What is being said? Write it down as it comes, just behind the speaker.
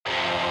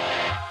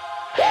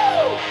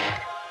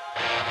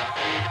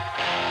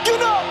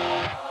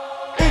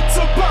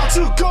to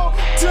go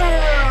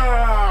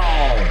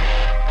down.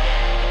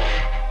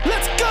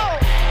 Let's go.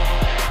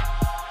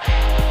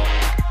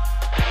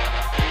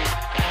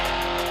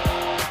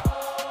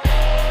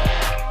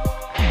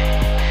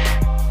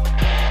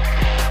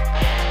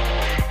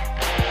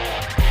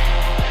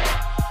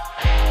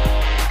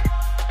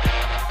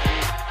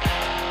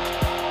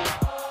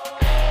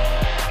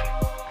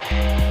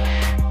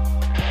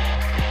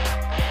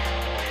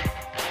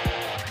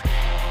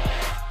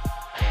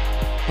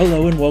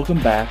 Hello and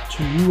welcome back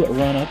to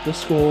Run Up the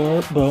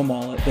Score. Bo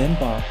Mullet, Ben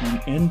Bachman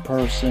in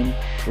person,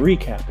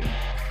 recapping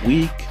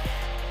Week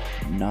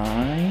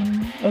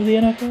 9 of the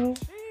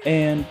NFL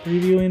and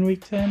previewing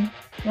Week 10,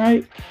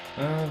 right?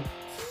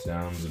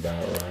 Sounds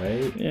about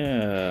right.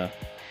 Yeah.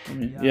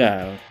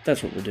 Yeah,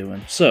 that's what we're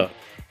doing. So,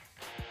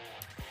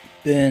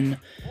 Ben.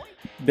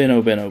 In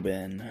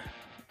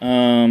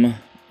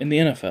the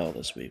NFL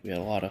this week, we had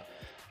a lot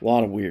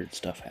of weird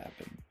stuff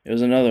happen.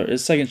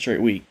 It's second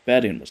straight week.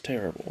 Betting was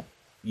terrible.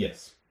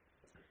 Yes.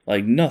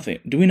 Like nothing.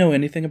 Do we know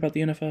anything about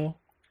the NFL?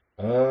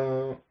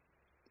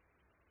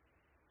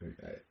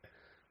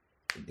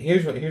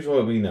 Here's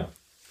what we know.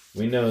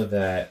 We know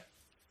that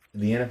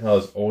the NFL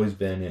has always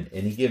been in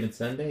any given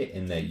Sunday,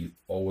 and that you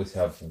always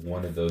have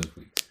one of those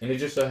weeks. And it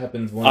just so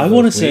happens one of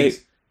those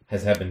weeks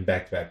has happened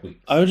back-to-back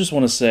weeks. I just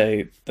want to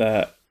say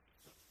that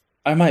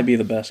I might be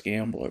the best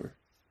gambler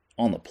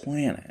on the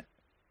planet.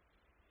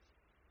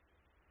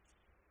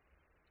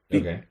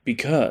 Okay.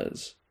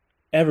 Because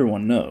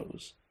everyone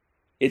knows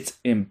it's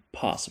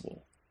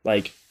impossible.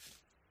 Like,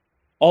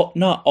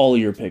 not all of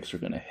your picks are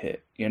going to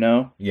hit, you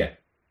know? Yeah.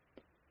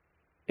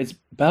 It's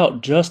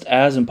about just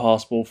as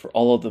impossible for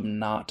all of them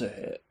not to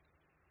hit.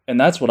 And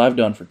that's what I've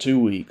done for 2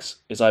 weeks,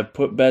 is I've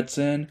put bets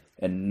in,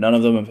 and none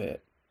of them have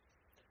hit.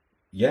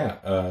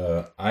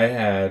 Yeah, I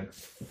had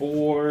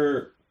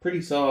 4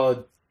 pretty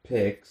solid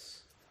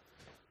picks.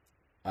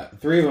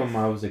 3 of them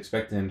I was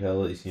expecting to at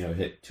least,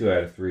 hit 2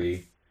 out of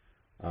 3.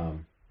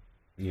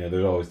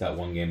 There's always that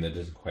one game that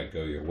doesn't quite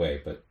go your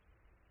way, but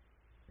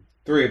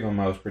 3 of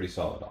them I was pretty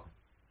solid on.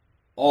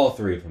 All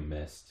 3 of them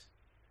missed.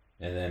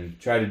 And then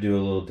try to do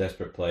a little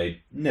desperate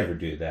play. Never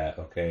do that,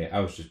 okay? I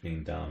was just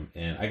being dumb,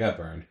 and I got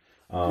burned.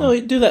 No,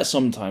 you do that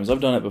sometimes.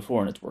 I've done it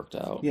before, and it's worked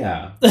out.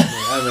 Yeah.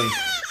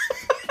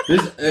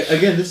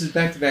 This is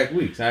back-to-back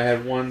weeks. I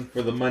had one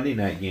for the Monday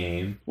night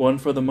game. 1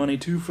 for the money,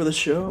 2 for the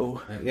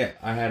show. Yeah,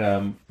 I had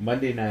a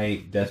Monday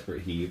night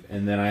desperate heave,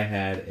 and then I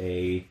had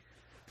a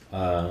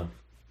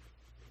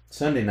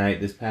Sunday night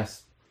this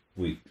past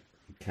week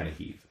kind of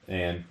heave,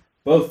 and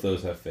both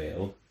those have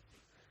failed.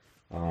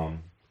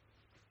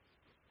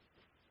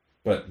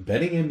 But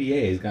betting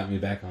NBA has got me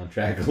back on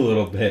track a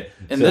little bit.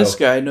 And this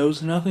guy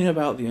knows nothing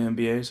about the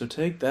NBA, so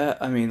take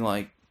that. I mean,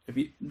 like,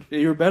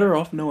 you're better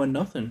off knowing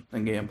nothing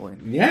than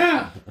gambling.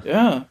 Yeah.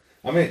 Yeah.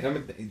 I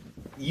mean,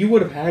 you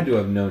would have had to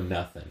have known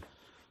nothing.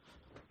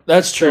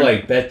 That's true.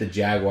 To, bet the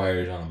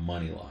Jaguars on a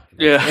money line.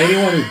 Yeah.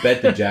 Anyone who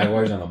bet the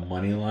Jaguars on a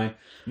money line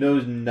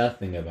knows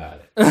nothing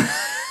about it.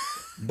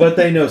 But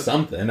they know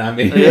something. I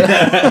mean,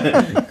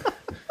 yeah.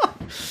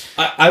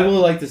 I will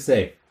like to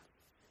say,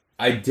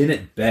 I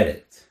didn't bet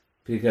it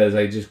because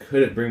I just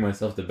couldn't bring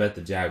myself to bet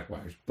the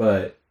Jaguars.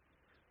 But,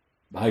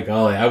 by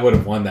golly, I would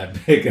have won that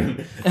pick.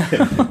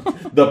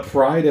 The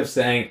pride of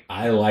saying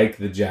I like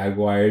the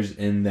Jaguars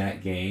in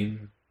that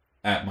game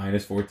at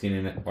minus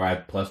 14 or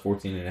at plus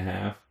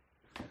 14.5.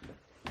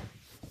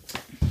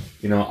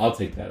 I'll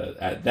take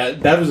that.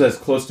 That was as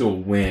close to a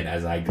win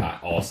as I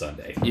got all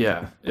Sunday.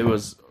 Yeah, it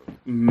was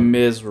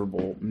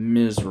miserable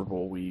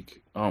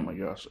week. Oh my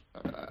gosh,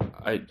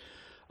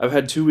 I've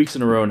had 2 weeks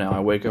in a row now. I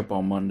wake up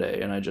on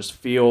Monday and I just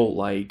feel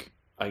like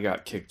I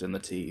got kicked in the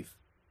teeth,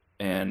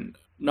 and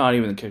not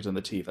even kicked in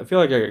the teeth. I feel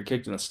like I got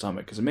kicked in the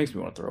stomach because it makes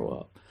me want to throw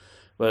up.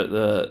 But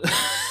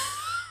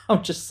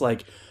I'm just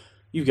like,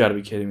 you've got to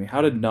be kidding me.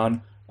 How did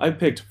none? I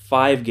picked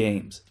 5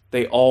 games.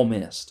 They all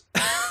missed.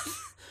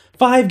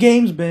 5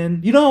 games, Ben.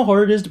 You know how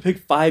hard it is to pick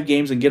 5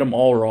 games and get them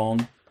all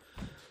wrong?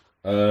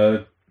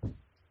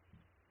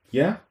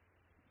 Yeah.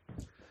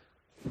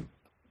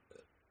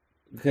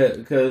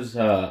 Because,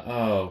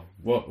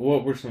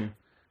 what were some...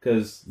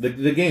 Because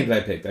the games I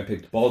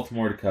picked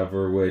Baltimore to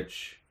cover,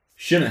 which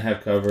shouldn't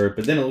have covered,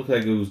 but then it looked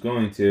like it was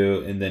going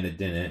to, and then it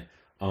didn't.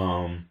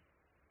 Yeah,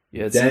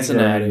 Denver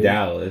Cincinnati. and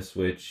Dallas,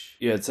 which...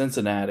 Yeah, it's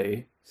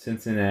Cincinnati.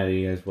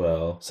 Cincinnati as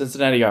well.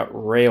 Cincinnati got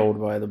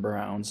railed by the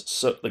Browns.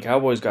 So the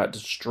Cowboys got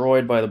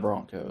destroyed by the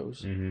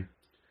Broncos. Mm-hmm.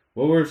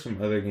 What were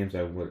some other games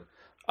I would...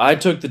 I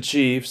took the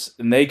Chiefs,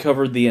 and they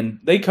covered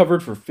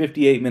for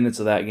 58 minutes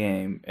of that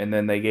game, and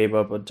then they gave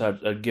up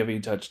a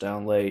giving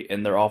touchdown late,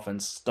 and their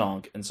offense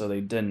stunk, and so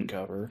they didn't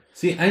cover.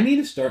 See, I need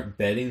to start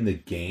betting the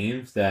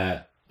games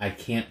that I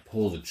can't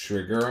pull the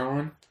trigger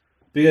on,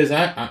 because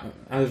I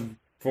was,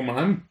 from what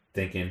I'm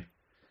thinking,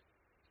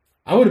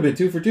 I would have been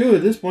 2 for 2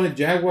 at this point.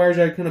 Jaguars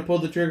I couldn't pull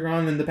the trigger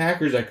on, and the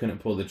Packers I couldn't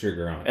pull the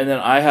trigger on. And then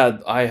I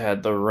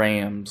had the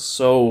Rams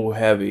so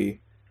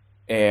heavy,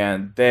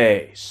 and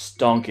they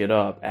stunk it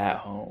up at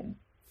home.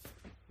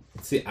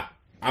 See,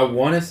 I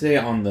want to say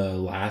on the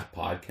last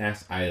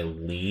podcast I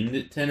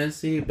leaned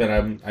Tennessee, but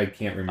I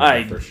can't remember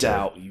I for sure.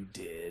 doubt you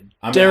did.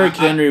 I mean, Derrick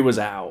Henry was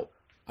out.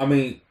 I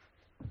mean,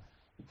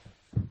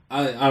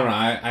 I don't know.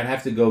 I'd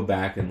have to go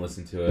back and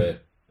listen to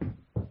it,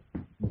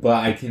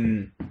 but I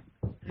can.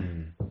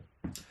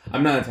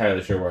 I'm not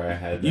entirely sure where I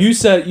had that. You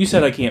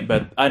said I can't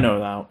bet. I know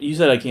now. You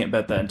said I can't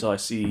bet that until I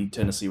see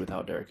Tennessee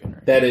without Derrick Henry.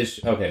 That is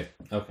okay.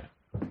 Okay.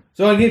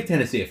 So I gave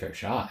Tennessee a fair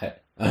shot.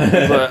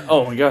 But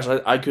oh my gosh,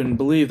 I couldn't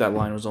believe that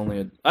line was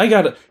only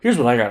here's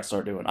what I gotta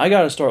start doing. I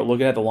gotta start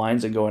looking at the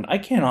lines and going, I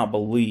cannot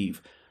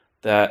believe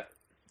that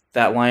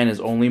line is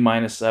only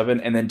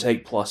 -7 and then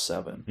take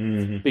 +7.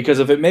 Mm-hmm. Because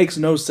if it makes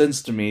no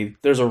sense to me,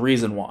 there's a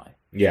reason why.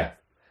 Yeah.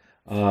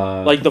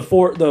 Like the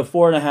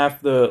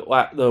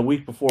 4.5 the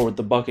week before with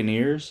the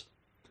Buccaneers,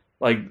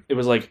 like it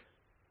was like,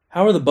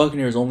 how are the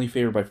Buccaneers only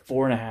favored by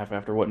 4.5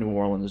 after what New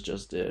Orleans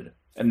just did,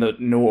 and the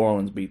New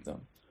Orleans beat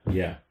them?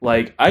 Yeah.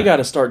 Like, I got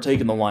to start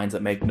taking the lines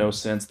that make no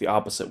sense the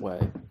opposite way.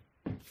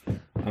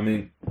 I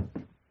mean,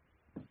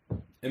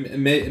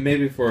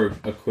 maybe for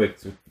a quick,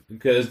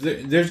 because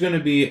there's going to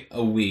be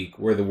a week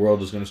where the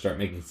world is going to start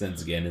making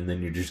sense again, and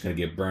then you're just going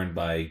to get burned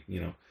by,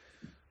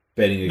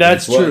 betting against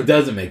That's true. It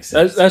doesn't make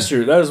sense. That's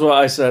true. That is what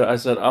I said. I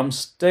said, I'm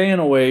staying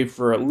away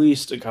for at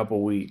least a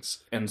couple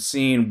weeks and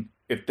seeing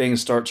if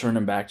things start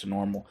turning back to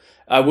normal.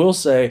 I will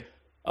say,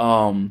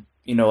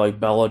 like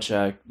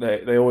Belichick,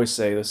 they always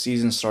say the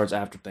season starts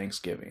after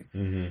Thanksgiving.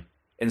 Mm-hmm.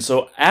 And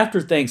so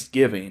after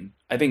Thanksgiving,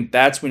 I think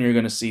that's when you're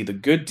going to see the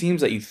good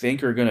teams that you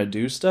think are going to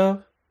do stuff.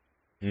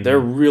 Mm-hmm. They're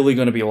really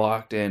going to be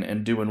locked in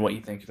and doing what you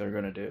think they're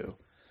going to do.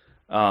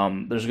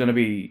 There's going to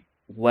be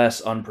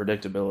less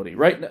unpredictability.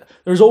 Right now,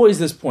 there's always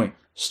this point.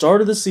 Start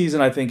of the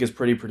season, I think, is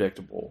pretty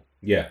predictable.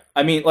 Yeah.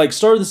 I mean, like,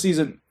 start of the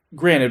season,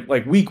 granted,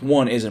 like, week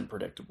 1 isn't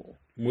predictable.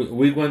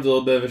 Week 1's a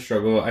little bit of a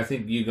struggle. I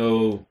think you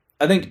go...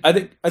 I think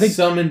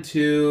some in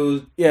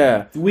 2.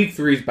 Yeah. Week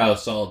 3 is about a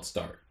solid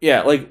start.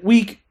 Yeah, like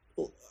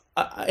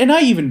and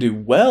I even do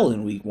well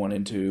in week 1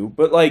 and 2,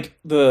 but like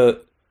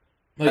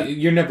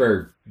you're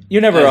never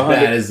as 100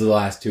 bad as the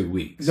last 2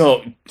 weeks.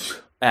 No,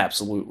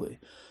 absolutely.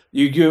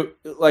 You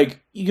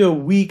go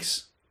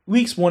weeks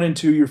 1 and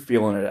 2, you're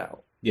feeling it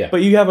out. Yeah.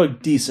 But you have a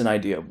decent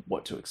idea of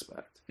what to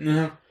expect.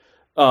 Uh-huh.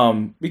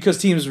 Because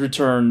teams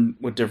return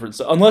with different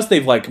stuff. Unless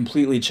they've like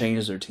completely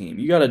changed their team,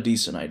 you got a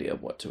decent idea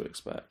of what to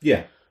expect.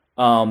 Yeah.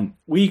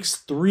 Weeks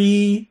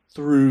 3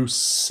 through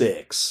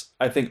 6,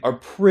 I think, are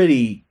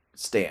pretty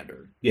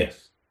standard.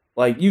 Yes.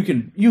 Like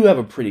you have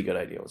a pretty good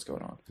idea what's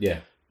going on.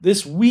 Yeah.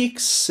 This week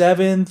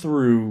 7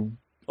 through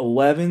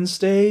 11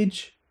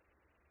 stage,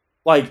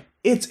 like,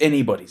 it's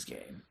anybody's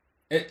game.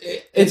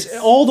 It's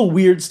all the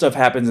weird stuff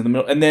happens in the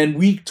middle, and then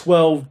week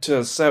 12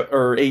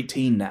 to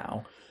 18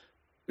 now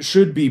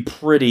should be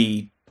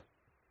pretty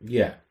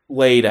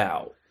laid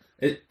out.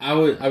 I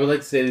would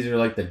like to say these are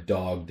like the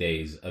dog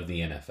days of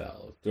the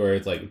NFL, where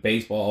it's like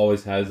baseball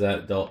always has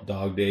that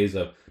dog days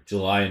of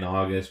July and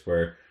August,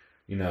 where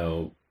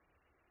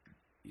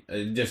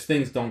just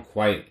things don't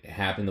quite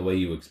happen the way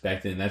you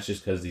expect it, and that's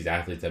just because these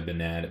athletes have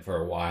been at it for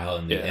a while,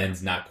 and the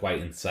end's not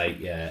quite in sight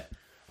yet.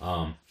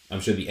 I'm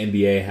sure the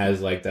NBA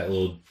has like that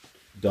little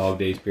dog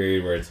days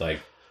period where it's like.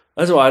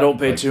 That's why I don't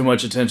pay too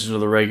much attention to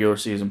the regular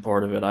season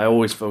part of it. I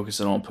always focus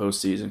in on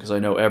postseason because I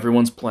know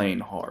everyone's playing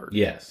hard.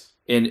 Yes.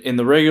 In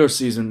the regular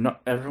season,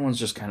 everyone's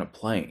just kind of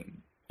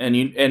playing, and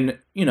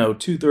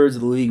 2/3 of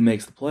the league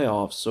makes the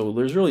playoffs, so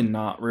there's really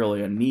not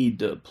really a need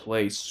to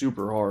play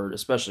super hard,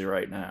 especially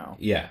right now.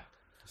 Yeah.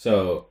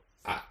 So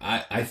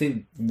I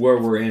think where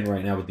we're in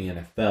right now with the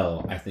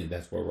NFL, I think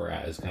that's where we're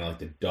at. It's kind of like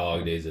the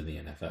dog days of the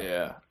NFL.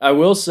 Yeah, I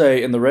will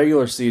say in the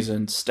regular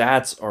season,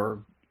 stats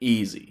are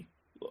easy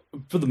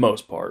for the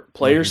most part.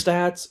 Player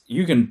stats,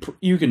 you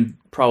can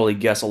probably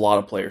guess a lot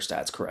of player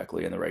stats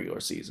correctly in the regular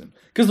season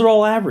because they're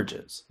all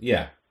averages.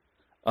 Yeah.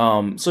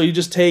 So you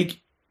just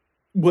take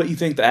what you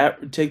think the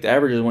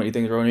averages and what you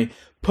think they're going to be.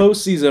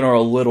 Postseason are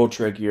a little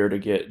trickier to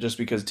get just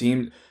because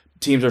teams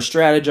are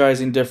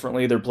strategizing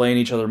differently. They're playing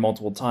each other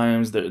multiple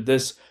times.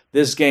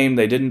 This game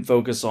they didn't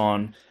focus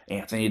on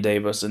Anthony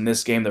Davis. In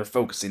this game they're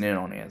focusing in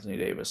on Anthony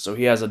Davis. So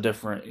he has a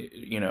different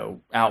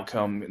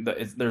outcome.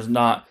 There's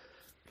not.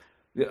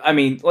 I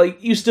mean,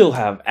 like, you still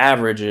have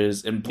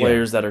averages and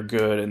players that are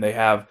good, and they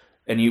have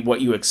what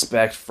you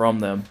expect from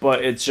them,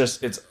 but it's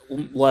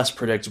less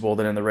predictable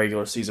than in the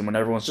regular season when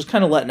everyone's just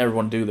kind of letting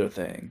everyone do their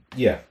thing.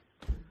 Yeah,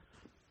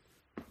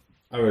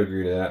 I would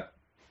agree to that.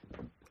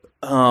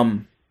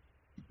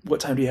 What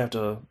time do you have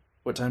to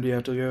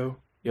go?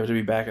 You have to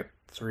be back at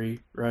 3,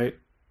 right?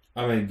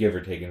 I mean, give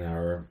or take an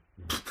hour.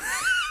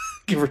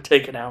 Give or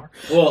take an hour.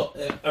 Well,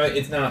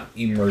 it's not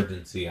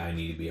emergency. I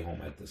need to be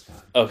home at this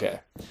time. Okay.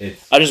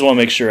 I just want to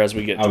make sure as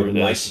we get through I would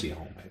this. like to be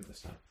home at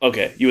this time.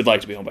 Okay, you would like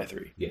to be home by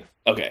 3. Yeah.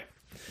 Okay.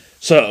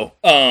 So,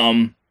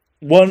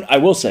 one I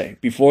will say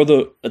at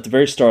the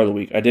very start of the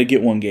week, I did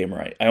get one game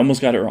right. I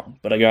almost got it wrong,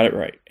 but I got it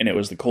right, and it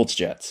was the Colts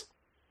Jets.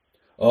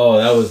 Oh,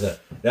 that was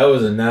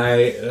a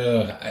night.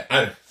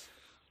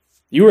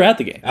 You were at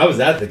the game. I was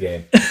at the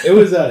game.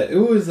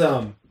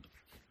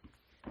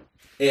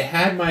 It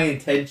had my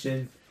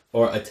attention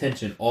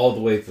all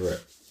the way through.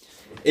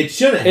 It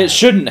shouldn't have. It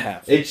shouldn't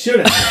have. It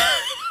shouldn't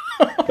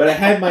have. But it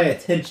had my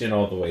attention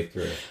all the way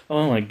through.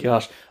 Oh my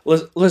gosh.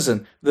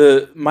 Listen,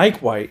 the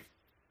Mike White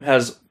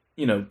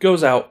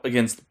goes out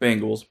against the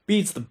Bengals,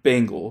 beats the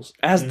Bengals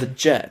as the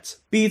Jets,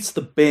 beats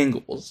the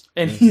Bengals,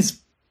 and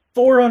he's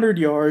 400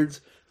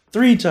 yards,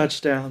 3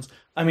 touchdowns.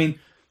 I mean,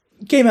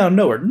 came out of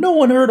nowhere. No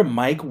one heard of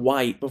Mike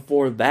White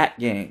before that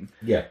game.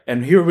 Yeah.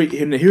 And here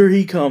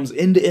he comes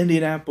into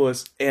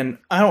Indianapolis, and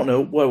I don't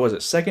know, what was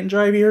it, second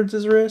drive he hurts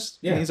his wrist?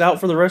 Yeah. And he's out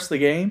for the rest of the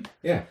game?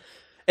 Yeah.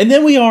 And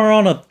then we are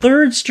on a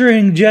third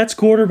string Jets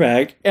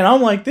quarterback, and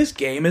I'm like, this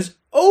game is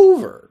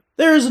over.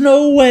 There's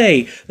no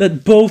way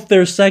that both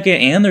their second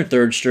and their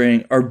third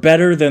string are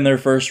better than their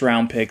first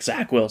round pick,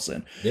 Zach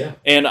Wilson. Yeah.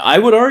 And I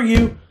would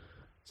argue,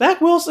 Zach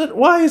Wilson,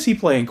 why is he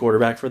playing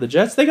quarterback for the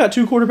Jets? They got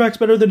 2 quarterbacks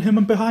better than him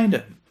and behind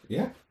him.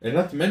 Yeah. And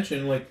not to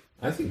mention,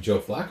 I think Joe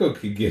Flacco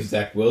could give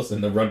Zach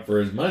Wilson the run for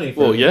his money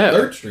for the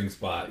third string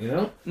spot,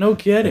 No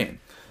kidding.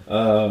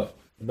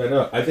 But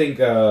no, I think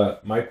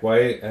Mike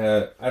White.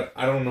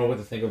 I don't know what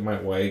to think of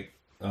Mike White.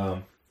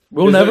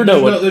 We'll never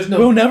know what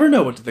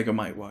to think of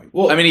Mike White.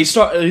 Well, I mean, he's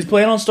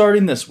planning on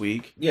starting this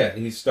week. Yeah,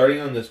 he's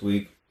starting on this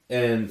week,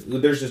 and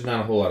there's just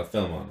not a whole lot of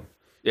film on him.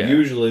 Yeah.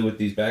 Usually, with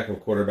these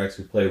backup quarterbacks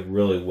who play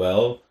really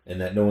well and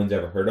that no one's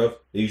ever heard of,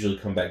 they usually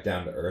come back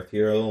down to earth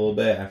here a little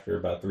bit after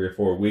about 3 or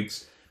 4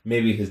 weeks.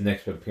 Maybe his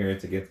next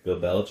appearance against Bill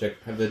Belichick.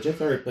 Have the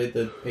Jets already played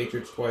the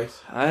Patriots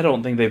twice? I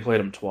don't think they played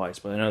him twice,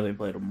 but I know they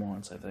played him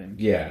once. I think.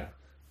 Yeah.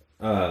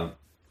 I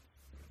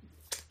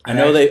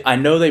know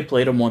they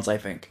played him once. I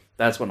think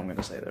that's what I'm going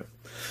to say there.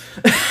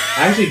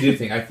 I actually do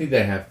think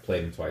they have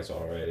played him twice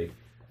already.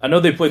 I know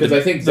they played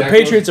I think the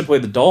Patriots have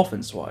played the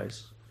Dolphins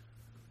twice.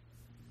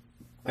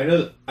 I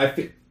know. I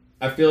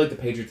feel like the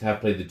Patriots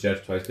have played the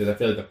Jets twice because I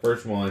feel like the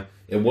first one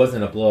it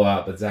wasn't a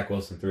blowout, but Zach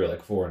Wilson threw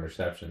like 4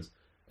 interceptions,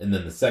 and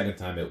then the second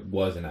time it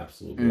was an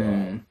absolute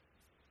blowout.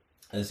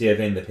 And see, I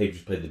think the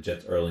Patriots played the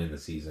Jets early in the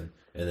season,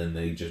 and then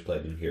they just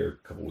played them here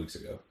a couple weeks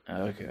ago.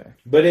 Okay.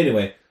 But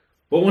anyway,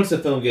 once the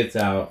film gets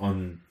out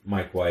on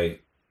Mike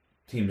White,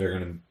 teams are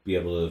going to be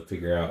able to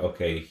figure out,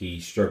 okay, he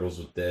struggles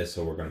with this,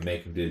 so we're going to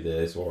make him do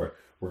this, or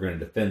we're going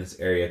to defend this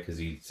area because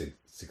he's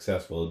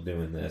successful at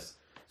doing this.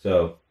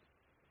 So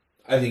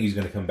I think he's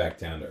going to come back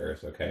down to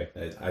earth, okay?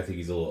 I think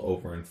he's a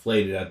little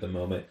overinflated at the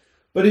moment,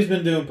 but he's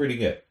been doing pretty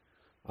good.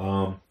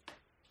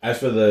 As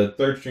for the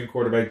third-string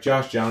quarterback,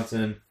 Josh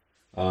Johnson,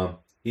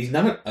 he's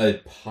not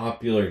a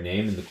popular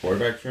name in the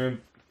quarterback's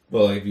room,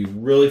 but if you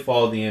really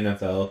follow the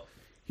NFL,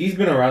 he's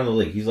been around the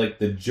league. He's like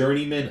the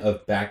journeyman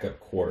of backup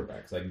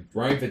quarterbacks. Like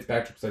Ryan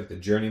Fitzpatrick's like the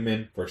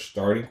journeyman for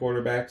starting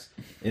quarterbacks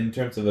in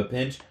terms of a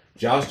pinch.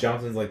 Josh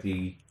Johnson's like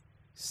the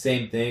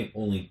same thing,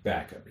 only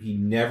backup. He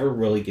never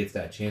really gets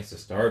that chance to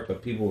start,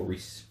 but people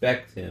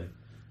respect him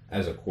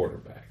as a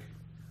quarterback,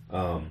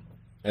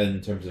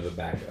 in terms of a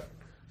backup.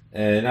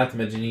 And not to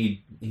mention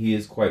he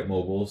is quite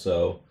mobile,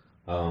 so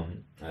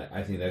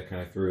I think that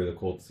kind of threw the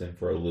Colts in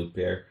for a loop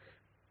there.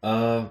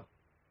 Yeah.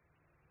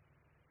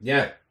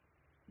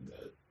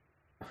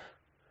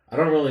 I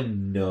don't really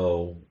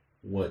know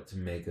what to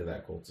make of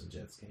that Colts and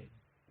Jets game.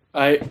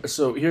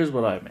 So here's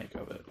what I make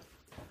of it.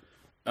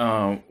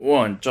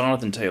 One,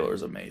 Jonathan Taylor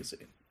is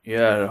amazing. He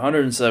had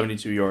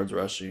 172 yards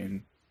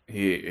rushing.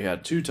 He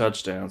had 2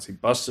 touchdowns. He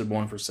busted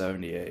one for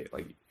 78.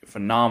 Like,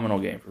 phenomenal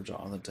game for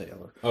Jonathan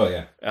Taylor. Oh,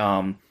 yeah.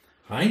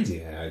 Hines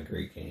had a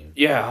great game.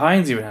 Yeah,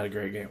 Hines even had a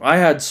great game. I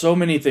had so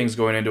many things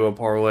going into a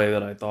parlay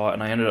that I thought,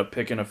 and I ended up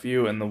picking a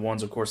few, and the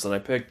ones, of course, that I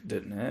picked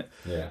didn't hit.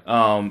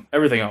 Yeah.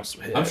 Everything else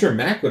hit. I'm sure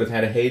Mac would have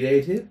had a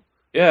heyday, too.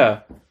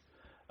 Yeah.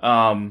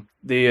 So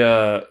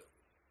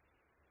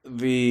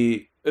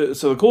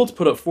the Colts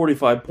put up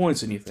 45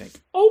 points, and you think,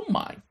 oh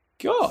my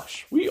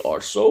gosh, we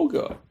are so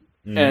good.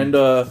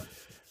 Mm.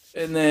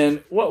 And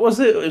then what was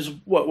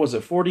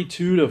it?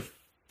 42 to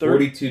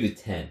 42 to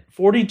 10.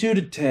 42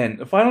 to 10.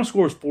 The final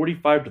score was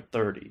 45 to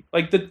 30.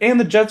 And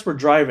the Jets were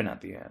driving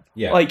at the end.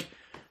 Yeah.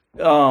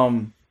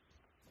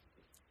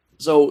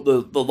 So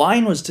the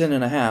line was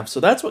 10.5. So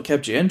that's what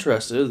kept you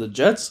interested. The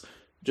Jets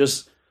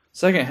just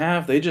second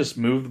half, they just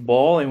moved the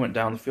ball. They went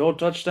down the field,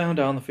 touchdown,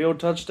 down the field,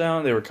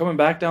 touchdown. They were coming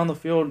back down the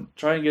field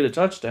trying to get a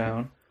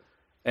touchdown,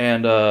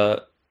 and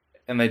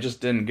they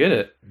just didn't get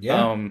it.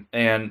 Yeah.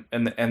 And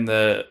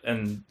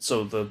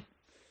so the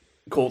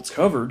Colts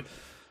covered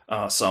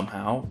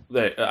somehow.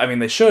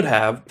 They should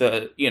have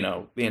the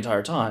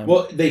entire time.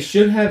 Well, they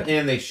should have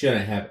and they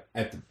shouldn't have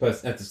at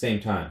the same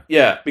time.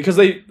 Yeah, because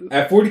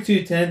at 42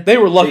 to 10, they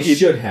were lucky. They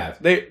should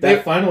have.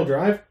 That final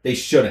drive, they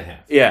shouldn't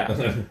have.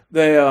 Yeah.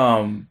 They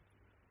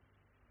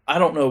I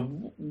don't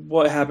know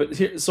what happened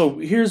here. So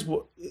here's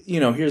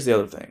the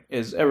other thing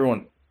is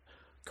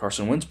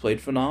Carson Wentz played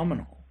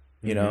phenomenal,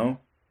 and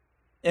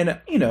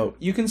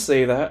you can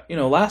say that,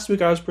 last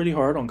week I was pretty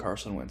hard on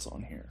Carson Wentz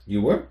on here.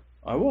 You were?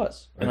 I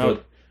was.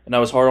 And I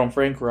was hard on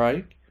Frank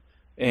Reich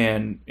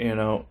and,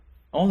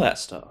 all that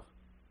stuff.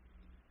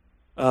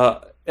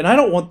 And I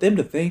don't want them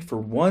to think for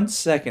 1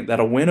 second that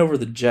a win over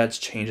the Jets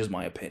changes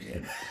my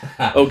opinion.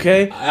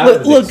 Okay?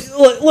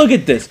 Look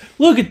at this.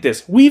 Look at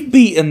this. We've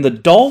beaten the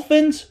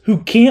Dolphins,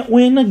 who can't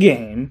win a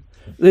game.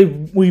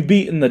 We've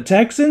beaten the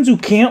Texans, who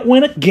can't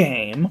win a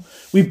game.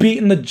 We've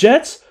beaten the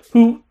Jets,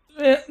 who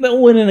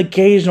they'll win an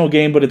occasional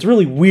game, but it's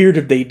really weird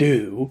if they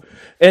do.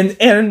 And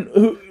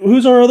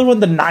who's our other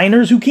one? The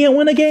Niners, who can't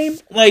win a game?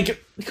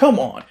 Like, come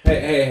on.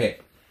 Hey.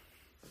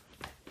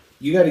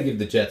 You got to give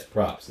the Jets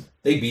props.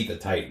 They beat the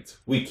Titans.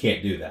 We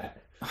can't do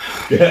that.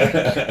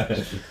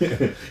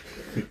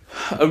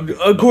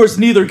 Of course,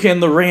 neither can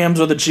the Rams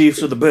or the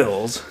Chiefs or the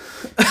Bills.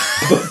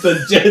 But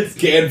the Jets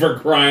can, for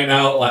crying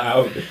out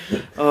loud.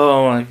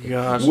 Oh my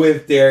gosh.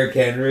 With Derrick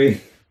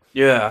Henry.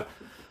 Yeah.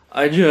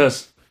 A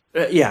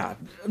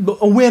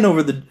win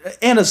over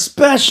and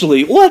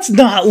especially, let's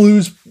not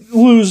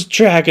lose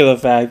track of the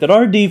fact that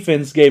our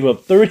defense gave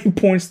up 30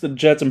 points to the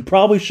Jets and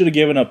probably should have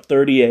given up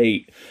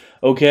 38.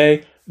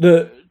 Okay?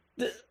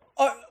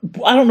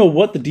 I don't know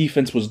what the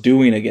defense was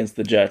doing against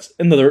the Jets.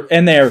 And their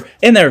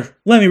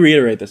let me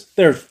reiterate this,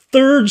 their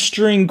third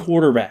string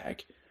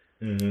quarterback.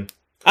 Mm-hmm.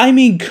 I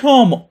mean,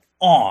 come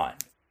on.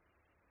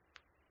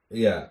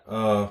 Yeah,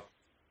 I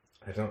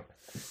don't.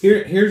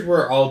 Here's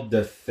where I'll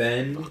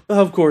defend.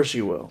 Of course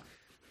you will.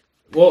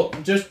 Well,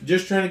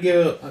 just trying to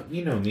give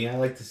you know me, I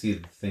like to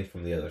see things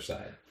from the other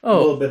side. A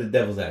little bit of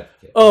devil's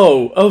advocate.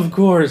 Oh, of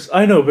course.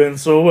 I know Ben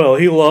so well.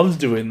 He loves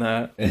doing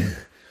that.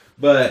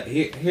 But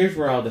here's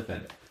where I'll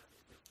defend it.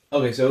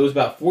 Okay, so it was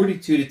about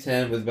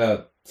 42-10 with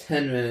about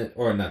 10 minutes,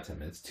 or not 10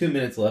 minutes, 2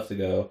 minutes left to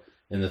go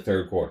in the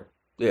third quarter.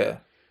 Yeah.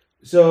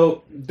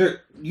 So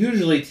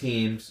usually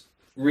teams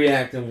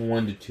react in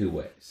 1 to 2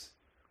 ways.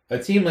 A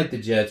team like the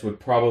Jets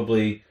would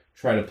probably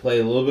try to play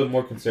a little bit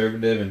more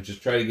conservative and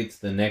just try to get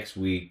to the next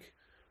week,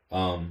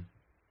 and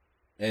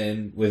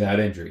without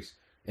injuries.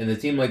 And the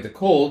team like the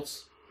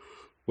Colts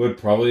would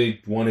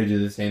probably want to do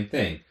the same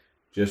thing.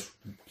 Just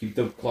keep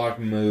the clock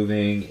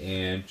moving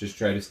and just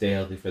try to stay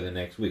healthy for the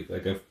next week.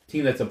 Like a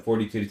team that's up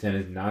 42-10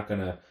 is not going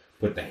to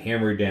put the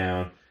hammer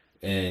down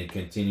and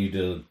continue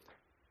to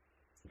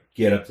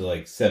get up to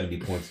like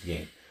 70 points a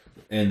game.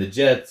 And the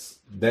Jets,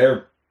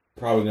 they're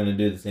probably going to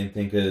do the same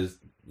thing because,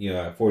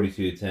 at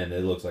 42-10,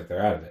 it looks like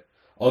they're out of it.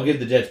 I'll give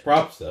the Jets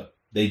props though.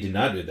 They did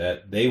not do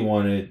that. They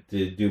wanted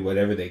to do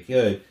whatever they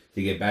could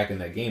to get back in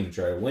that game and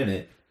try to win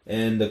it.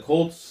 And the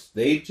Colts,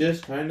 they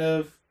just kind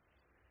of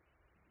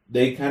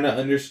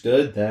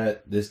understood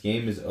that this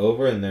game is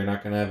over and they're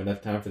not going to have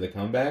enough time for the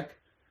comeback.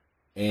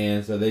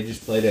 And so they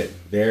just played it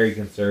very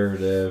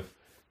conservative.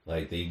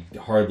 Like, they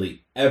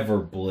hardly ever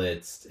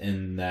blitzed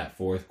in that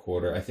fourth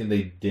quarter. I think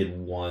they did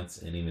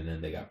once, and even then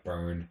they got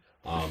burned.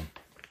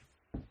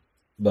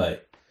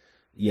 But,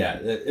 yeah,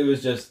 it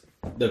was just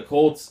the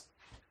Colts,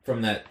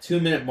 from that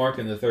 2-minute mark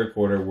in the third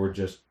quarter, were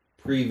just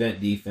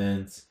prevent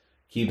defense,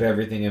 keep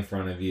everything in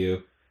front of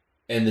you.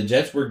 And the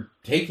Jets were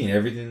taking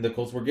everything the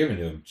Colts were giving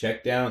to them.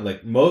 Check down,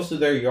 like, most of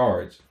their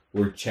yards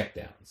were check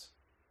downs.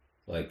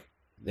 Like,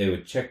 they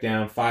would check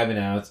down 5 and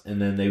outs,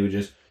 and then they would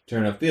just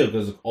turn upfield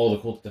because all the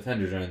Colts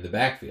defenders are in the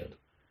backfield.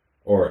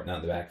 Or,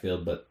 not the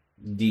backfield, but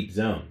deep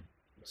zone.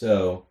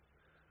 So,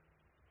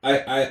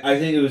 I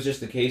think it was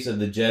just a case of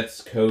the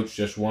Jets coach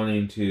just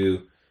wanting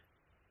to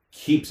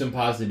keep some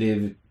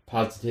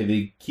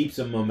positivity, keep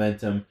some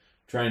momentum,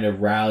 trying to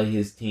rally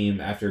his team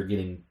after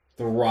getting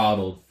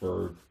throttled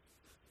for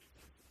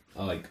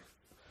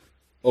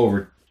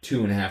over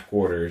 2.5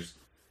 quarters,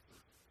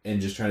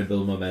 and just trying to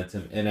build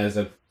momentum. And as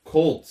a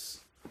Colts,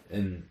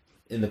 and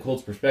in the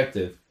Colts'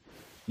 perspective,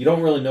 you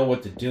don't really know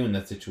what to do in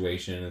that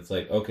situation. It's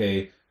like,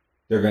 okay,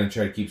 they're going to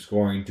try to keep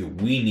scoring. Do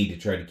we need to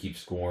try to keep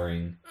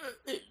scoring?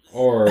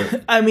 Or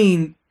I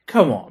mean,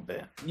 come on,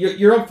 Ben.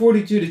 You're up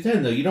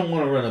 42-10 though. You don't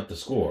want to run up the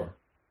score.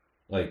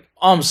 Like,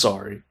 I'm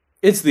sorry,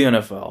 it's the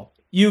NFL.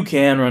 You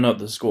can run up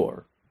the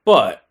score,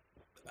 but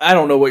I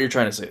don't know what you're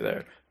trying to say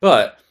there.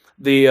 But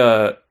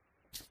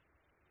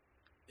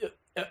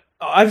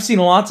I've seen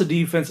lots of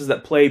defenses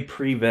that play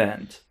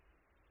prevent.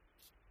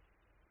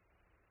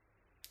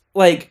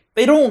 Like,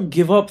 they don't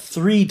give up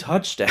 3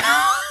 touchdowns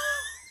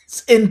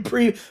in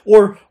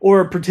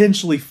or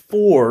potentially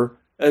 4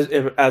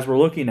 as we're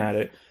looking at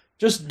it.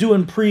 Just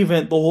doing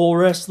prevent the whole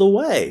rest of the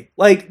way.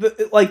 Like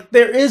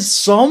there is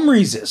some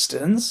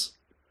resistance.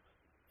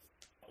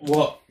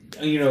 Well,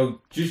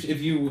 just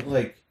if you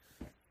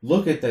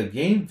look at the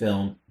game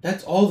film,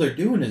 that's all they're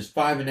doing is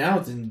 5 and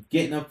outs and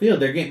getting upfield.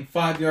 They're getting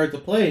 5 yards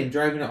of play and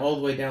driving it all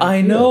the way down the field.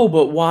 I know,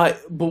 but why?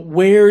 But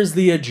where is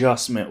the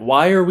adjustment?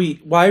 Why were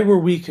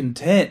we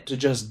content to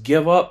just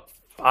give up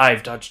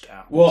 5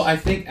 touchdowns? Well, I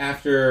think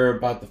after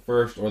about the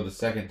first or the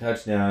second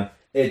touchdown,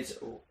 it's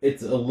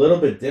a little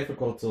bit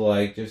difficult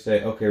to just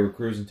say, okay, we're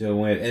cruising to a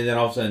win, and then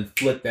all of a sudden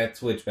flip that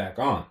switch back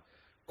on.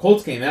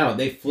 Colts came out,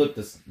 they flipped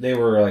they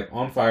were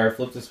on fire,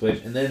 flipped the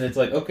switch, and then it's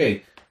like,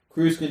 okay,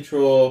 cruise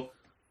control.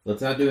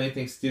 Let's not do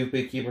anything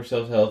stupid. Keep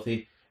ourselves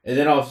healthy. And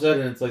then all of a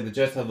sudden, it's like the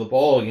Jets have the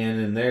ball again,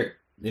 and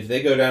if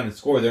they go down and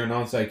score, they're an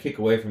onside kick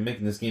away from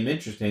making this game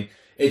interesting.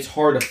 It's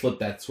hard to flip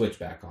that switch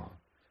back on.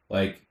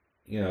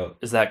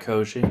 Is that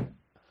coaching?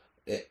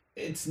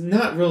 It's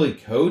not really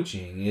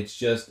coaching. It's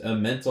just a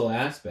mental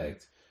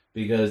aspect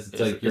because it's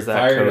like you're is that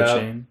fired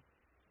coaching?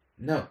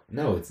 up.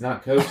 No, it's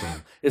not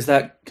coaching. Is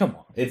that come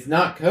on? It's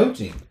not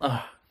coaching.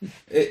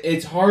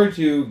 It's hard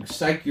to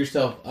psych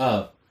yourself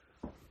up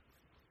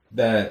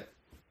that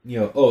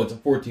it's a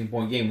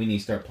 14-point game. We need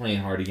to start playing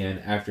hard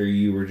again after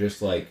you were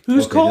just like,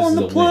 who's okay, calling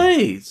the win.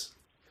 plays?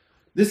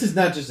 This is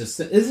not just this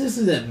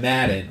isn't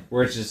Madden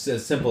where it's just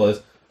as simple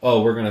as,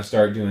 oh, we're gonna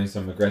start doing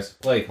some aggressive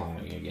play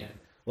calling again.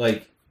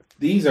 Like,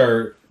 these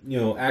are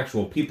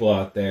actual people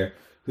out there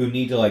who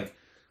need to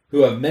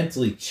who have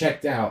mentally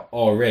checked out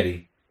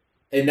already,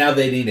 and now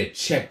they need to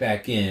check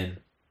back in.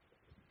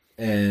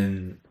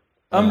 And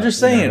I'm just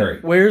saying,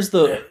 where's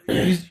the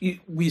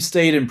we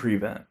stayed in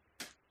prevent.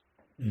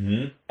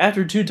 Mm-hmm.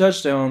 After 2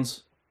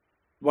 touchdowns,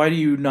 why do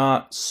you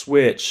not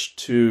switch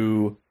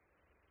to,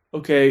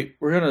 okay,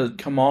 we're going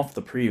to come off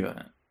the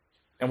prevent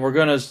and we're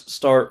going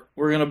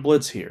to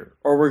blitz here,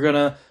 or we're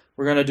going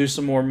to do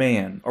some more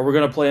man, or we're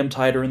going to play them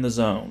tighter in the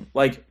zone.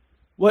 Like,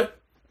 what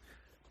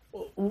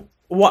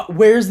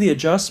where's the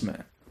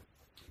adjustment?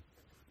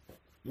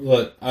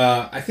 Look,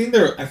 I think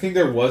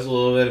there was a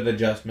little bit of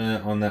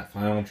adjustment on that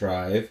final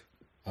drive.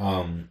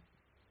 I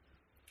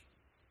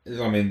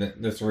mean,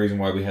 that's the reason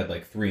why we had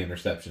 3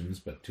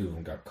 interceptions, but 2 of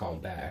them got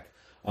called back.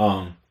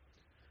 And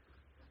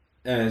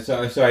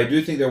so I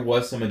do think there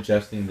was some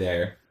adjusting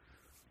there.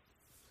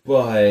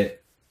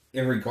 But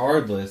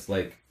regardless,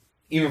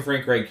 even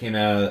Frank Reich came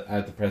out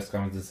at the press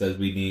conference and says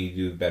we need to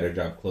do a better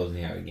job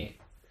closing out a game.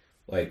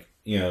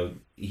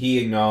 He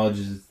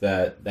acknowledges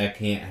that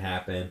can't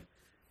happen.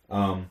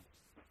 But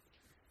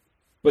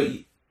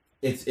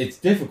it's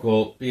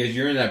difficult because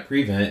you're in that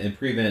prevent, and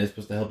prevent is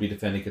supposed to help you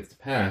defend against the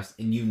pass,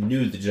 and you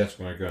knew the Jets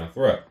weren't going to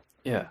throw.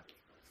 Yeah.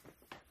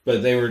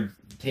 But they were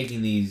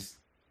taking these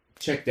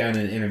check down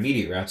and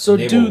intermediate routes, so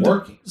and they were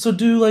working. So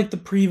do the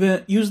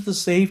prevent, use the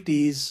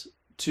safeties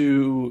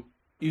and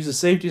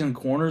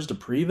corners to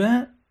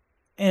prevent,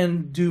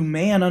 and do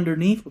man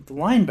underneath with the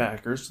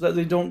linebackers so that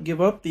they don't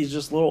give up these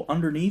just little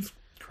underneath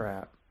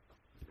crap.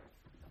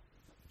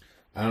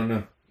 I don't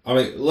know. I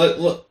mean,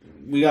 look,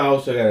 we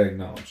also got to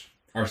acknowledge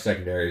our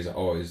secondary is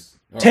always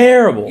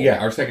terrible. Yeah,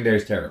 our secondary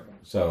is terrible.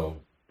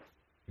 So,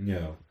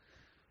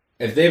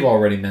 if they've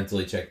already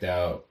mentally checked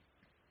out,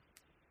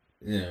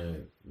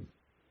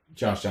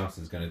 Josh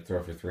Johnson's going to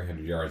throw for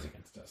 300 yards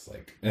against us.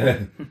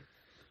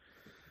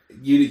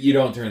 You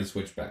don't turn the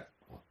switch back.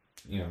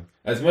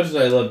 As much as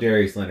I love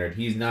Darius Leonard,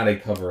 he's not a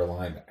cover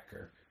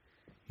linebacker.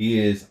 He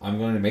is, I'm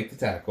going to make the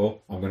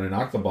tackle, I'm going to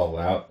knock the ball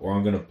out, or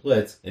I'm going to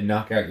blitz and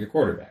knock out your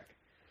quarterback.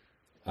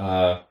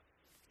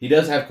 He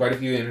does have quite a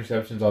few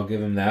interceptions, I'll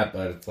give him that,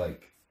 but it's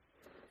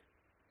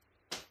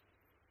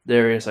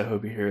Darius, I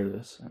hope you hear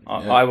this. Yeah.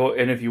 I will,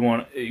 and if you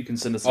want, you can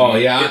send us. Oh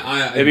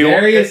yeah,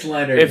 Darius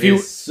Leonard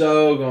is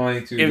so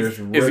going to just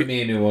rip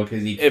me a new one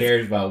because he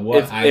cares about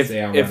what I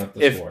say. I'll run up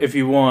the score. If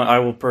you want, I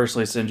will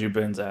personally send you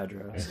Ben's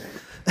address.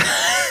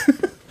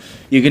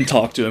 You can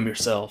talk to him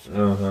yourself.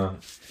 Look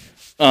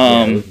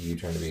at you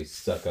trying to be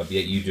stuck up,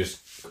 yet you just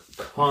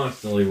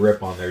constantly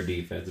rip on their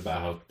defense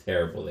about how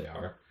terrible they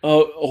are.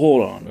 Oh,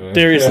 hold on.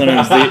 Darius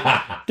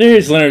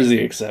Leonard's the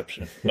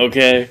exception.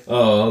 Okay.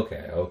 Oh,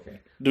 okay.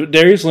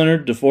 Darius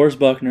Leonard, DeForest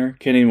Buckner,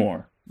 Kenny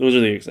Moore. Those are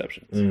the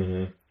exceptions.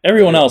 Mm-hmm.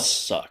 Everyone else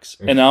sucks,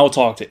 and I'll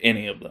talk to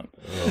any of them.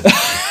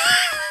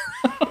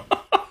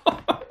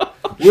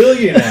 Will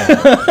you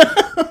now?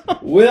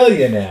 Will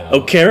you now?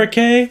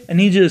 Okereke, I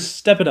need you to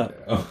step it up.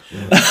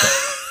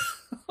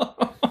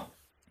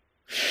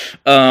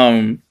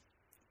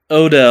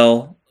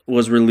 Odell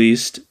was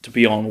released to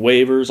be on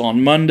waivers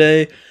on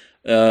Monday.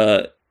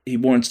 He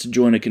wants to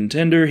join a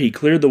contender. He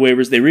cleared the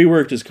waivers. They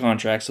reworked his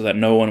contract so that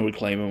no one would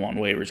claim him on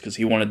waivers because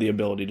he wanted the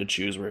ability to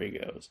choose where he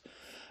goes.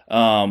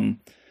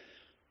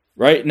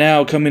 Right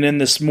now, coming in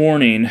this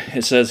morning,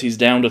 it says he's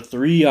down to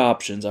 3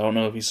 options. I don't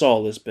know if you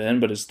saw this, Ben,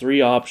 but his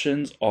 3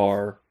 options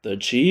are the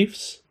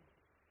Chiefs,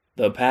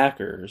 the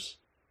Packers,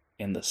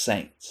 and the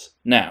Saints.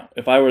 Now,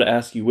 if I were to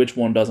ask you which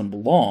one doesn't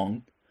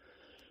belong...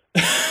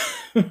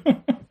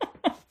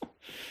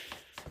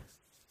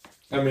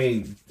 I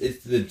mean,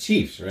 it's the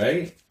Chiefs,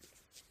 right?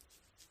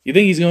 You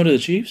think he's going to the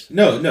Chiefs?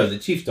 No, the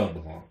Chiefs don't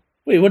belong.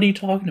 Wait, what are you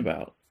talking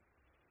about?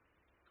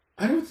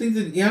 I don't think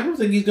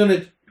he's going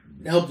to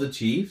help the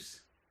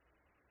Chiefs.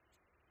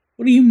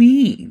 What do you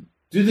mean?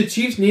 Do the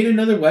Chiefs need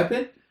another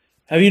weapon?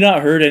 Have you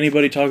not heard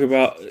anybody talk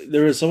about...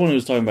 There was someone who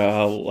was talking about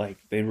how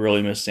they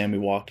really miss Sammy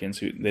Watkins.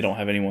 Who they don't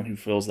have anyone who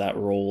fills that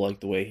role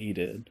the way he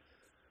did.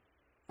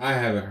 I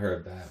haven't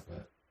heard that,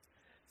 but...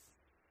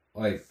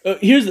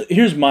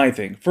 Here's my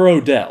thing. For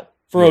Odell.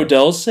 For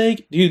Odell's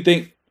sake, do you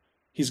think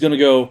he's going to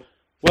go...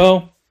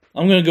 Well,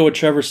 I'm going to go with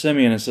Trevor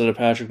Siemian instead of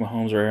Patrick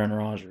Mahomes or Aaron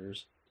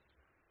Rodgers.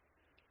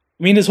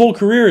 I mean, his whole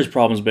career, his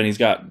problem's been he's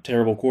got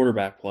terrible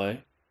quarterback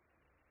play.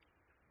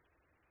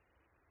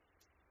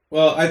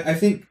 Well, I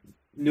think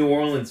New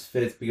Orleans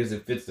fits because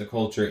it fits the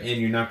culture,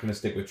 and you're not going to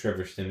stick with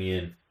Trevor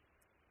Siemian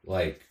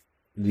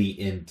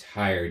the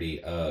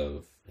entirety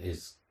of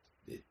his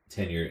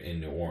tenure in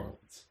New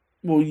Orleans.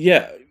 Well,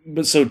 yeah,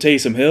 but so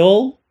Taysom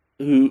Hill,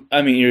 Who?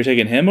 I mean, you're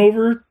taking him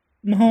over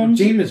Mahomes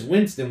Jameis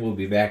Winston will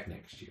be back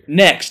next year.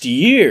 next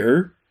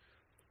year,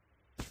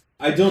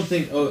 I don't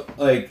think. Oh,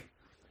 like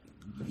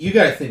you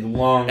got to think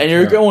long. and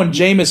you're term. going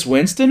Jameis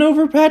Winston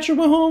over Patrick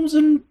Mahomes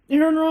and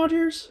Aaron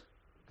Rodgers.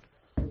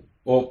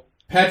 Well,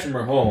 Patrick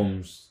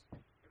Mahomes.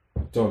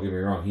 Don't get me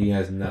wrong. He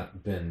has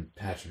not been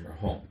Patrick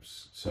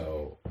Mahomes,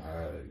 so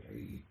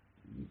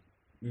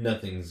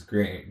nothing's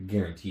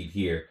guaranteed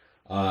here.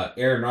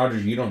 Aaron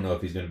Rodgers, you don't know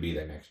if he's going to be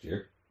there next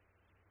year.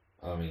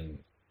 I mean,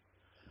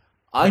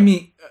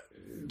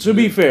 to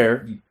be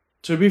fair,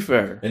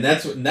 and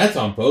that's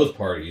on both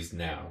parties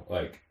now.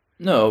 Like,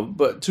 no,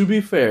 but to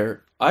be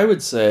fair, I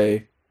would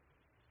say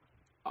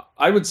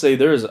I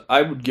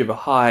would give a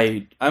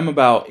high. I'm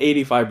about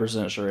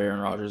 85% sure Aaron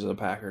Rodgers is a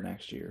Packer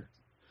next year,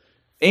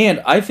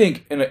 and I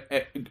think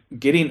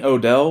getting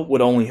Odell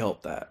would only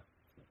help that.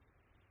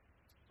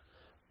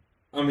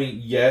 I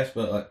mean, yes,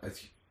 but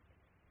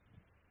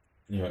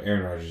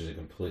Aaron Rodgers is a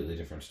completely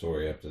different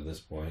story up to this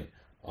point.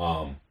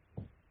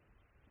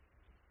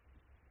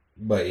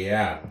 But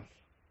yeah,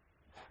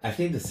 I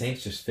think the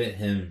Saints just fit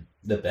him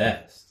the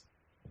best.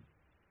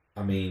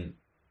 I mean,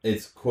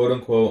 it's quote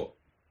unquote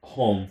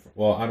home.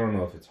 Well, I don't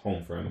know if it's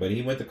home for him, but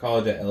he went to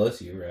college at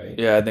LSU, right?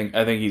 Yeah, I think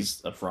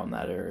he's from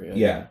that area.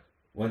 Yeah,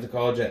 went to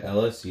college at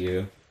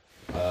LSU.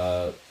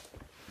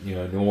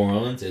 New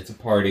Orleans, it's a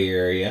party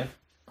area.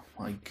 Oh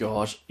my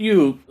gosh,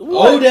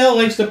 Odell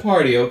likes to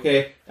party.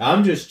 Okay,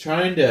 I'm just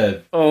trying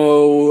to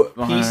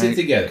piece it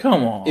together.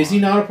 Come on, Is he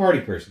not a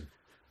party person?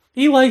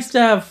 He likes to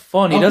have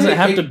fun. He doesn't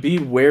have hey, to be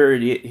where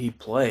he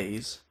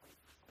plays.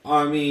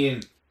 I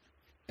mean,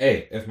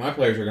 hey, if my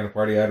players are going to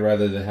party, I'd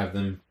rather have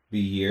them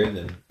be here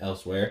than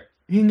elsewhere.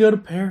 He can go to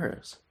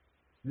Paris.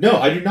 No,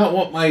 I do not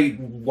want my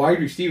wide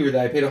receiver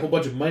that I paid a whole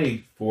bunch of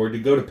money for to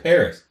go to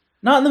Paris.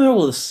 Not in the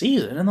middle of the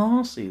season, in the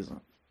off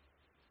season.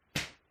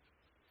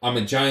 I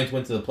mean, Giants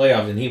went to the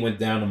playoffs and he went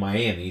down to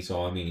Miami,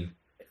 so I mean...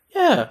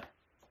 Yeah.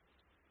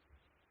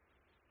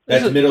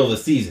 That's the middle of the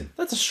season.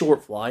 That's a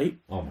short flight.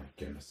 Oh my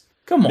goodness.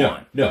 Come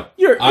on. No.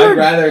 You're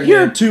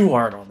too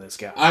hard on this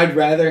guy. I'd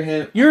rather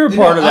him... You're a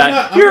part of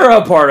that. You're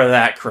a part of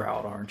that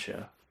crowd, aren't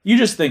you? You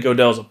just think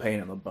Odell's a pain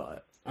in the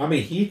butt. I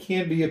mean, he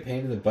can be a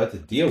pain in the butt to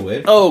deal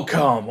with. Oh,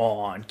 come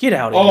on. Get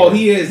out of here. Oh,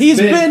 he is.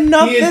 He's been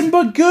nothing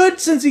but good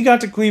since he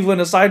got to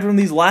Cleveland, aside from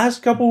these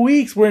last couple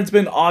weeks where it's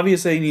been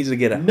obvious that he needs to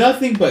get out.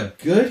 Nothing but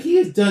good? He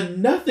has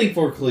done nothing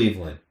for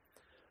Cleveland.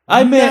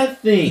 I meant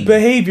nothing.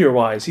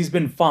 Behavior-wise, he's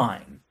been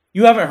fine.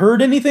 You haven't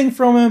heard anything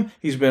from him.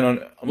 He's been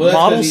a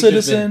model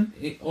citizen.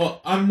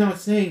 I'm not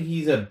saying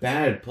he's a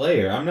bad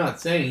player. I'm not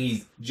saying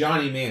he's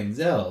Johnny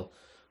Manziel.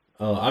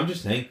 I'm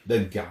just saying the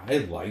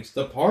guy likes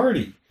to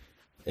party.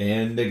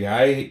 And the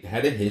guy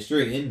had a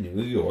history in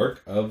New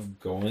York of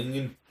going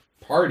and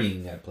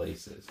partying at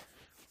places.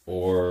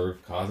 Or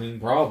causing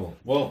problems.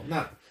 Well,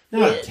 not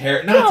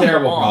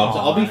terrible problems.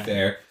 I'll be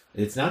fair.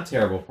 It's not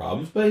terrible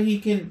problems. But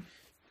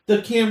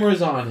the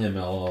camera's on him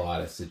in a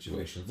lot of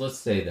situations. Let's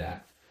say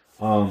that.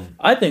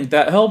 I think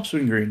that helps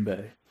in Green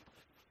Bay.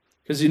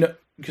 Because you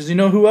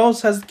know who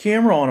else has the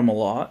camera on him a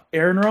lot?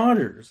 Aaron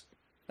Rodgers.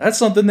 That's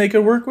something they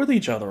could work with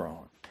each other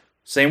on.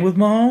 Same with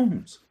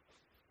Mahomes.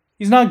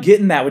 He's not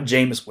getting that with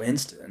Jameis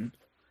Winston.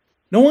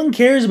 No one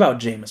cares about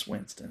Jameis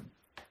Winston.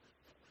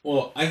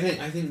 Well, I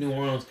think New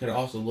Orleans could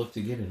also look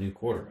to get a new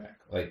quarterback.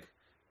 Like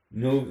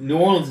New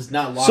Orleans is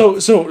not locked.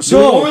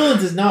 New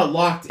Orleans is not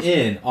locked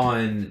in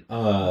on.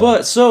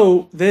 But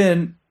so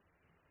then,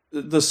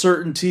 the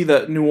certainty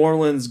that New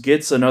Orleans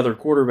gets another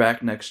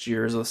quarterback next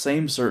year is the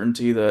same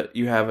certainty that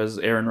you have as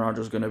Aaron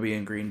Rodgers going to be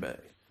in Green Bay.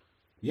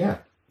 Yeah.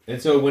 And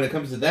so when it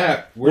comes to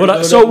that, where would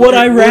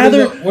I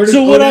rather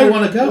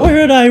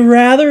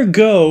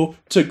go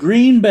to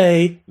Green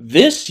Bay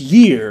this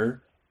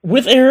year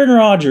with Aaron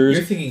Rodgers?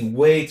 You're thinking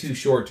way too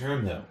short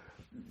term, though.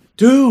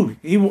 Dude,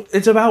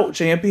 it's about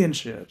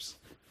championships.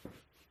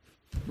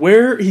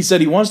 Where he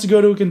said he wants to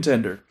go to a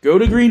contender. Go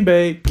to Green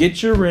Bay,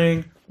 get your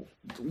ring.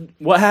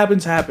 What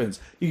happens, happens.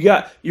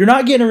 You're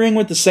not getting a ring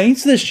with the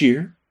Saints this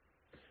year.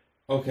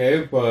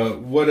 Okay,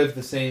 but what if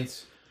the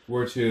Saints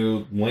were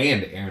to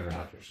land Aaron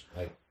Rodgers?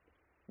 Like,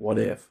 what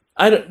if?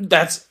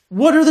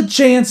 What are the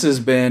chances,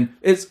 Ben?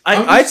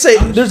 I'd say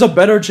there's a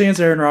better chance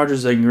Aaron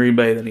Rodgers in Green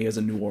Bay than he is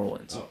in New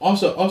Orleans.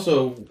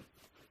 Also,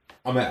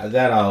 I mean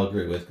that I'll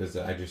agree with because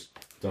I just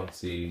don't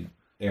see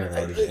Aaron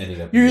Rodgers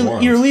ending up in New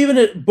Orleans. You're leaving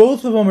it.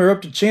 Both of them are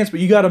up to chance, but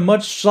you got a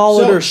much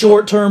solider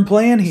short-term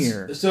plan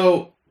here.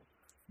 So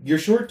your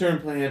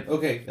short-term plan,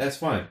 okay, that's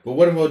fine. But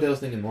what if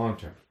Odell's thinking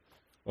long-term?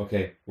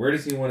 Okay, where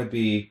does he want to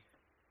be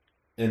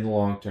in the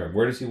long term?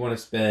 Where does he want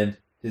to spend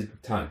his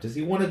time? Does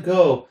he want to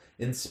go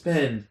and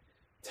spend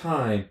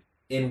time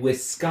in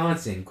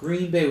Wisconsin,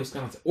 Green Bay,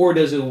 Wisconsin? Or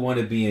does he want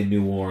to be in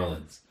New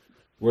Orleans,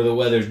 where the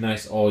weather's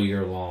nice all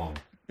year long?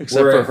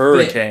 Except where for it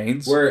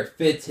Hurricanes. where it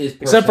fits his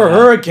Except for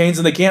personality. Hurricanes,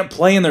 and they can't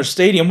play in their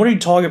stadium. What are you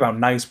talking about?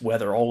 Nice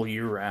weather all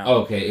year round.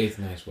 Okay, it's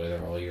nice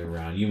weather all year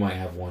round. You might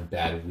have one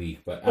bad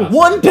week, but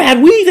One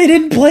bad week, they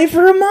didn't play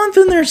for a month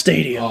in their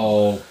stadium.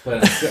 Oh,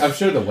 but I'm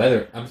sure the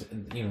weather.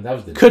 That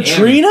was the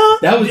Katrina?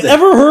 That was you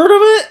ever heard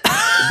of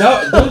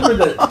it? those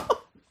were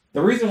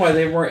the reason why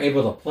they weren't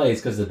able to play is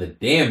because of the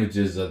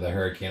damages of the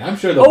hurricane. I'm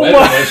sure the Oh weather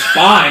my- was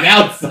fine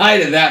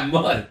outside of that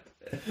month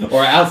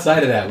or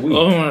outside of that week.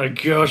 Oh my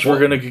gosh, we're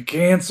gonna get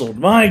canceled.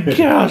 My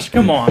gosh,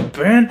 come on,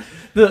 Ben.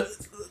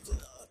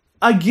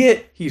 I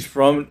get he's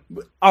from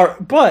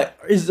but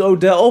is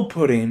Odell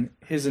putting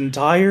his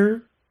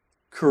entire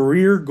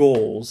career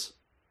goals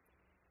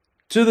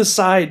to the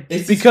side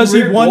It's because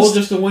he goal wants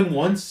just to win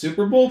one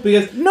Super Bowl?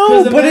 Because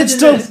No, but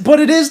imagine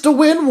it is to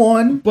win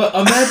one. But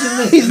imagine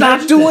this. He's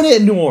not doing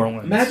it in New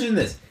Orleans. Imagine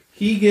this.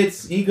 He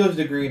goes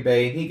to Green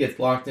Bay and he gets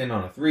locked in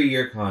on a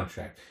 3-year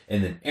contract,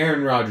 and then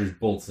Aaron Rodgers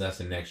bolts us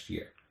in next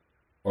year,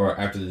 or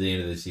after the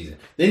end of the season.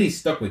 Then he's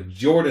stuck with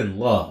Jordan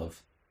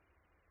Love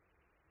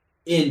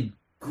in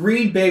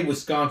Green Bay,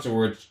 Wisconsin,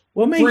 where it's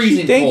What makes you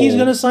freezing think he's cold.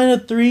 going to sign a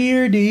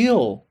 3-year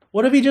deal?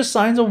 What if he just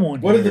signs a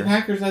 1-year? What if the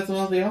Packers? That's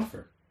all they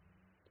offer.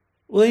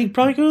 Well, he'd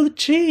probably go to the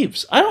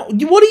Chiefs. I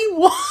don't. What do you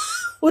want?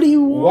 What do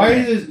you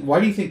want? Why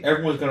do you think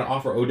everyone's going to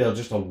offer Odell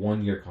just a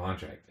 1-year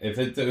contract? If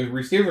it's a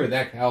receiver of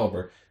that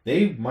caliber,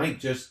 they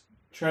might just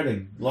try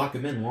to lock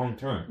him in long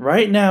term.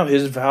 Right now,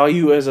 his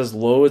value is as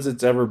low as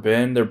it's ever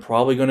been. They're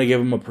probably going to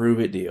give him a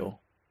prove-it deal.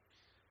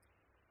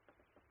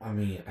 I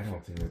mean, I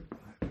don't think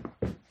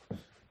that.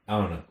 I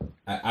don't know.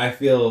 I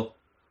feel.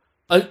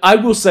 I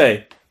will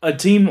say, a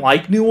team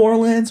like New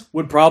Orleans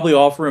would probably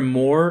offer him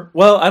more.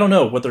 Well, I don't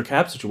know what their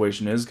cap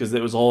situation is because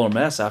it was all a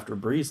mess after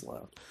Breeze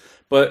left.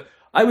 But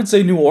I would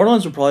say New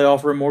Orleans would probably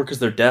offer him more because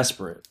they're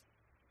desperate.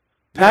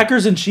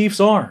 Packers and Chiefs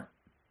aren't.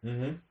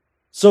 Mm-hmm.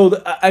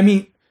 So, I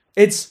mean,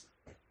 it's...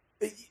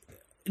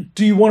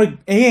 Do you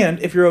want to... And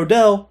if you're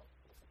Odell,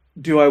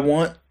 do I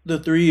want the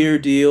 3-year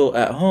deal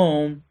at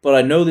home, but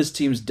I know this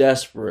team's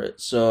desperate,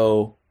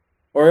 so...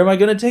 Or am I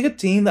going to take a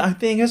team that I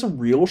think has a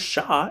real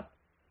shot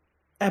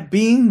at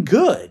being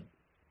good?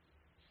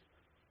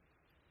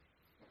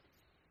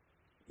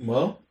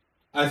 Well,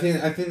 I think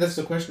that's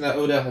the question that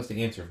Odell has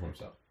to answer for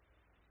himself.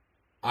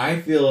 I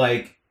feel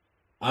like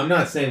I'm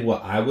not saying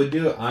what I would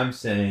do. I'm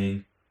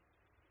saying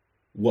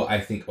what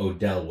I think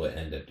Odell would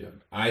end up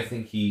doing. I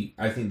think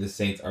the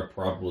Saints are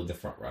probably the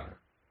front runner.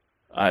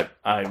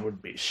 I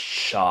would be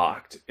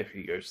shocked if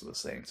he goes to the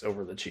Saints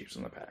over the Chiefs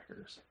and the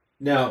Packers.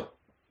 Now,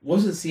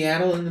 wasn't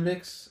Seattle in the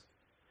mix?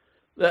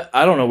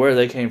 I don't know where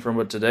they came from,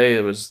 but today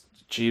it was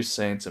Chiefs,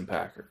 Saints, and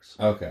Packers.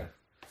 Okay.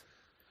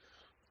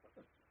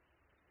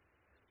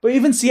 But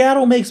even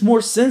Seattle makes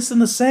more sense than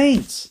the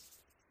Saints.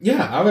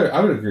 Yeah, I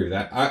would agree with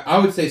that. I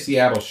would say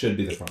Seattle should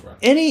be the front runner.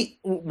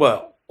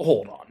 Well,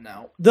 hold on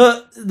now.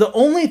 The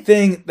only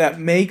thing that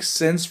makes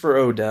sense for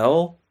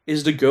Odell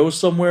is to go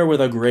somewhere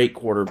with a great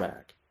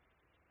quarterback.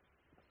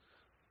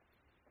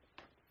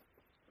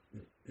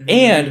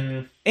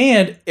 And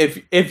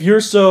if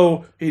you're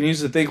so he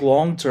needs to think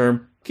long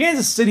term,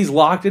 Kansas City's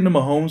locked into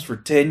Mahomes for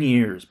 10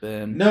 years,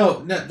 Ben.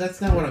 No, that's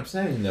not what I'm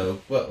saying though.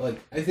 But like,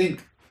 I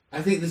think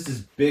this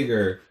is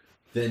bigger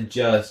than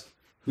just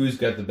who's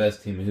got the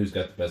best team and who's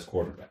got the best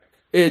quarterback.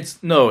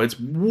 It's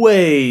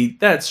way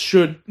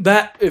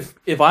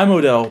if I'm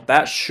Odell,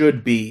 that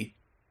should be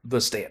the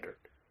standard.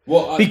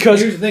 Well,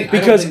 Because- here's the thing. I don't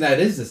because- think that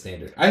is the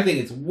standard. I think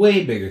it's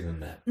way bigger than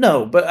that.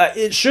 No, but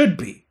it should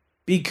be.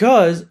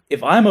 Because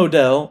if I'm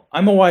Odell,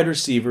 I'm a wide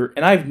receiver,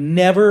 and I've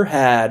never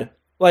had,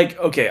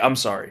 okay, I'm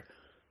sorry.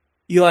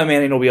 Eli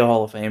Manning will be a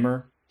Hall of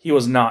Famer. He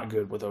was not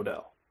good with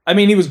Odell. I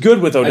mean, he was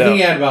good with I Odell. think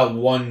he had about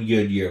one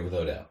good year with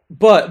Odell.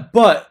 But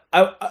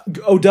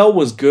Odell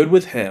was good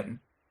with him.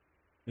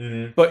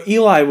 Mm-hmm. But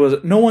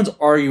no one's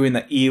arguing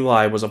that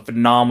Eli was a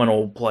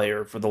phenomenal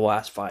player for the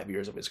last 5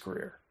 years of his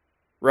career.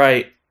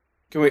 Right?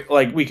 Can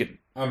we can...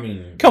 I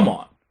mean... Come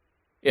on.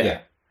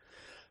 Yeah.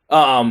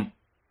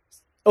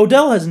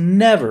 Odell has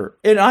never,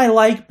 and I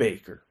like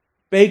Baker.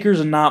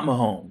 Baker's not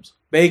Mahomes.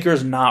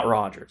 Baker's not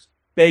Rodgers.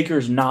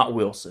 Baker's not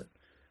Wilson.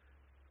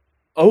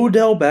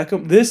 Odell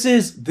Beckham, this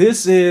is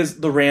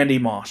the Randy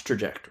Moss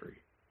trajectory.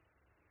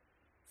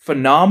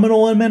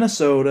 Phenomenal in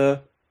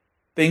Minnesota.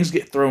 Things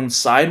get thrown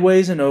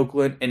sideways in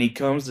Oakland, and he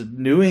comes to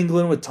New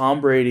England with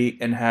Tom Brady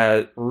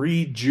and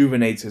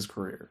rejuvenates his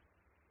career.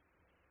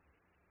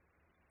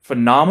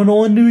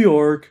 Phenomenal in New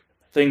York.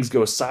 Things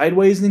go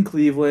sideways in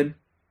Cleveland,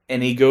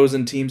 and he goes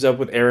and teams up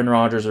with Aaron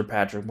Rodgers or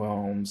Patrick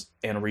Mahomes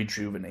and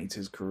rejuvenates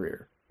his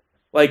career.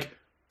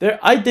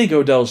 I think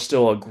Odell's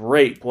still a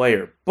great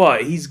player,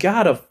 but he's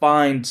got to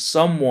find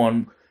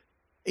someone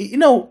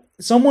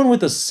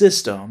with a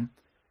system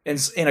and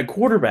a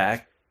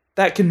quarterback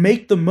that can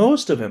make the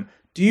most of him.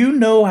 Do you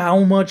know how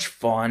much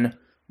fun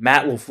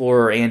Matt LaFleur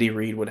or Andy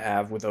Reid would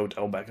have with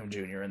Odell Beckham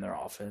Jr. in their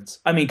offense?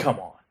 I mean, come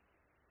on.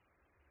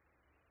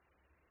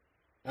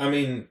 I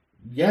mean,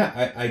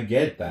 yeah, I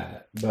get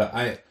that.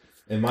 But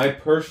in my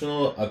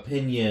personal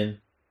opinion,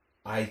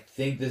 I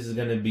think this is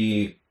going to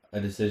be a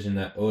decision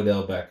that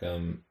Odell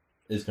Beckham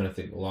is going to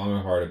think long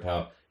and hard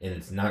about, and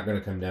it's not going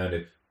to come down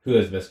to who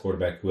has the best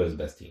quarterback, who has the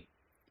best team.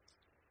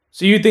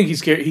 So you think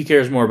he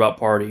cares more about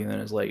partying than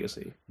his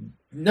legacy?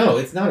 No,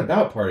 it's not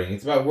about partying.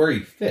 It's about where he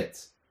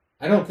fits.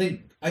 I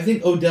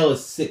think Odell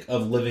is sick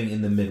of living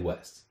in the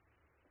Midwest.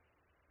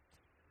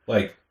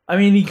 Like, I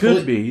mean, he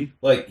could be.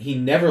 Like, he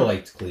never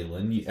liked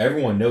Cleveland.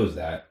 Everyone knows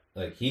that.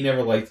 Like, he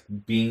never liked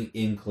being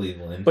in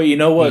Cleveland. But you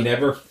know what? He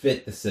never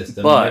fit the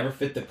system. He never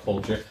fit the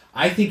culture.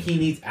 I think he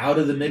needs out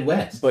of the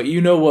Midwest. But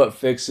you know what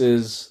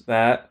fixes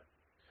that?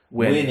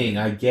 Winning.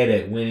 I get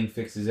it. Winning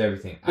fixes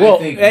everything. Well, I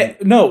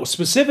think no,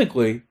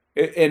 specifically,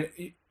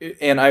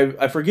 and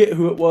I forget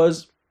who it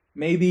was.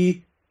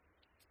 Maybe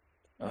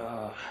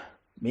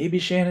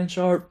Shannon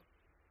Sharp.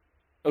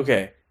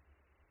 Okay.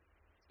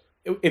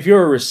 If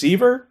you're a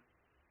receiver,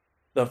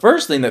 the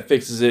first thing that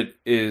fixes it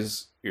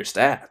is your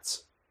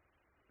stats.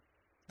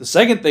 The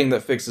second thing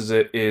that fixes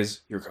it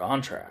is your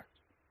contract.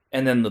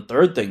 And then the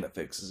third thing that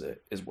fixes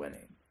it is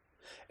winning.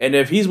 And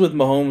if he's with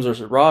Mahomes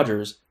or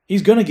Rodgers,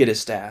 he's going to get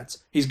his stats.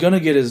 He's going to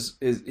get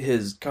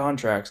his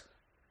contracts.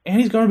 And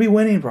he's going to be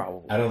winning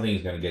probably. I don't think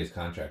he's going to get his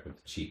contract with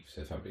the Chiefs,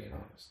 if I'm being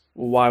honest.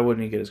 Well, why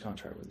wouldn't he get his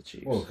contract with the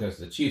Chiefs? Well, because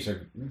the Chiefs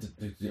are...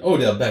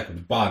 Odell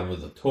Beckham's bottom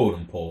of the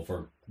totem pole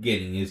for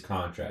getting his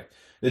contract.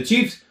 The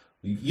Chiefs,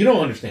 you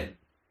don't understand.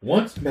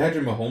 Once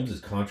Patrick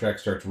Mahomes' contract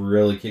starts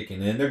really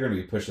kicking in, they're going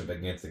to be pushed up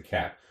against the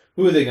cap.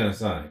 Who are they going to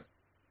sign?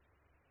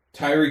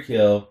 Tyreek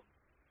Hill,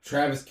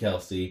 Travis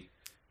Kelce,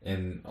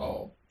 and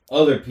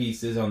other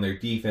pieces on their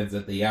defense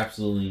that they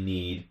absolutely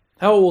need.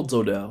 How old's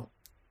Odell?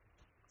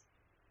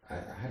 I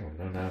don't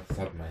know now off the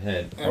top of my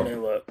head. Let me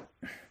look.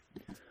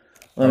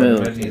 I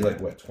imagine he's like,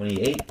 what,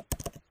 28?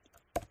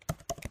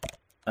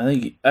 I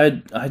think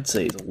I'd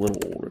say he's a little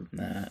older than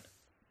that.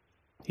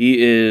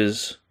 He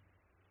is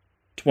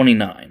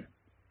 29.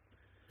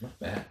 Not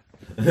bad.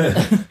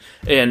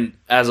 And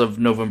as of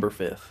November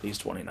 5th, he's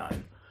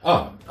 29.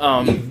 Oh,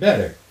 even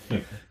better.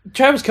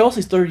 Travis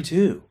Kelce's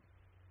 32.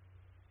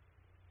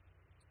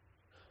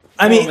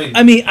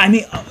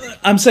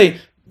 I'm saying,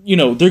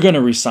 they're going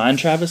to re-sign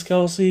Travis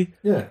Kelce.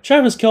 Yeah.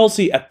 Travis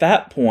Kelce at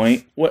that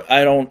point,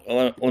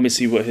 let me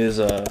see what his,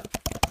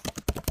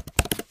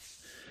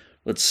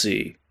 let's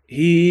see.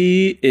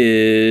 He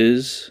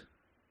is,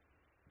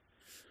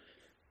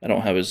 I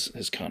don't have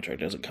his contract,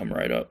 doesn't come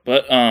right up.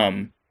 But,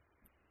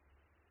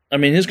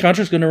 his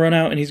contract's going to run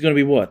out and he's going to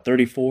be what,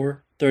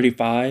 34,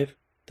 35,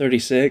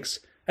 36?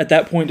 At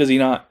that point, does he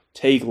not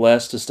take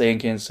less to stay in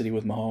Kansas City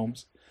with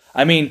Mahomes?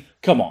 I mean,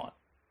 come on.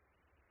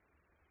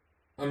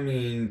 I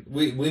mean,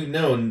 we've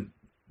known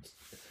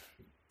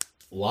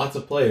lots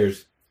of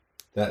players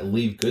that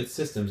leave good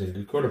systems and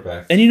good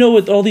quarterbacks. And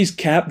with all these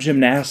cap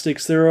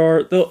gymnastics there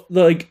are,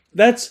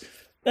 that's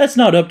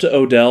not up to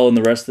Odell and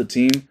the rest of the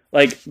team.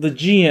 Like, the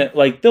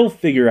GM, they'll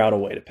figure out a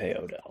way to pay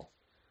Odell.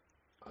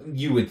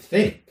 You would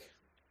think.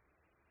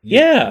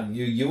 Yeah.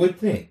 You would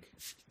think.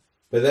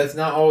 But that's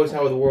not always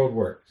how the world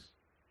works.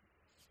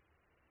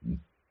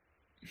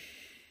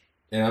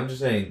 And I'm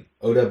just saying,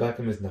 Odell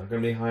Beckham is not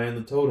going to be high on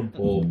the totem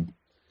pole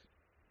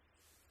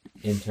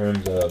in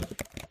terms of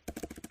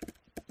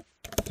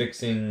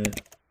fixing,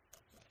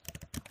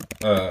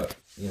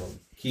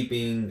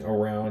 keeping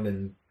around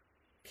in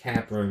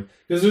cap room.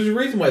 Because there's a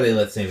reason why they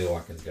let Sammy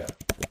Watkins go.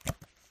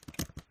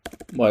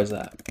 Why is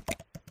that?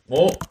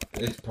 Well,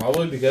 it's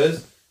probably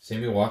because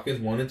Sammy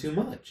Watkins wanted too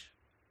much.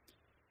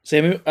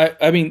 Sammy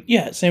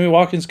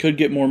Watkins could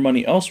get more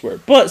money elsewhere.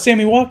 But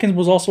Sammy Watkins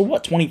was also,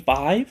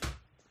 25?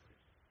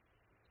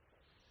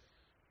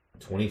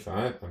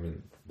 25? I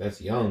mean,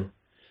 that's young.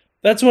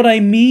 That's what I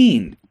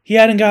mean. He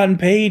hadn't gotten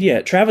paid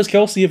yet. Travis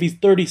Kelce, if he's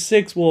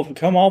 36, will have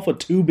come off with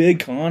 2 big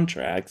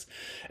contracts.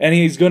 And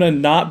he's going to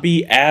not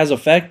be as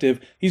effective.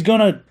 He's going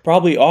to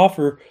probably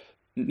offer...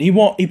 He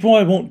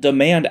probably won't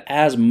demand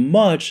as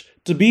much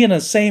to be in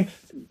the same...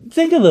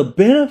 Think of the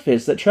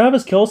benefits that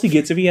Travis Kelce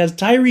gets if he has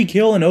Tyreek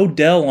Hill and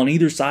Odell on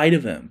either side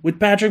of him with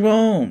Patrick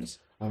Mahomes.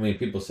 I mean,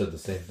 people said the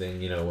same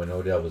thing, when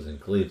Odell was in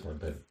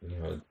Cleveland, but,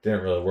 it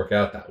didn't really work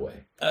out that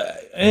way.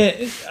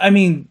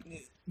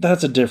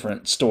 That's a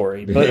different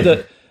story.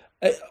 But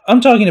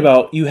I'm talking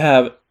about you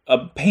have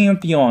a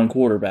pantheon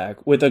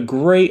quarterback with a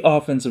great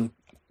offensive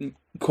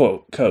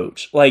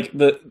coach. I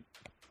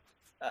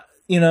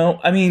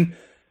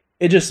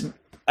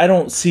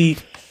don't see...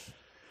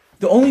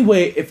 The only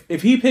way,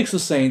 if he picks the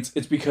Saints,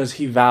 it's because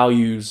he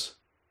values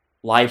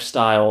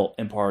lifestyle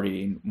and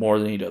partying more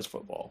than he does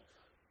football.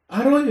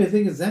 I don't even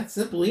think it's that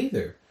simple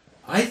either.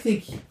 I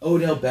think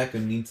Odell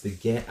Beckham needs to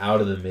get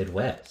out of the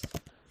Midwest.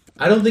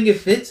 I don't think it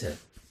fits him.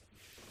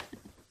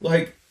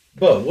 You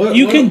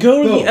can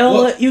go to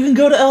LA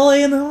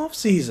in the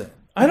offseason.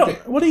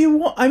 What do you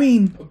want? I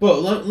mean... Bo,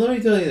 let me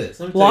tell you this.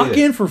 Lock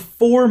in for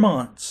 4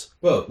 months.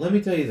 Bo, let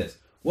me tell you this.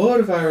 What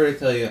if I were to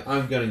tell you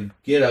I'm going to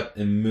get up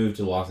and move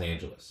to Los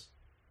Angeles?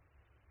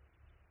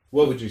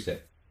 What would you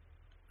say?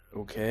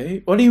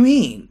 Okay. What do you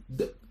mean?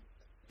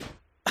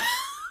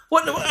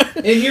 What?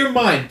 In your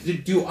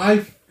mind, do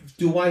I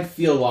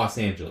feel Los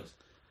Angeles?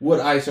 Would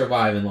I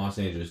survive in Los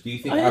Angeles? Do you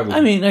think I would?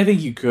 I think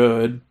you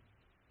could.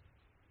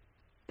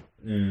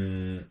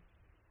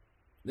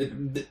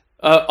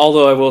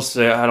 Although I will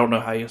say, I don't know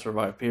how you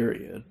survive.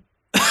 Period.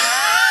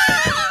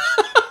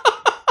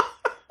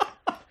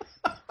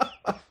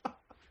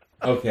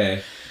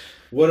 Okay.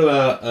 What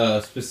about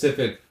a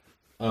specific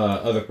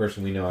other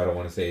person we know? I don't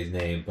want to say his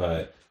name,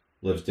 but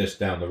lives just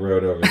down the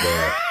road over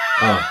there.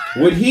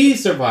 Would he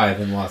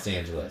survive in Los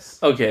Angeles?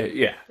 Okay,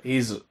 yeah,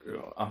 he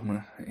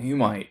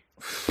might.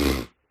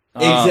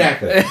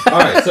 Exactly. All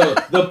right. So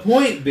the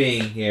point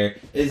being here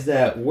is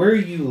that where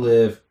you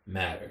live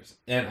matters,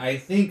 and I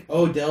think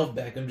Odell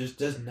Beckham just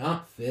does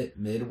not fit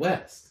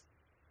Midwest.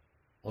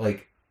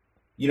 Like,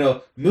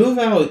 move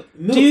out.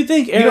 Do you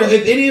think Aaron?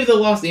 if any of the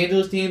Los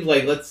Angeles teams,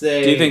 like let's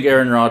say, Do you think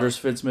Aaron Rodgers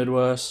fits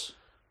Midwest?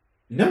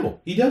 No,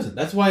 he doesn't.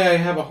 That's why I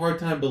have a hard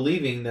time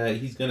believing that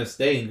he's going to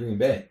stay in Green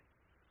Bay.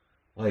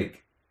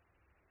 Like,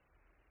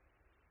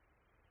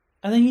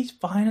 I think he's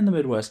fine in the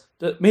Midwest.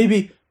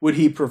 Maybe would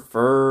he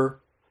prefer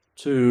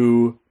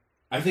to?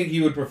 I think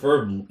he would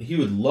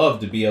love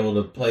to be able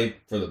to play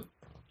for the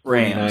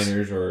Rams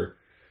 49ers or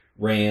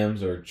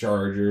Rams or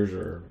Chargers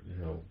or,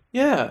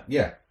 Yeah.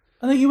 Yeah.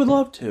 I think he would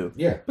love to.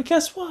 Yeah. But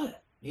guess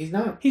what? He's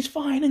not. He's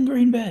fine in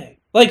Green Bay.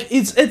 Like,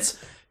 it's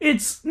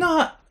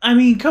not, I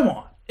mean, come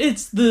on.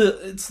 It's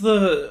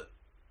the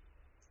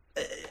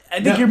I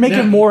think you're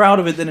making more out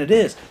of it than it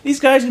is. These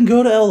guys can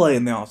go to LA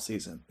in the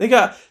offseason.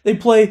 They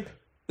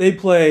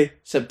play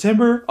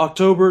September,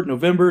 October,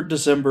 November,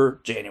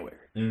 December, January.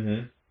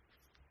 Mm-hmm.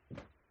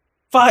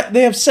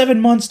 They have 7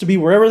 months to be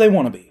wherever they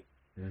want to be.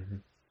 Mm-hmm.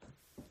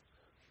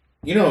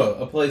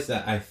 A place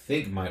that I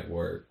think might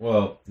work.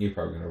 Well, you're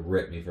probably going to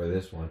rip me for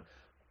this one.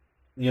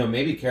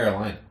 Maybe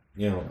Carolina.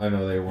 I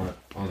know they weren't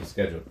on the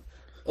schedule.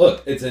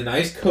 Look, it's a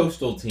nice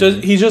coastal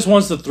team. He just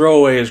wants to throw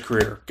away his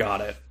career.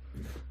 Got it.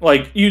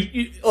 Like Sam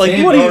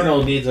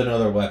Darnold needs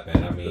another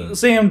weapon. I mean,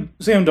 Sam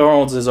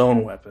Darnold's his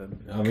own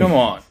weapon. Come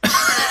on.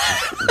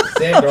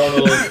 Sam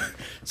Darnold.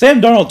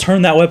 Sam Darnold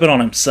turned that weapon on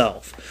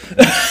himself.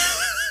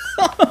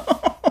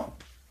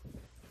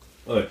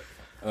 Look,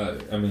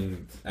 I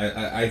mean,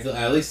 I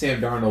at least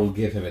Sam Darnold will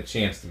give him a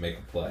chance to make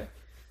a play,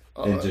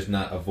 and just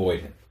not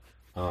avoid him.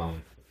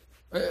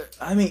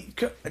 I mean,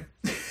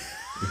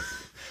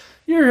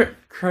 you're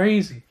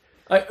crazy.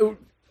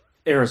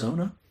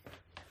 Arizona.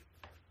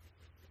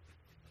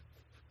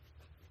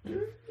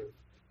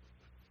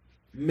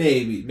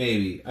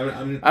 Maybe.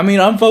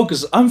 I'm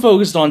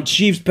focused on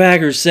Chiefs,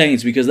 Packers,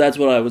 Saints because that's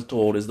what I was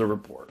told is the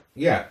report.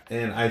 Yeah,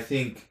 and I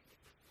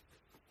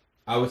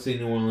would say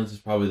New Orleans is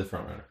probably the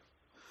front runner.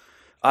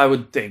 I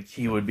would think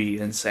he would be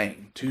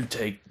insane to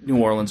take New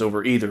Orleans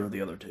over either of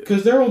the other two.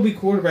 Because there will be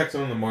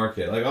quarterbacks on the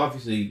market. Like,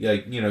 obviously,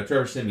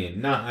 Trevor Siemian,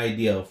 not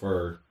ideal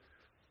for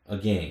a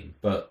game,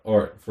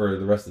 or for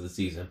the rest of the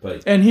season.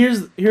 And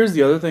here's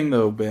the other thing,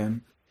 though,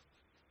 Ben.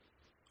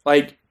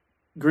 Like,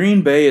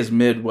 Green Bay is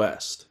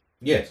Midwest.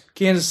 Yes.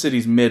 Kansas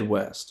City's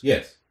Midwest.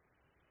 Yes.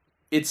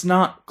 It's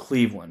not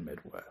Cleveland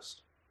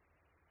Midwest.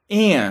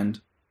 And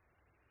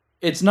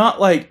it's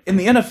not like, in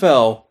the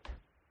NFL,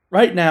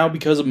 right now,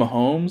 because of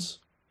Mahomes,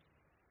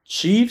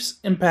 Chiefs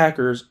and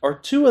Packers are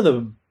two of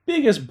the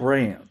biggest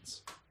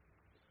brands.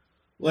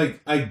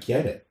 Like, I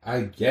get it.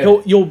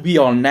 You'll be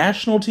on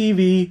national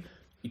TV,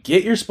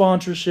 get your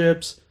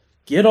sponsorships,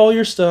 get all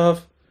your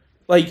stuff.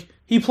 Like,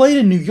 he played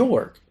in New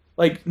York.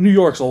 Like, New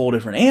York's a whole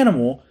different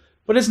animal,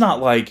 but it's not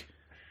like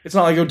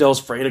Odell's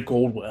afraid of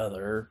cold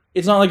weather.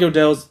 It's not like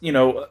Odell's,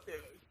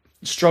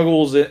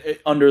 struggles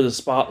under the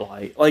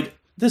spotlight. Like,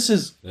 this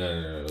is...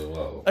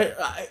 Whoa.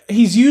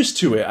 He's used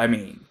to it, I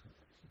mean.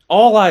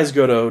 All eyes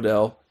go to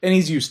Odell, and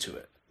he's used to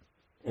it.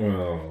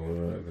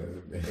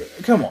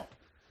 Come on.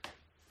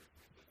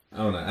 I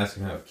don't know. Ask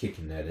him how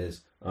kicking that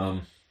is.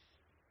 I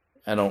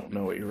don't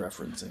know what you're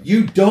referencing.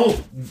 You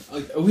don't...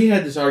 we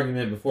had this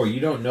argument before. You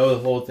don't know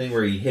the whole thing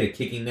where he hit a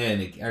kicking net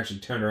and it actually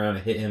turned around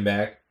and hit him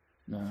back?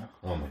 No.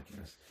 Oh, my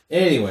goodness.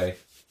 Anyway,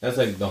 that's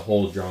like the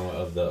whole drama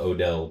of the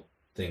Odell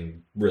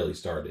thing really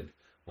started.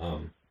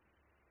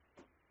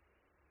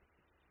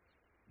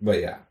 But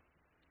yeah,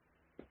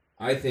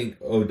 I think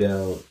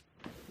Odell.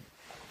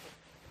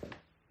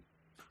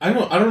 I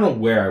don't know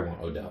where I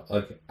want Odell.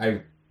 Like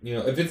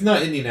if it's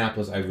not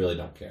Indianapolis, I really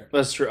don't care.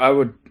 That's true. I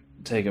would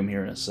take him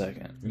here in a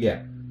second.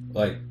 Yeah,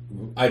 like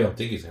I don't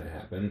think it's gonna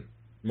happen.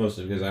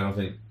 Mostly because I don't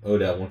think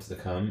Odell wants to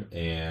come,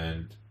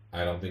 and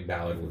I don't think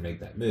Ballard would make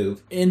that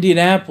move.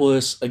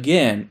 Indianapolis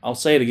again. I'll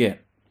say it again.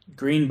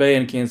 Green Bay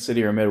and Kansas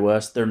City are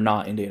Midwest. They're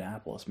not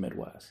Indianapolis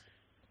Midwest.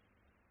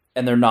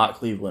 And they're not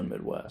Cleveland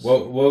Midwest.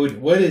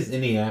 What is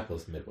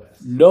Indianapolis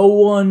Midwest? No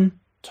one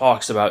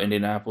talks about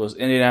Indianapolis.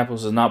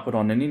 Indianapolis is not put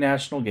on any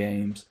national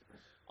games.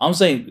 I'm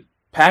saying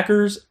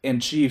Packers and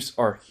Chiefs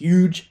are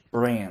huge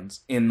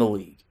brands in the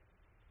league.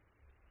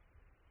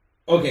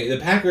 Okay, the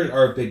Packers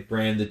are a big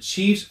brand. The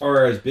Chiefs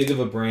are as big of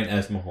a brand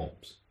as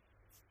Mahomes.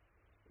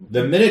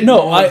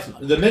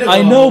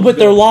 I know, but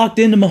they're locked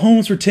into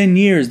Mahomes for 10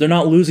 years. They're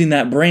not losing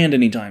that brand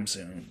anytime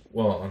soon.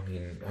 Well, I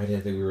mean, I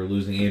didn't think we were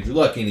losing Andrew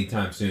Luck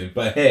anytime soon.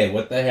 But hey,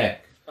 what the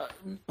heck?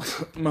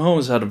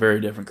 Mahomes had a very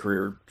different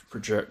career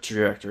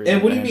trajectory.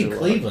 And what do you mean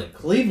Cleveland?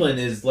 Cleveland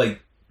is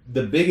like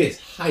the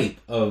biggest hype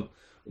of.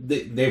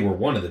 They were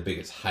one of the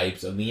biggest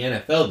hypes of the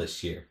NFL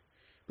this year.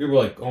 People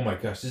were like, "Oh my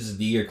gosh, this is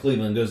the year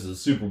Cleveland goes to the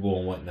Super Bowl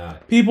and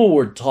whatnot." People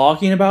were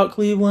talking about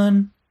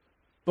Cleveland,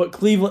 but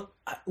Cleveland.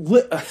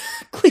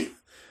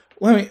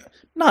 Let me,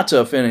 not to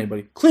offend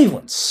anybody,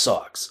 Cleveland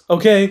sucks.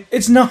 Okay,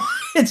 it's not.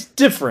 It's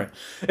different.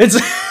 It's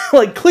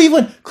like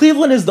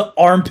Cleveland is the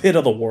armpit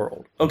of the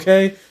world.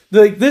 Okay,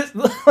 this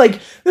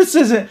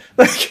isn't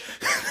like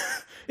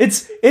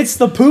it's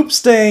the poop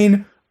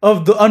stain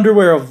of the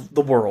underwear of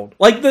the world.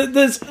 Like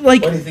this.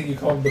 Like, why do you think you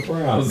call them the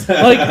Browns?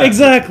 like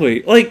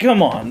exactly. Like,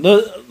 come on,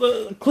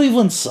 the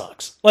Cleveland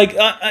sucks. Like,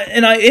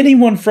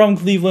 anyone from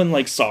Cleveland,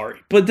 like,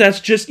 sorry, but that's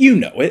just, you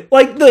know it.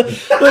 Like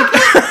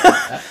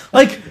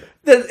like.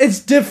 It's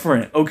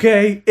different,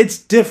 okay? It's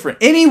different.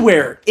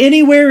 Anywhere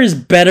is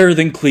better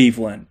than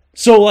Cleveland.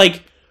 So,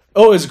 like,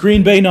 oh, is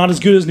Green Bay not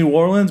as good as New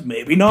Orleans?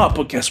 Maybe not,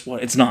 but guess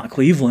what? It's not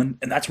Cleveland,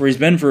 and that's where he's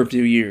been for a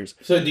few years.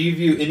 So, do you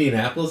view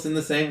Indianapolis in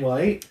the same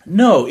light?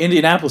 No,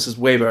 Indianapolis is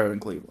way better than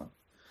Cleveland.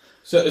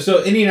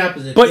 So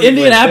Indianapolis and But Cleveland,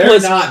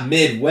 Indianapolis, they're not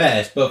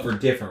Midwest, but for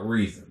different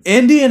reasons.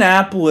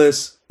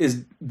 Indianapolis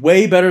is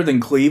way better than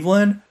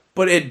Cleveland,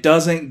 but it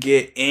doesn't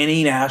get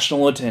any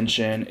national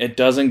attention. It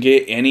doesn't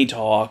get any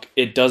talk.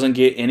 It doesn't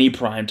get any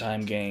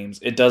primetime games.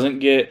 It doesn't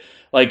get,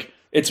 like,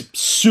 it's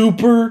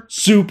super,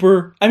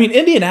 super... I mean,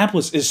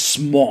 Indianapolis is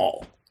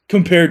small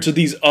compared to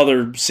these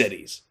other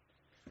cities.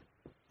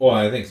 Well,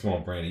 I think small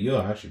Brandon,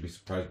 you'll actually be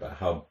surprised by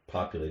how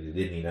populated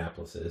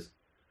Indianapolis is.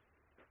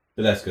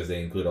 But that's because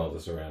they include all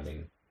the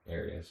surrounding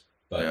areas.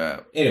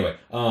 But anyway,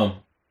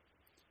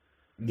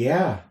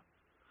 yeah.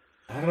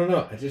 I don't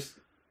know.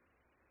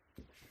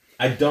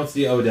 I don't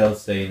see Odell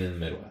staying in the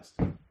Midwest,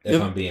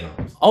 if I'm being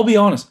honest. I'll be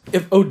honest.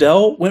 If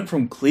Odell went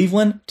from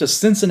Cleveland to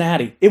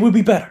Cincinnati, it would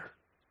be better.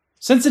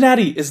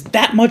 Cincinnati is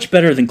that much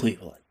better than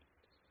Cleveland.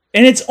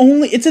 And it's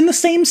in the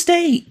same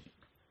state.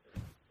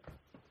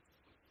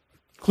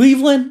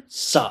 Cleveland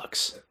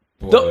sucks.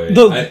 Boy,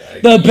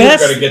 the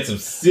best, gonna get some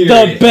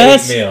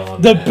serious mail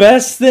on the that.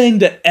 best thing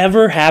to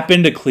ever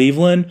happen to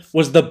Cleveland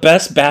was the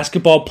best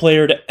basketball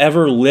player to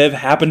ever live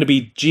happened to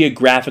be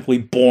geographically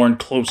born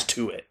close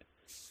to it.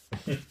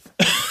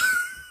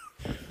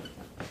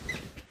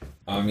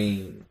 I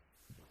mean,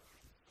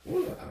 I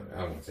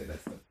won't say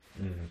that's the.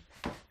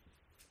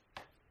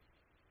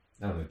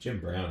 I don't know. Jim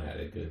Brown had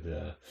a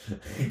good.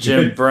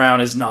 Jim Brown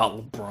is not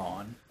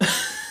LeBron.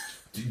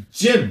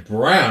 Jim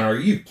Brown? Are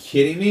you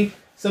kidding me?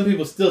 Some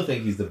people still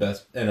think he's the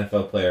best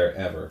NFL player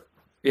ever.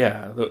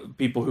 Yeah, the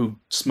people who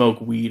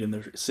smoke weed in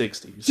their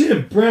 60s.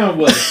 Jim Brown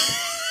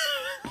was.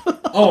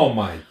 Oh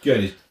my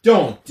goodness!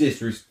 Don't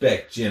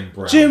disrespect Jim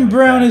Brown. Jim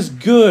Brown is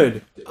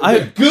good.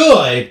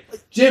 Good.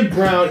 Jim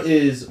Brown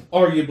is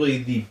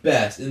arguably the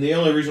best, and the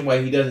only reason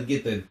why he doesn't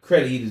get the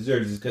credit he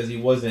deserves is because he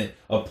wasn't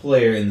a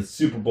player in the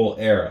Super Bowl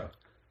era.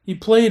 He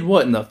played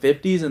what, in the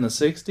 50s and the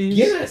 60s?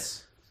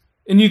 Yes.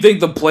 And you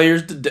think the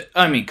players did?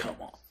 I mean, come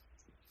on.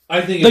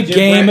 I think The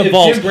game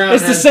evolves.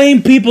 It's the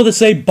same people that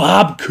say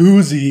Bob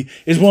Cousy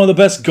is one of the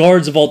best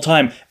guards of all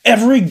time.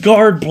 Every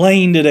guard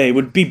playing today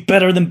would be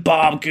better than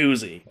Bob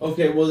Cousy.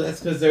 Okay, well, that's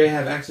because they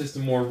have access to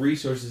more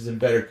resources and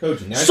better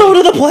coaching. So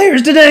do the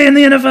players today in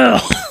the NFL.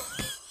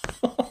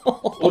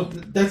 Well,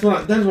 that's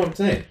what I'm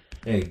saying.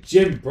 Hey,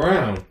 Jim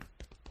Brown,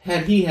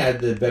 had he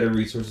had the better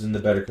resources and the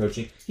better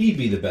coaching, he'd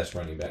be the best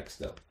running back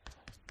still.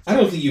 I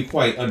don't think you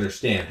quite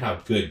understand how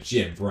good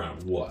Jim Brown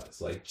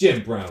was. Like,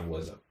 Jim Brown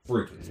was a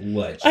freaking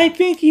legend. I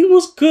think he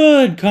was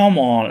good. Come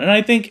on, and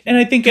I think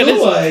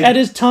at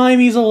his time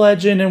he's a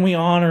legend, and we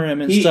honor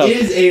him and stuff. He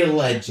is a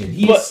legend.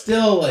 He's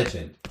still a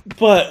legend.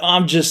 But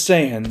I'm just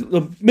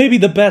saying, maybe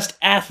the best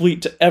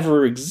athlete to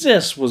ever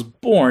exist was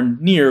born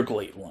near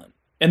Cleveland,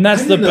 and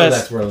that's the best.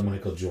 That's where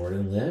Michael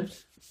Jordan lived.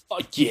 Oh,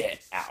 get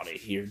out of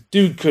here,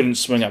 dude! Couldn't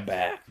swing a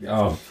bat.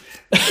 Oh.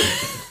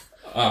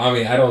 I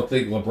mean, I don't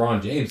think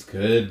LeBron James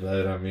could,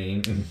 but I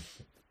mean...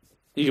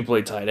 He could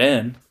play tight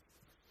end.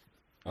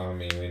 I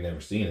mean, we've never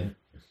seen it.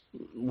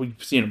 We've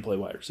seen him play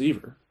wide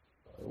receiver.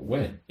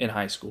 When? In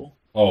high school.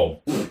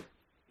 Oh.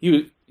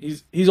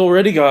 He's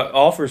already got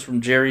offers from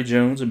Jerry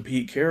Jones and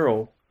Pete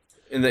Carroll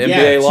in the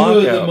NBA lockout. Two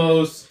of the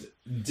most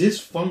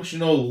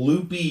dysfunctional,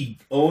 loopy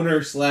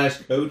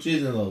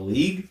owner/coaches in the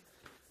league.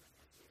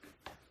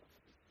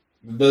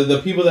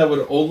 The people that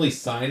would only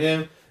sign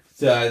him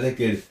so they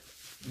could...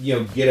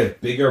 get a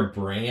bigger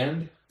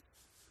brand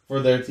for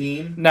their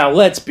team. Now,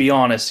 let's be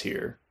honest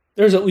here.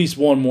 There's at least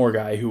one more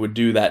guy who would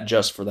do that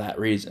just for that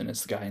reason.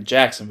 It's the guy in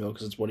Jacksonville,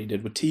 because it's what he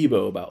did with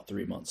Tebow about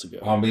 3 months ago.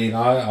 I mean,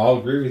 I'll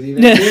agree with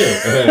you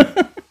there,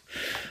 too.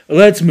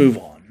 Let's move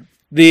on.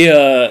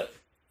 There's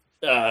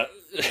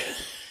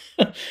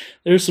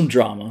some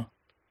drama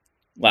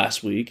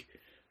last week.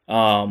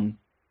 Aaron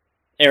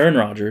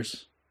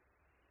Rodgers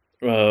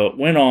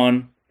went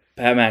on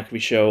Pat McAfee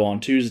show on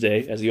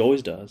Tuesday, as he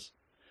always does.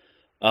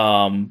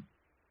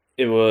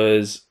 It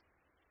was,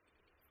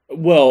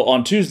 well,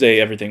 on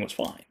Tuesday, everything was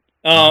fine.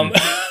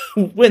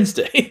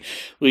 Wednesday,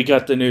 we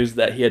got the news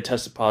that he had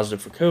tested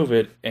positive for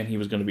COVID and he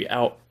was going to be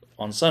out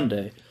on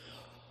Sunday.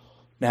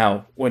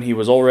 Now, when he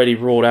was already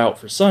ruled out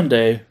for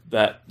Sunday,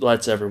 that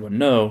lets everyone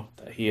know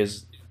that he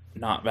is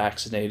not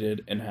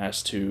vaccinated and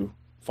has to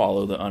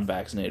follow the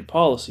unvaccinated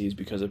policies,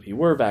 because if he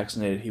were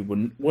vaccinated, he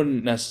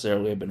wouldn't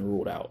necessarily have been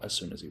ruled out as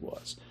soon as he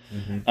was.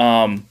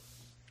 Mm-hmm.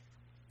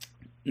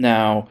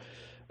 Now,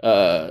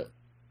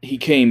 he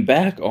came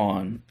back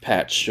on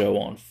Pat's show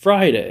on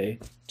Friday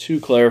to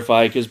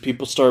clarify, because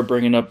people started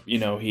bringing up,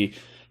 he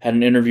had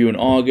an interview in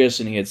August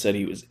and he had said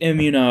he was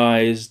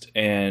immunized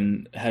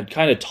and had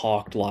kind of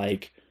talked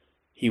like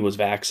he was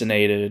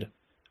vaccinated,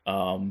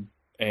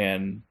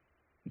 and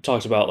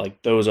talks about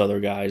like those other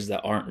guys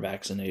that aren't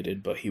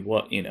vaccinated, but he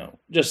was,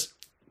 just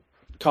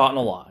caught in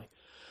a lie.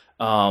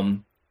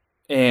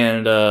 And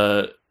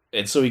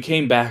so he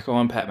came back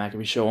on Pat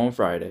McAfee show on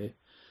Friday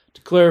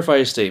to clarify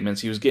his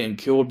statements. He was getting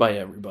killed by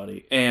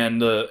everybody,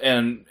 and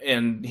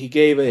he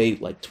gave a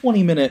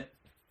 20-minute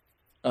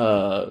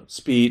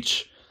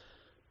speech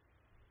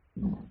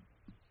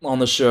on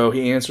the show.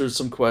 He answered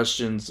some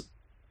questions.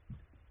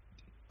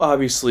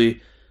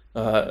 Obviously,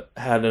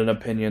 had an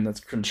opinion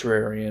that's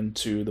contrarian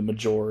to the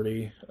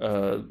majority,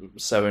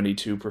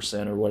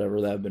 72% or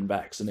whatever that have been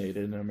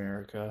vaccinated in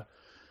America,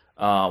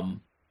 and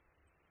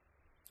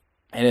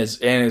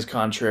is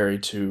contrary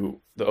to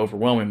the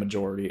overwhelming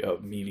majority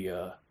of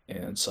media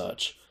and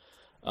such.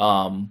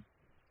 And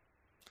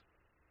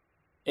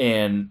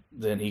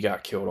then he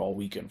got killed all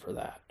weekend for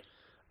that.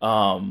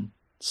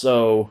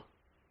 So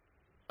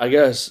I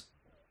guess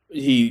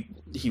he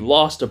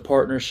lost a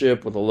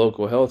partnership with a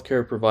local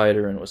healthcare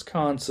provider in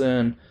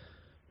Wisconsin.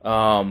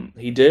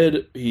 He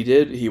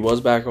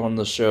was back on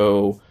the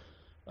show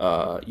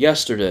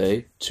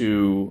yesterday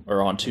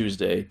on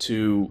Tuesday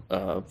to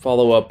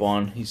follow up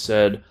on. He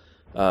said,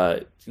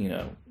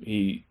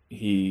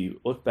 he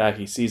looked back,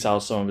 he sees how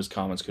some of his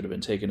comments could have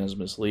been taken as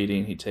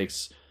misleading. He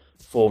takes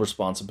full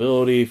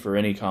responsibility for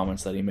any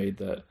comments that he made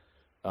that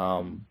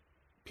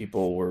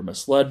people were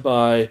misled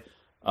by.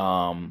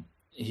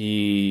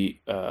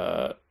 He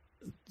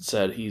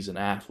said he's an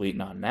athlete,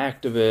 not an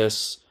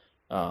activist.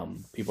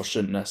 People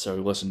shouldn't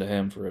necessarily listen to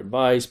him for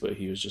advice, but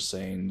he was just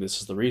saying,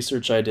 this is the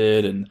research I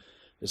did, and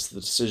this is the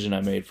decision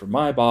I made for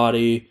my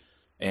body,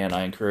 and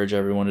I encourage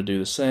everyone to do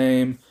the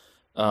same.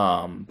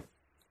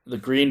 The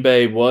Green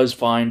Bay was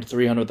fined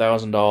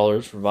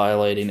 $300,000 for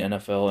violating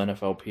NFL,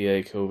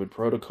 NFLPA COVID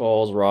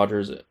protocols.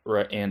 Rodgers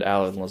and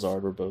Alan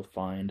Lazard were both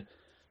fined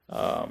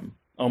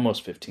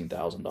almost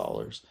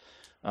 $15,000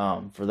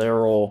 for their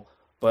role.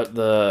 But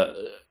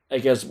I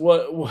guess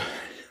what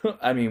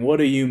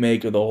do you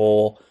make of the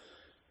whole,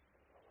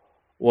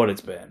 what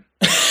it's been?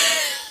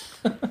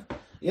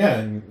 Yeah,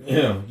 and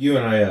you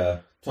and I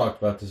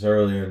talked about this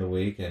earlier in the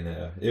week, and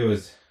it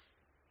was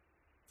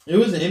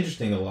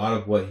interesting. A lot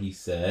of what he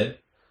said.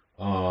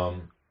 Where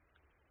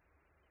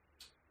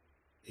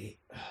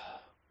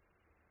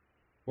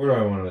do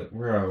I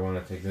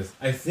want to take this?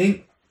 I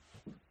think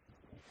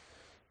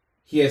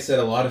he has said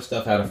a lot of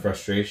stuff out of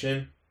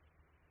frustration.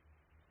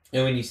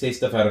 And when you say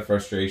stuff out of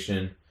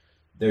frustration,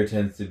 there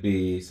tends to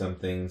be some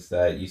things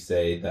that you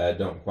say that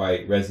don't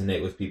quite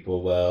resonate with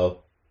people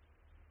well,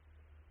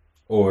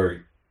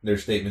 or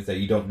there's statements that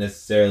you don't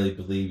necessarily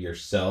believe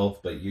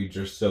yourself, but you're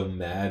just so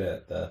mad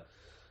at the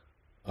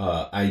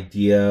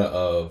idea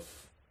of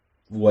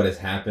what has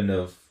happened,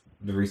 of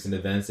the recent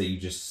events, that you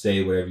just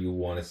say whatever you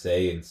want to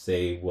say and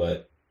say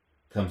what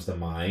comes to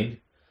mind.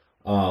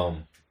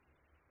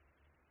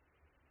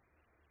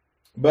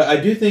 But I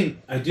do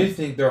think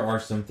there are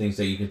some things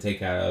that you can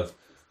take out of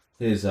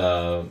his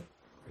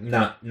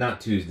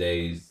not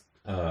Tuesday's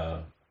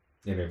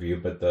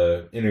interview, but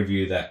the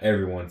interview that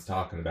everyone's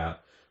talking about.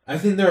 I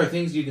think there are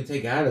things you can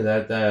take out of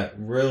that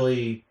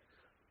really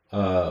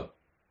that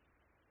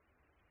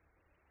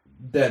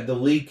the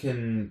league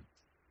can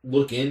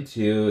look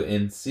into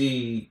and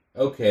see,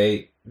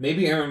 okay,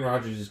 maybe Aaron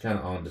Rodgers is kind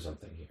of onto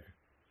something here.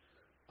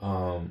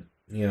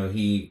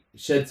 He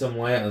shed some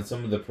light on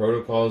some of the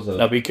protocols.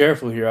 Now be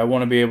careful here. I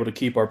want to be able to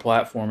keep our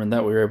platform and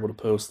that we were able to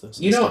post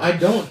this. I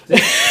don't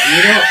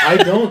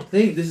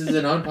think this is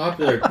an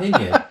unpopular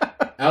opinion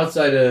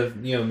outside of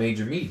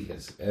major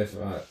medias. If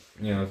I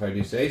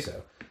do say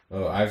so.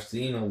 I've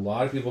seen a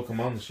lot of people come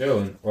on the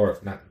show, or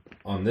not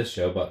on this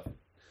show, but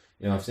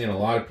I've seen a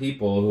lot of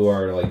people who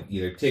are like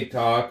either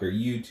TikTok or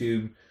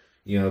YouTube,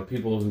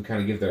 people who kind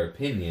of give their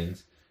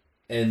opinions,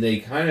 and they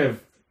kind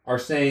of are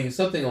saying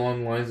something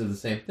along the lines of the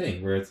same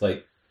thing, where it's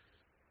like,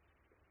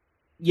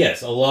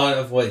 yes, a lot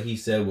of what he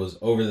said was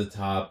over the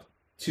top,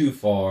 too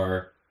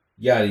far,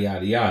 yada,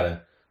 yada,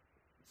 yada.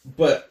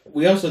 But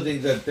we also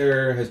think that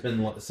there has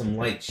been some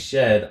light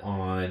shed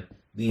on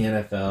the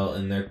NFL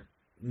and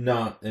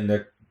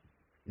their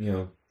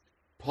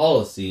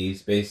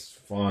policies based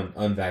on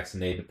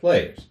unvaccinated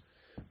players.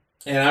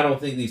 And I don't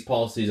think these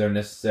policies are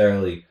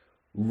necessarily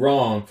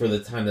wrong for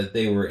the time that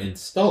they were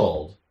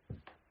installed,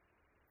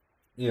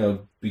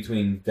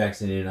 between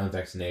vaccinated and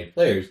unvaccinated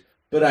players.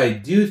 But I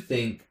do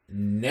think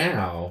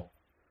now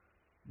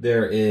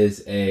there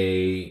is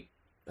new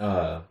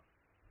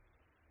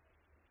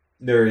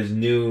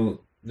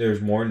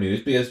there's more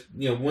news because,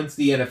 once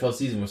the NFL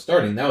season was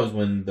starting, that was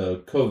when the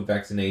COVID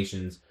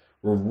vaccinations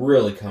were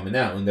really coming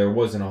out, and there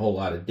wasn't a whole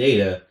lot of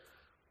data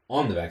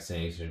on the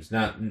vaccinations,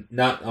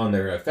 not on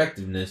their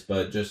effectiveness,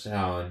 but just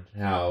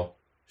how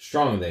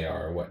strong they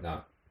are or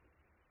whatnot.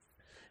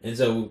 And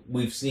so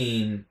we've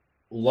seen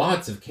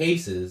lots of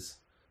cases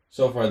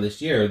so far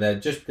this year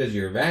that just because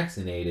you're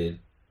vaccinated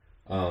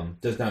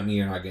does not mean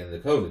you're not getting the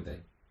COVID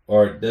thing,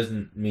 or it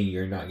doesn't mean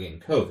you're not getting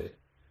COVID,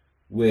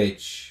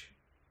 which,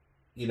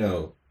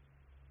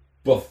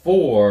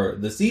 before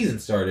the season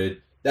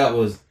started, that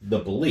was the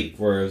belief,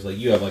 where it was like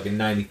you have like a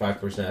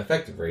 95%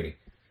 effective rating.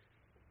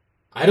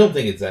 I don't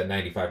think it's at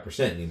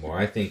 95% anymore.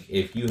 I think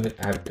if you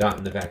have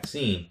gotten the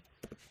vaccine,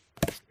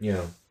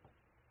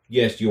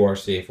 yes, you are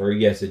safer.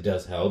 Yes, it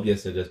does help.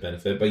 Yes, it does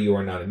benefit, but you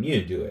are not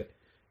immune to it.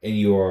 And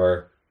you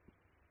are,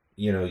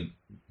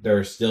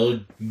 there's still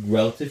a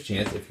relative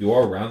chance, if you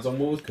are around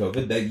someone with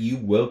COVID, that you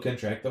will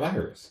contract the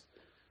virus.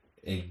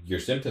 And your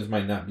symptoms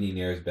might not be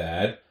near as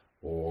bad,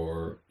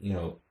 or,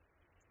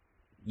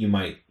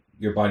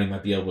 your body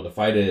might be able to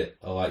fight it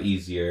a lot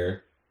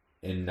easier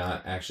and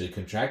not actually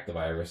contract the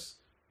virus.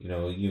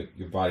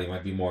 Your body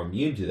might be more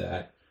immune to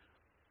that.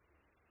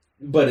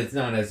 But it's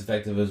not as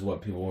effective as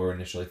what people were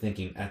initially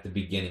thinking at the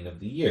beginning of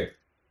the year.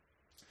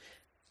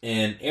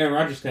 And Aaron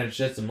Rodgers kind of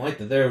shed some light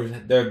that there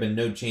have been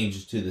no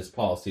changes to this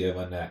policy of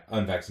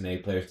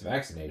unvaccinated players to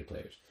vaccinated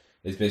players.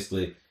 It's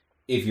basically,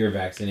 if you're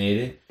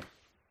vaccinated,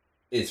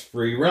 it's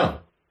free realm.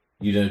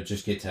 You don't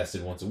just get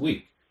tested once a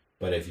week.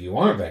 But if you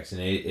aren't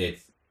vaccinated,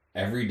 it's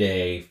every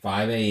day,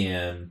 5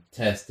 a.m.,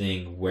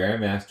 testing, wear a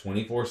mask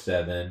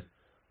 24/7,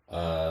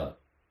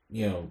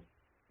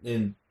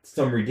 in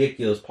some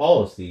ridiculous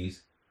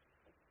policies,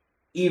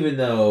 even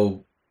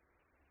though,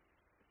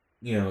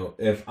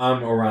 if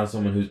I'm around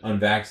someone who's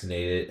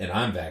unvaccinated and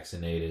I'm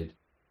vaccinated,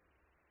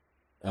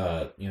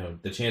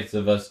 the chances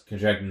of us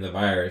contracting the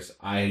virus,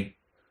 I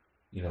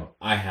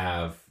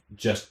have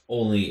just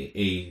only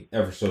a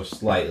ever so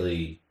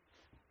slightly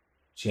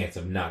chance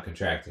of not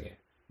contracting it.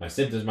 My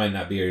symptoms might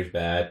not be as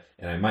bad,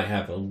 and I might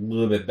have a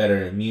little bit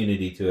better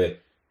immunity to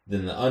it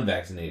than the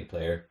unvaccinated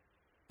player,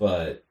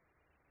 but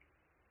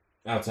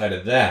outside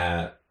of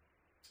that,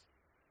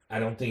 I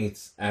don't think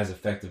it's as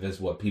effective as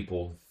what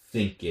people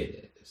think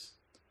it is.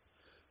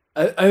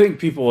 I think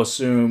people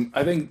assume,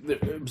 I think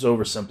it was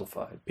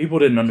oversimplified. People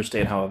didn't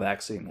understand how a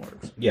vaccine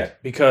works. Yeah.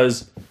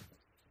 Because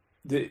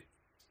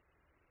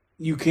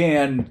you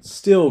can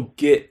still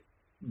get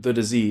the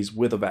disease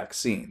with a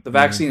vaccine. The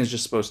vaccine is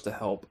just supposed to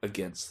help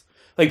against.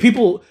 Like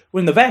people,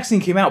 when the vaccine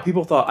came out,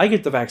 people thought, I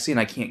get the vaccine,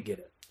 I can't get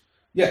it.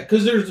 Yeah,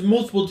 because there's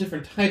multiple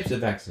different types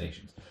of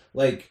vaccinations.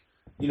 Like,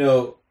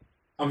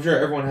 I'm sure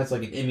everyone has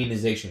like an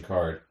immunization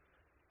card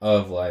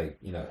of like,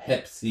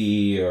 Hep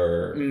C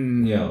or,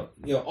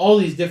 all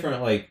these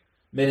different like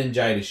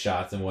meningitis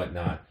shots and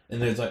whatnot.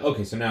 And then it's like,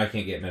 okay, so now I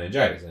can't get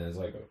meningitis. And it's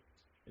like,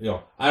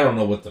 I don't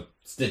know what the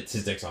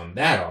statistics on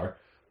that are,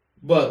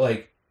 but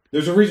like,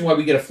 there's a reason why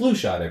we get a flu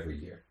shot every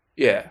year.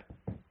 Yeah.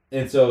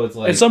 And so it's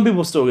like... And some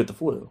people still get the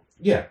flu.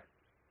 Yeah.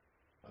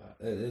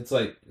 It's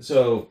like,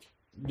 so,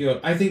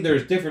 I think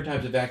there's different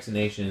types of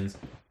vaccinations,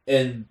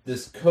 and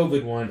this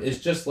COVID one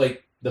is just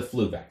like the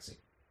flu vaccine.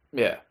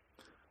 Yeah.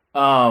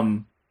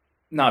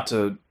 Not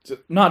to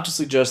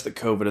suggest that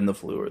COVID and the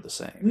flu are the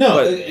same. No,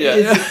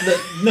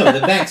 but, the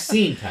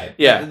vaccine type.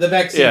 Yeah. The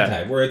vaccine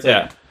type, where it's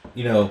like,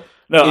 No,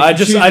 I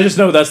just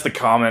know that's the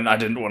comment. I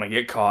didn't want to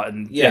get caught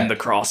in the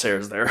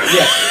crosshairs there.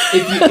 Yeah,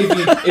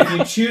 if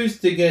you choose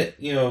to get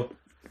the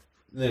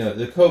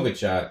COVID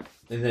shot,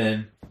 and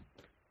then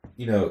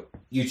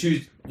you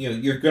choose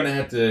you're gonna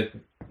have to.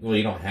 Well,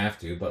 you don't have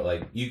to, but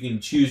like you can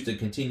choose to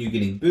continue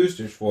getting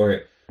boosters for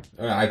it.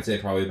 I'd say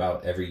probably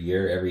about every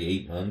year, every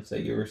 8 months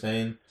that you were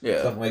saying,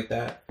 something like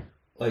that.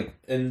 Like,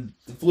 and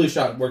the flu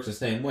shot works the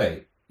same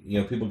way.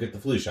 People get the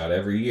flu shot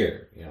every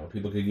year.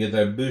 People could get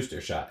their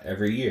booster shot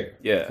every year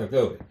for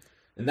COVID.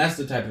 And that's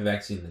the type of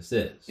vaccine this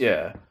is.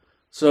 Yeah.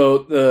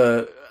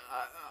 So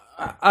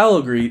I'll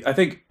agree. I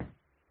think,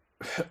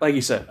 like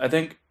you said, I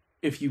think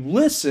if you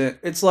listen,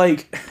 it's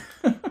like,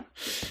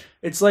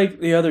 it's like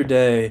the other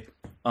day,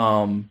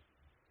 when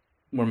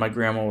my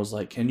grandma was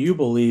like, "Can you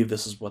believe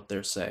this is what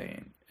they're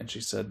saying?" And she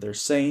said, "They're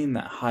saying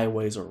that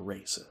highways are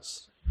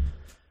racist."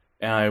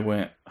 And I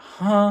went,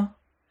 "Huh?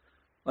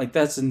 Like,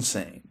 that's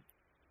insane."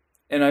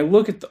 And I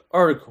look at the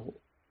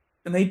article,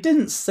 and they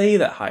didn't say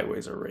that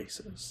highways are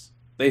racist.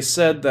 They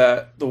said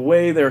that the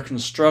way they're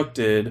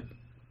constructed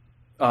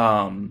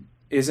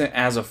isn't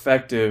as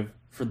effective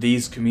for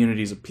these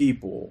communities of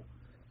people.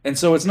 And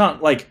so it's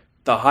not like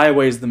the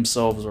highways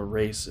themselves are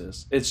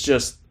racist. It's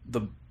just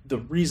the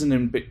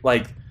reason,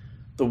 like,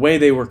 the way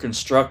they were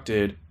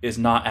constructed is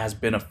not as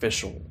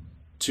beneficial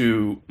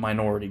to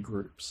minority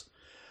groups.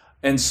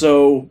 And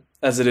so,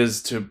 as it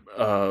is to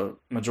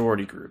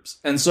majority groups.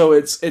 And so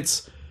it's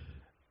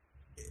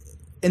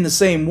in the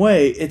same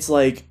way, it's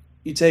like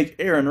you take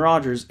Aaron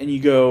Rodgers and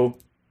you go,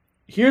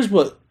 here's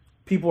what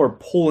people are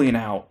pulling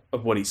out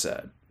of what he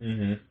said.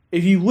 Mm-hmm.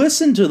 If you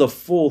listen to the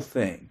full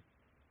thing,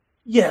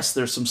 yes,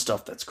 there's some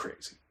stuff that's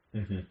crazy.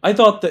 Mhm. I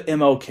thought the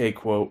MLK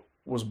quote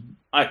was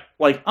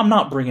I'm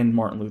not bringing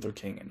Martin Luther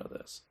King into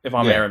this if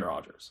I'm Yeah. Aaron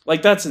Rodgers.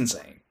 Like, that's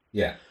insane.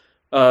 Yeah.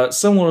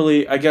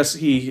 Similarly, I guess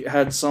he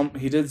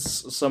did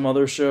some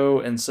other show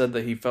and said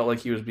that he felt like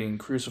he was being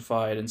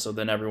crucified, and so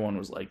then everyone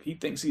was like, he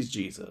thinks he's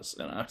Jesus,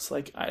 and I was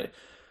like,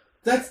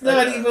 That's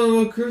not even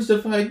what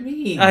crucified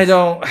means. I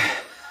don't.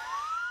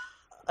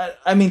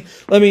 I mean,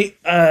 let me.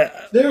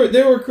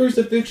 There were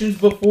crucifixions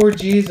before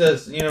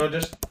Jesus.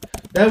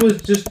 That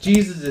was just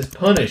Jesus'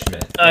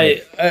 punishment.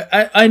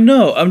 I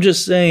know. I'm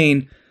just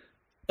saying.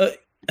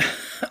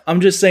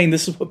 I'm just saying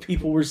this is what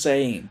people were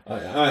saying.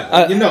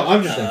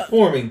 I'm just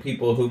informing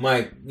people who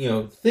might,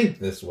 think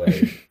this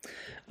way.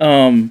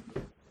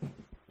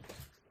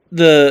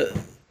 This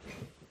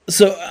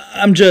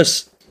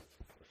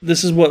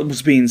is what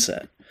was being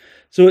said.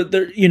 So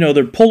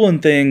they're pulling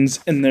things,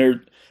 and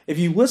if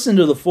you listen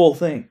to the full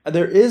thing,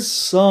 there is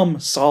some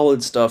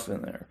solid stuff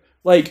in there.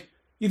 Like,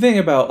 you think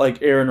about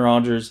like Aaron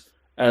Rodgers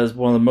as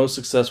one of the most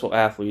successful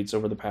athletes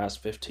over the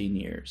past 15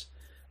 years.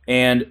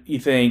 And you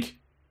think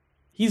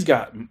he's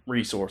got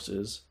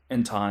resources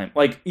and time.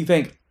 Like, you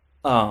think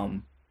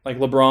like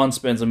LeBron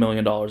spends $1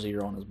 million a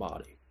year on his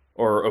body,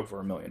 or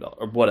over $1 million,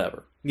 or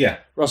whatever. Yeah.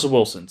 Russell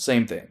Wilson,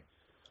 same thing.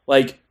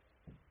 Like,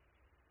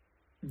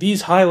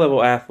 these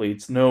high-level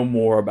athletes know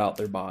more about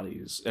their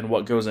bodies and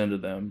what goes into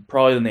them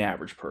probably than the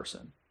average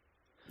person.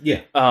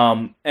 Yeah.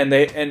 And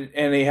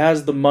he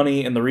has the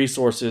money and the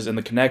resources and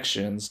the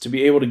connections to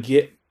be able to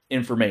get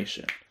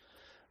information.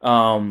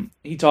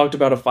 He talked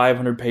about a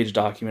 500-page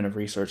document of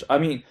research. I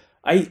mean,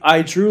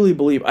 I truly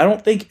believe, I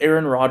don't think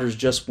Aaron Rodgers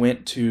just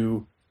went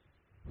to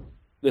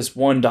this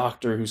one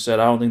doctor who said,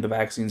 I don't think the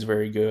vaccine's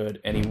very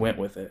good, and he went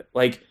with it.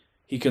 Like,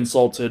 he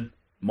consulted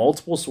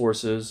multiple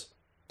sources,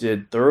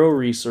 did thorough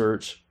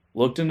research,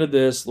 looked into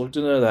this, looked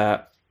into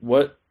that.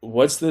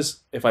 What's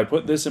this if I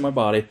put this in my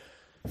body?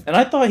 And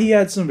I thought he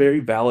had some very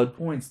valid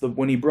points.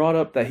 When he brought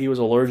up that he was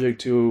allergic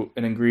to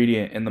an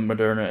ingredient in the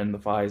Moderna and the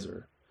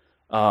Pfizer.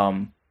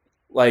 And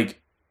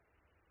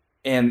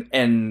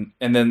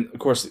then of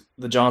course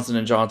the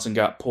Johnson & Johnson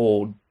got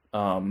pulled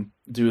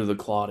due to the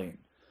clotting.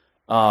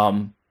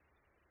 When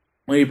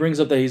he brings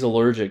up that he's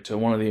allergic to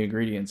one of the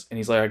ingredients, and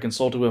he's like, I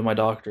consulted with my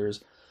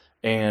doctors,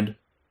 and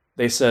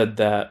they said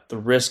that the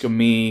risk of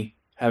me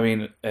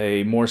having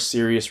a more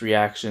serious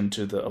reaction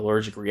to the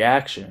allergic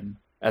reaction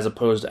as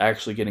opposed to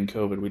actually getting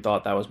COVID, we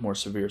thought that was more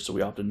severe, so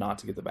we opted not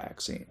to get the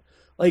vaccine.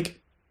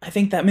 Like, I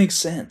think that makes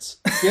sense.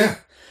 Yeah.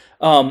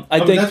 I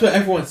think that's what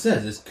everyone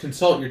says, is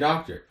consult your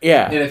doctor.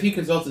 Yeah. And if he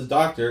consults his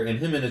doctor, and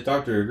him and his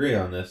doctor agree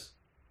on this,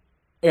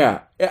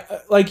 yeah.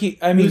 Like, who's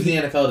the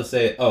NFL to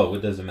say, oh,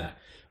 it doesn't matter?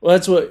 Well,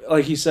 that's what,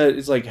 like he said,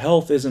 it's like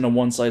health isn't a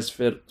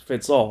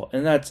one-size-fits-all,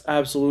 and that's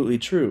absolutely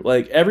true.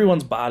 Like,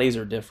 everyone's bodies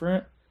are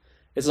different.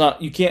 It's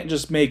not, you can't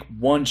just make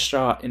one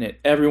shot in it.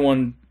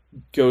 Everyone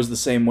goes the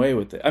same way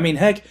with it. I mean,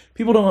 heck,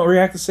 people don't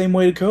react the same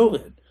way to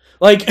COVID.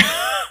 Like,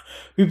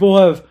 people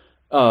have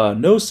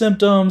no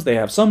symptoms, they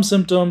have some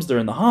symptoms, they're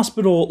in the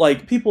hospital.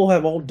 Like, people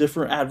have all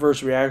different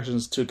adverse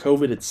reactions to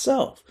COVID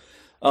itself.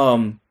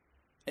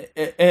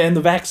 And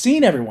the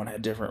vaccine, everyone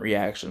had different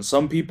reactions.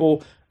 Some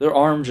people, their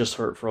arm just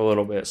hurt for a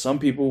little bit. Some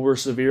people were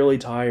severely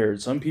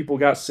tired. Some people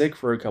got sick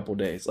for a couple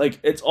days. Like,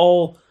 it's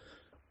all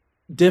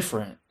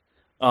different.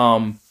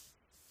 And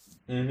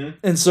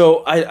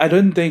so I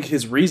didn't think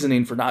his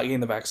reasoning for not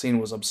getting the vaccine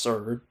was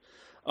absurd.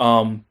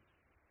 When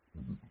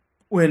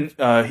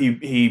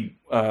he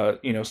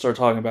started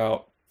talking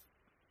about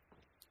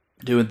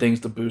doing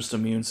things to boost the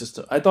immune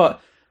system, I thought,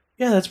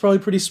 yeah, that's probably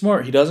pretty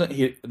smart.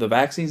 The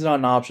vaccine's not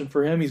an option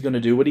for him. He's going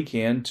to do what he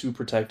can to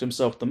protect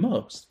himself the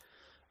most.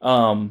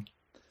 I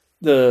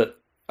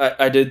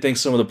did think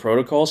some of the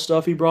protocol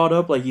stuff he brought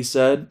up, like he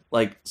said,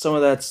 like some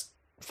of that's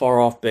far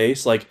off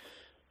base. Like,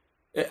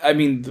 I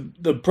mean,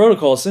 the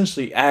protocol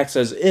essentially acts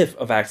as if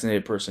a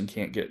vaccinated person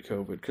can't get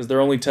COVID, because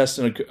they're only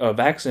testing a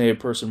vaccinated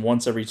person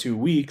once every 2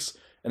 weeks,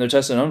 and they're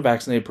testing an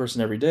unvaccinated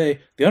person every day.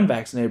 The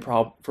unvaccinated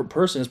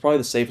person is probably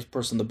the safest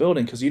person in the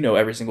building, because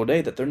every single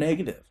day that they're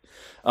negative.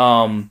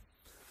 And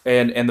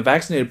the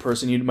vaccinated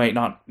person, you might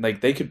not,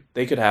 like, they could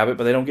have it,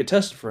 but they don't get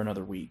tested for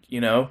another week,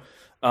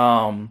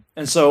 And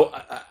so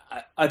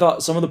I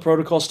thought some of the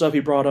protocol stuff he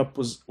brought up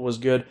was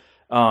good.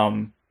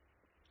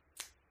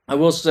 I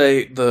will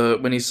say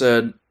when he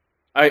said,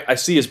 I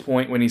see his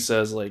point when he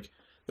says, like,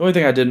 the only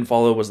thing I didn't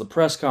follow was the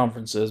press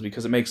conferences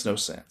because it makes no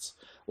sense.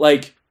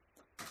 Like,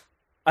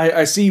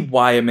 I see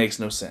why it makes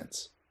no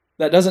sense.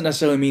 That doesn't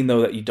necessarily mean,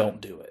 though, that you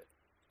don't do it.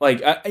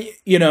 Like, and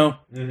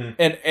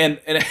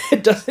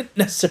it doesn't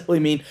necessarily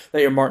mean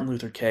that you're Martin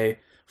Luther K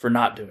for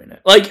not doing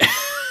it. Like,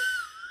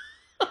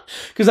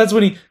 because that's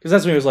when he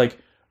was like,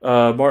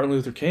 Martin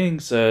Luther King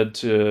said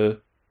to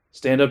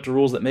stand up to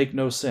rules that make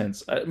no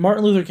sense.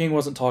 Martin Luther King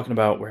wasn't talking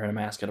about wearing a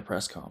mask at a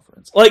press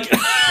conference. Like,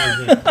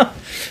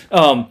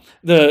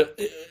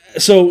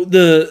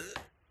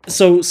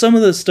 so some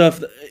of the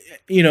stuff,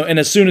 and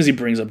as soon as he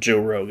brings up Joe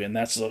Rogan,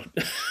 that's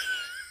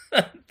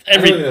I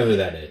don't know who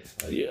that is.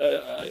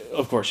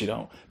 Of course you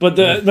don't. But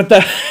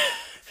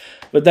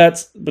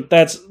that's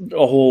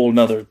a whole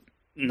nother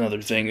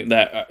another thing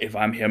that if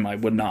I'm him, I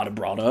would not have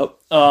brought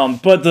up.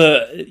 But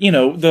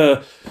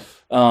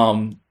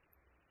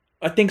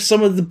I think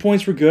some of the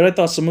points were good. I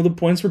thought some of the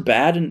points were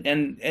bad,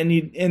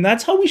 and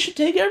that's how we should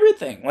take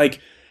everything. Like,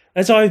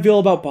 that's how I feel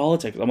about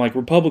politics. I'm like,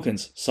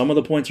 Republicans, some of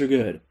the points are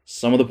good,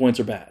 some of the points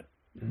are bad.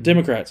 Mm-hmm.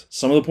 Democrats,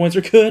 some of the points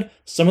are good,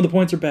 some of the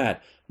points are bad.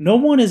 No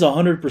one is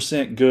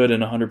 100% good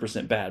and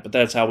 100% bad, but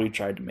that's how we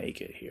tried to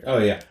make it here. Oh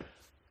yeah.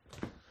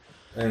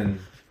 And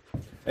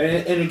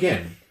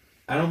again,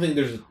 I don't think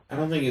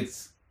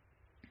it's,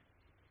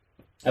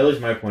 at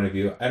least my point of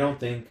view, I don't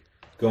think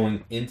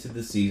going into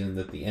the season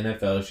that the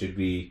NFL should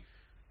be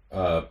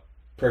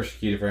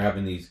persecuted for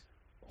having these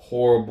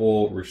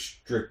horrible,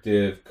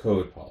 restrictive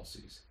COVID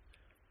policies.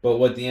 But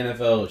what the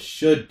NFL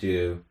should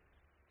do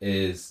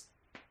is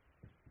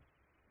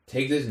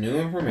take this new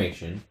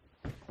information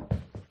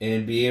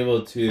and be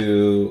able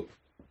to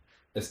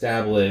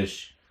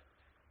establish,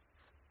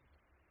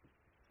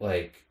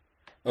 like,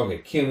 okay,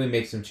 can we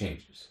make some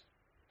changes?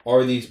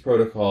 Are these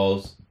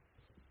protocols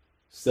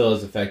still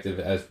as effective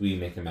as we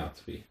make them out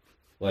to be?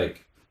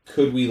 Like,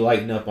 could we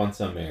lighten up on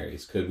some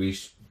areas? Could we,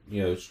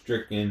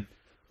 stricken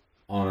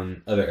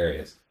on other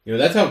areas?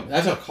 That's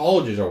how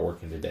colleges are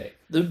working today.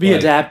 Be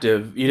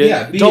adaptive.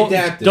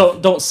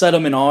 Adaptive. Don't set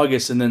them in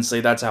August and then say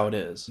that's how it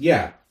is.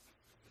 Yeah.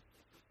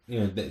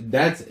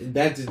 That's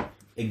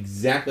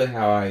exactly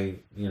how I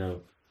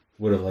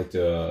would have liked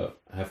to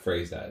have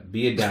phrased that.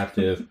 Be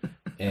adaptive,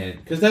 and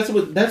because that's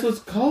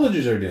what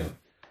colleges are doing.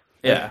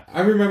 Yeah, I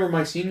remember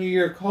my senior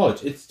year of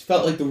college. It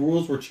felt like the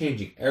rules were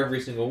changing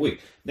every single week.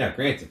 Now,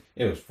 granted,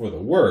 it was for the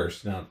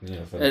worse, not for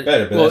the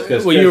better. But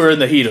you were in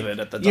the heat of it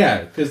at the time.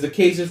 Yeah, because the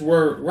cases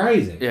were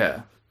rising.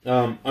 Yeah.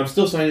 I'm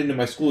still signed into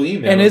my school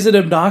email. And is it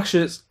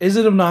obnoxious? Is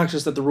it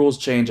obnoxious that the rules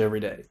change every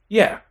day?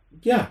 Yeah.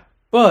 Yeah.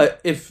 But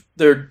if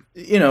they're,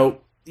 you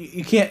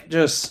can't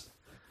just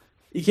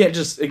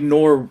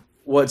ignore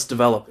what's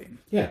developing.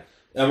 Yeah.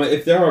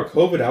 If there are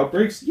COVID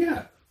outbreaks,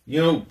 yeah,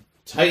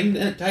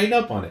 tighten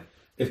up on it.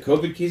 If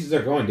COVID cases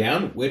are going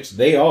down, which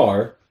they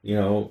are, you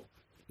don't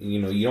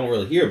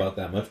really hear about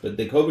that much, but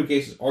the COVID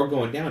cases are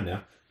going down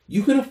now.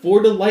 You can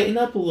afford to lighten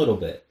up a little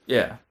bit.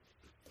 Yeah.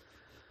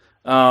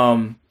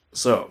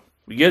 So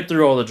we get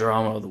through all the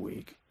drama of the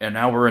week, and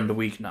now we're into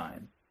week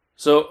 9.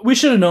 So we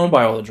should have known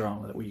by all the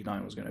drama that week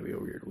 9 was going to be a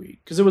weird week,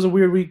 because it was a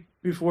weird week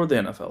before the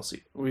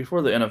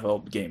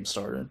NFL game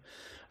started.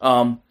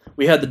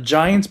 We had the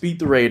Giants beat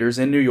the Raiders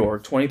in New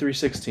York,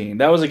 23-16.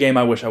 That was a game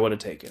I wish I would have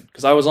taken,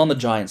 because I was on the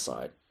Giants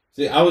side.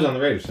 See, I was on the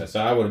Raiders side,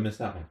 so I would have missed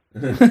that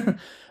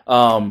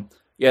one.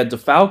 The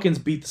Falcons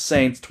beat the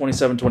Saints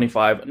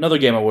 27-25. Another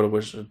game I would have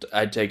wished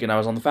I'd taken. I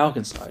was on the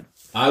Falcons side.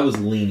 I was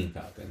leaning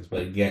Falcons,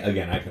 but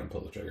again, I couldn't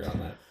pull the trigger on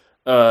that.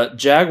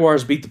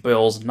 Jaguars beat the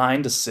Bills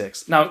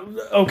 9-6. Now,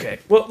 okay,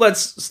 well,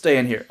 let's stay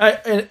in here.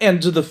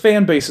 And to the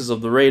fan bases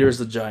of the Raiders,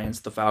 the Giants,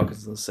 the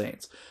Falcons, and the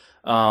Saints,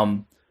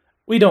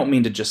 we don't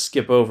mean to just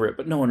skip over it,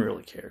 but no one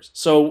really cares.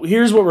 So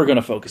here's what we're going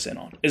to focus in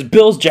on: is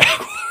Bills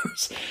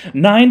Jaguars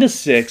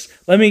 9-6.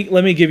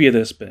 Let me give you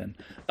this, Ben.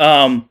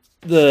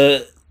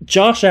 The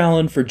Josh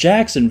Allen for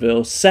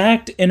Jacksonville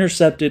sacked,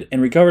 intercepted,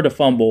 and recovered a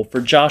fumble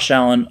for Josh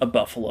Allen of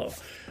Buffalo.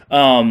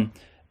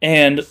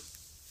 And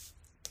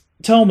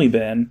tell me,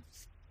 Ben,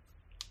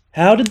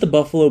 how did the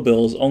Buffalo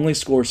Bills only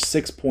score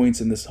 6 points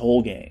in this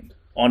whole game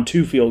on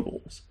 2 field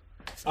goals?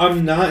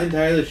 I'm not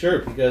entirely sure,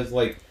 because,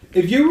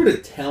 if you were to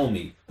tell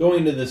me going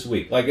into this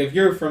week, if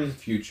you're from the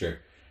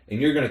future and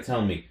you're going to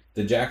tell me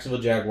the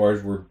Jacksonville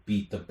Jaguars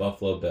beat the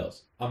Buffalo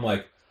Bills, I'm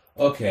like,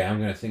 okay, I'm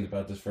going to think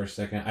about this for a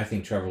second. I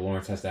think Trevor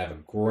Lawrence has to have a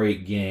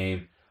great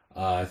game.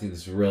 I think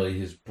this is really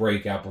his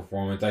breakout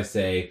performance. I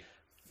say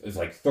it's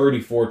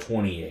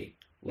 34-28.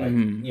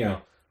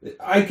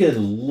 I could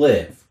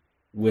live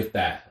with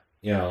that,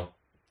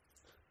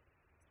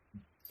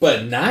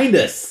 But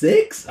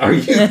 9-6? Are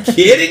you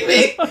kidding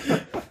me?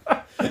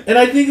 And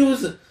I think it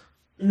was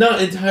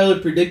not entirely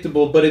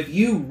predictable, but if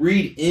you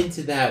read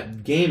into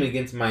that game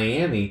against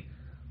Miami,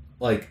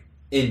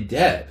 in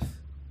depth,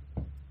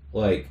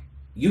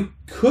 you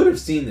could have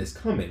seen this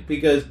coming,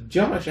 because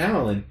Josh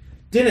Allen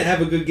didn't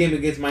have a good game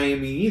against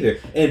Miami either,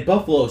 and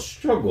Buffalo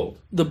struggled.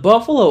 The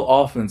Buffalo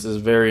offense is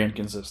very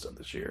inconsistent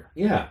this year.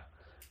 Yeah.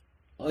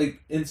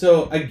 And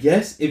so I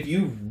guess if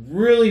you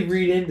really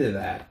read into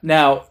that.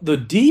 Now, the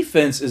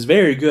defense is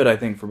very good, I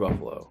think, for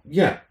Buffalo.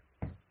 Yeah.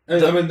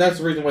 That's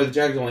the reason why the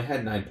Jags only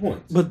had 9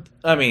 points. But,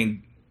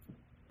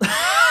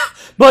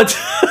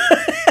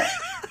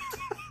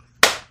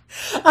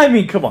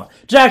 come on.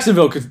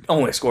 Jacksonville could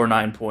only score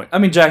 9 points.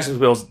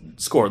 Jacksonville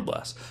scored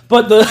less.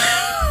 But the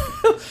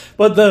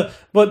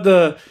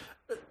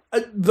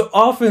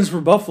offense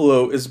for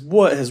Buffalo is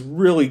what has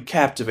really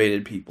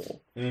captivated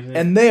people. Mm-hmm.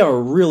 And they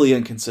are really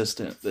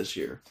inconsistent this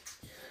year.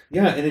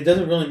 Yeah, and it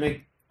doesn't really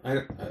make...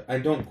 I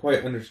don't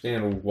quite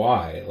understand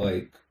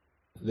why.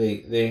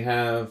 They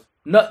have...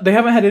 No, they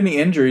haven't had any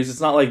injuries.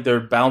 It's not like they're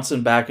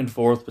bouncing back and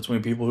forth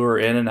between people who are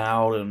in and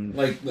out. And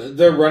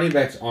their running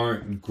backs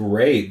aren't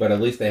great, but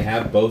at least they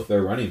have both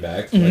their running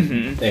backs.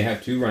 Mm-hmm. They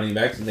have 2 running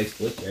backs, and they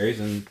split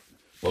carries, and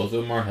Both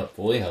of them are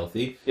fully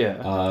healthy.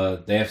 Yeah.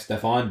 They have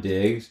Stephon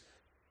Diggs.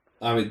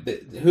 I mean,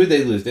 who did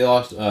they lose? They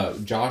lost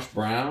Josh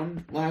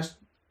Brown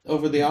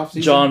over the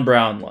offseason? John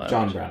Brown left.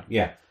 John Brown,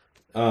 yeah.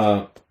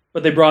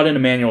 But they brought in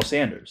Emmanuel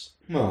Sanders.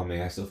 Well, I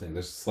mean, I still think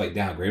there's a slight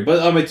downgrade.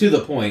 But, I mean, to the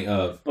point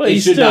of, But he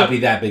should not be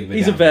that big of a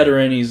He's a downgrade.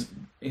 veteran.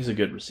 He's a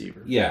good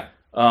receiver. Yeah.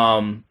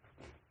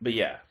 But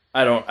yeah,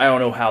 I don't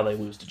know how they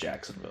lose to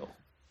Jacksonville.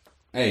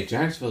 Hey,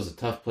 Jacksonville's a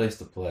tough place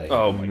to play.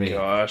 Oh my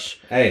gosh.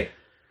 Hey,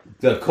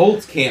 the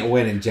Colts can't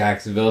win in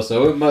Jacksonville,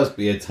 so it must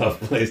be a tough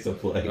place to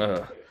play.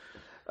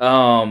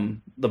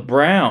 The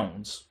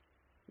Browns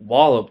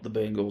walloped the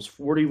Bengals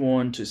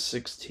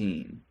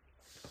 41-16.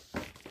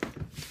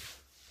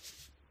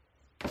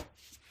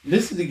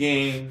 This is a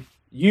game.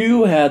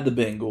 You had the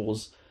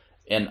Bengals,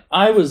 and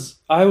I was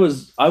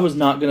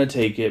not gonna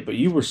take it, but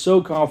you were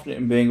so confident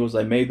in Bengals.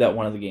 I made that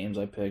one of the games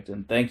I picked,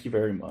 and thank you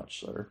very much,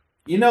 sir.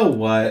 You know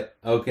what?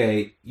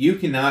 Okay, you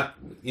cannot.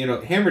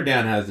 Hammer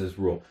Down has this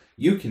rule.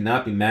 You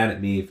cannot be mad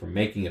at me for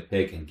making a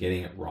pick and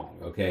getting it wrong.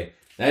 Okay,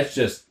 that's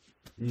just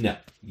no.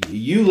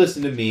 You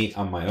listen to me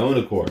on my own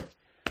accord.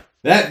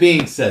 That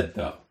being said,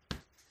 though,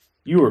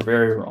 You were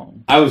very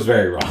wrong. I was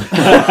very wrong.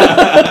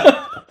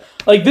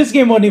 Like, this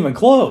game wasn't even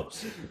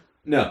close.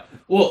 No.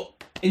 Well,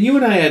 and you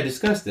and I had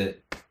discussed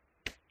it.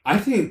 I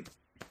think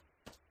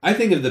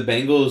if the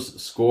Bengals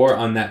score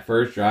on that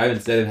first drive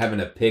instead of having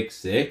a pick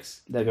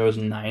six, That goes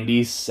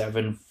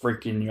 97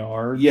 freaking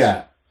yards.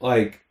 yeah,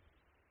 like,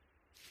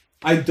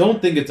 I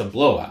don't think it's a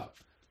blowout.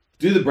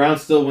 Do the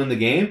Browns still win the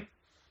game?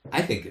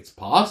 I think it's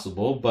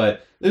possible,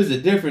 but there's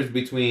a difference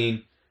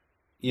between,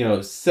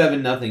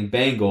 7-0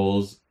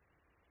 Bengals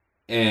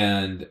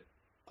and,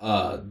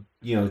 down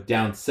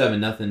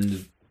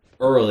 7-0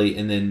 early,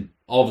 and then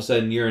all of a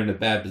sudden you're in a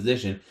bad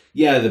position.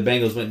 Yeah, the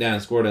Bengals went down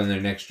and scored on their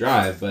next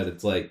drive, but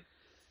it's like,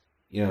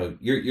 you're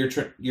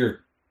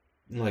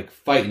like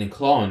fighting and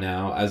clawing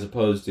now, as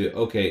opposed to,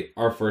 okay,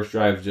 our first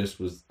drive just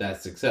was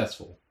that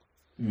successful.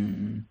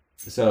 Mm-hmm.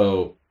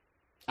 So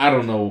I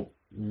don't know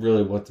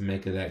really what to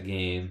make of that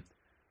game.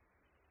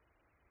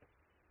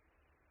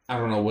 I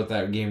don't know what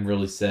that game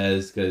really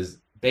says, because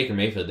Baker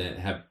Mayfield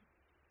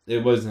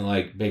it wasn't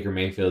like Baker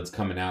Mayfield's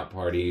coming out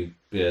party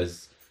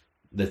because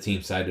the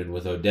team sided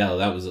with Odell.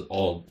 That was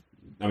all,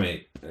 I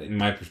mean, in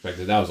my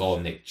perspective, that was all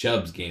Nick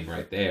Chubb's game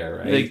right there,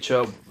 right? Nick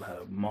Chubb had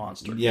a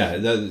monster. Yeah,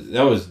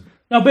 that was.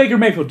 Now, Baker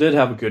Mayfield did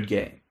have a good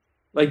game.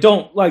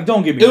 Don't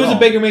get me wrong. It was a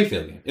Baker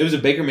Mayfield game. It was a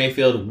Baker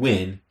Mayfield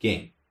win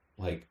game.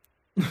 Like,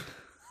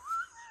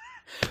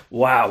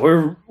 wow,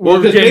 we're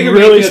because getting Baker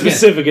really Mayfield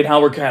specific in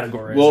how we're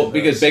categorizing. well,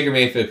 because this. Baker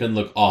Mayfield can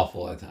look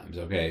awful at times.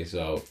 Okay,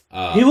 so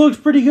He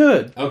looked pretty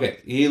good. okay,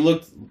 he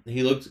looked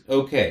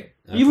okay.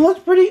 He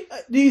looked pretty.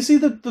 Do you see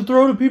the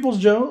throw to Peoples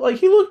Jones? Like,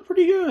 he looked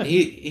pretty good.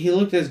 He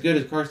looked as good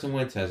as Carson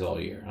Wentz has all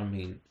year. I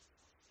mean,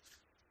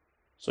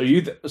 So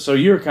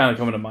you're kind of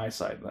coming to my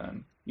side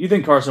then. You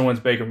think Carson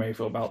Wentz, Baker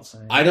Mayfield about the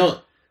same? I don't.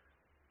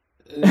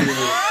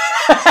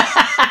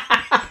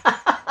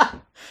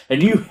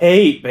 And you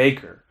hate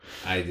Baker.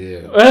 I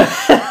do.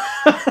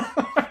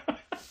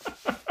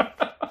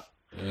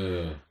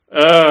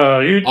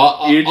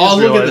 I'll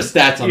look at the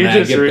stats on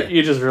that.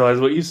 You just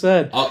realized what you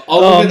said.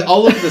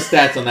 I'll look at the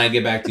stats on that and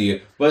get back to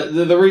you. But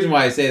the reason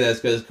why I say that is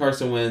because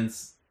Carson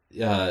Wentz,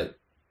 how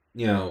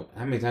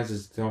many times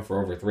has he thrown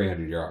for over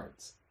 300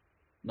 yards?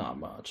 Not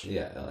much.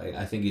 Yeah, like,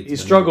 I think he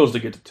struggles to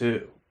get to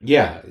 2.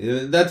 Yeah,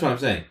 that's what I'm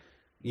saying.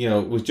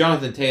 With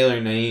Jonathan Taylor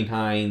and Nyheim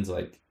Hines,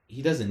 like,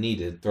 he doesn't need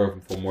to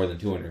throw for more than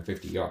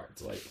 250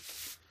 yards. Like,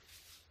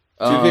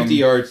 250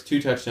 yards,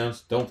 2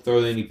 touchdowns. Don't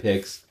throw any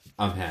picks.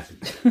 I'm happy.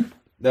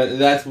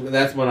 That's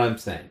what I'm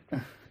saying.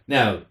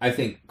 Now, I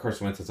think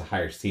Carson Wentz has a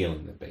higher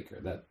ceiling than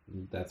Baker.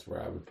 That's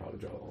where I would probably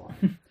draw the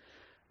line.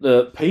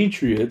 The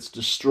Patriots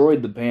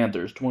destroyed the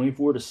Panthers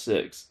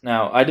 24-6.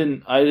 Now, I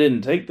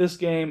didn't take this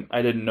game.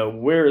 I didn't know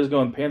where it was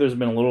going. Panthers have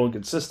been a little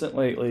inconsistent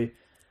lately,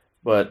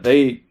 but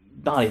they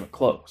not even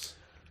close.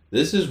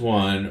 This is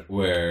one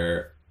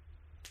where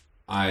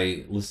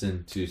I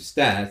listened to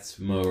stats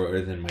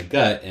more than my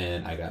gut,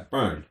 and I got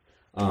burned.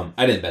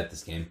 I didn't bet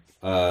this game.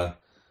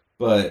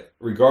 But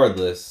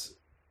regardless,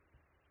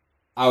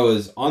 I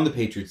was on the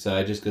Patriots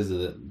side just because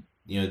of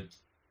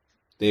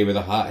they were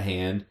the hot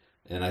hand,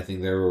 and I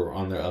think they were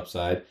on their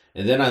upside.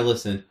 And then I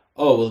listened,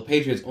 the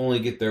Patriots only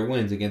get their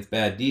wins against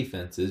bad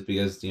defenses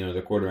because,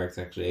 their quarterback's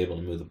actually able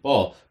to move the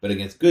ball. But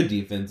against good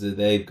defenses,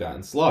 they've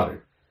gotten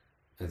slaughtered.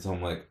 And so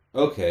I'm like,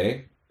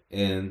 okay.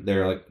 And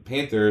they're like,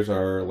 Panthers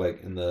are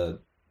like in the,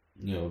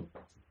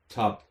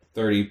 top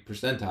 30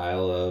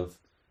 percentile of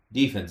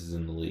defenses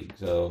in the league.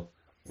 So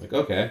I'm like,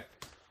 okay.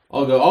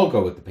 I'll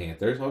go with the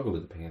Panthers.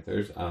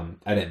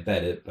 I didn't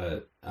bet it,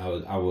 but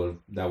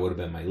that would have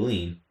been my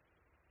lean.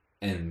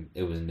 And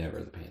it was never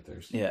the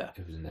Panthers. Yeah.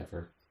 It was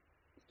never.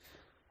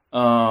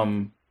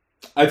 I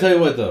tell you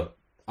what, though.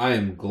 I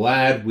am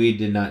glad we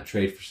did not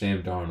trade for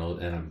Sam Darnold,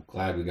 and I'm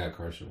glad we got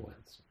Carson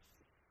Wentz.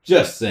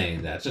 Just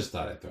saying that. Just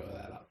thought I'd throw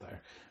that out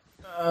there.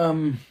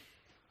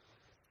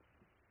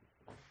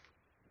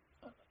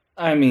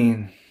 I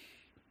mean,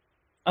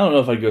 I don't know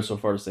if I'd go so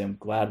far to say I'm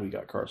glad we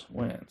got Carson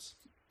Wentz.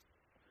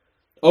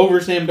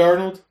 Over Sam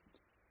Darnold?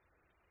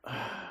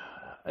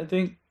 I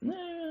think...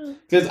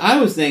 Because I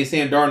was saying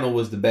Sam Darnold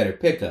was the better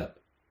pickup.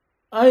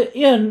 I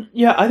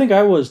think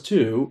I was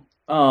too.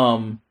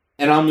 And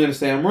I'm going to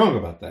say I'm wrong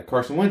about that.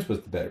 Carson Wentz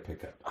was the better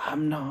pickup.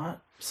 I'm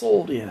not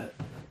sold yet.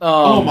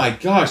 Oh my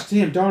gosh,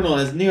 Sam Darnold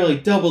has nearly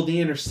doubled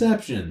the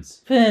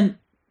interceptions. Finn,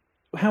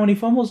 how many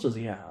fumbles does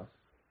he have?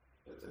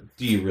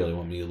 Do you really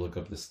want me to look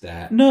up the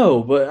stat?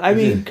 No, but I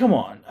mean, come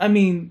on. I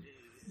mean,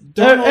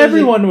 Darnold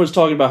everyone was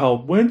talking about how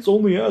Wentz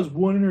only has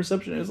one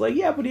interception. It's like,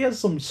 yeah, but he has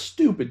some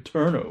stupid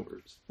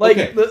turnovers. Like,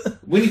 okay.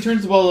 When he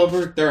turns the ball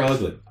over, they're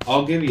ugly.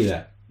 I'll give you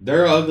that.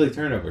 They're ugly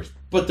turnovers,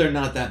 but they're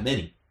not that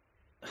many.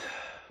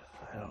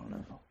 I don't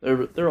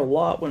know. They're a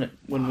lot when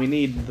we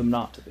need them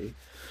not to be.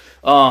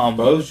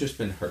 Bo's just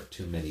been hurt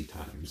too many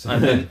times.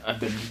 I've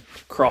been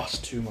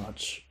crossed too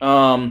much.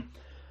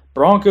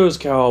 Broncos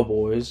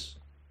Cowboys.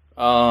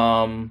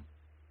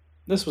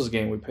 This was a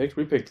game we picked.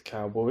 We picked the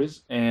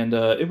Cowboys, and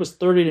it was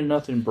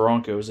 30-0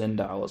 Broncos in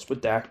Dallas with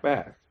Dak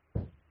back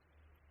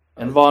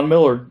and Von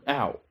Miller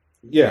out.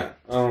 Yeah.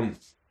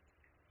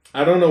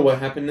 I don't know what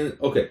happened.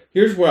 Okay,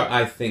 here's what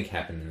I think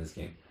happened in this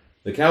game.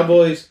 The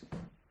Cowboys.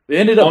 It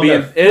ended up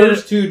being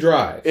first two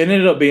drives. It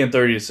ended up being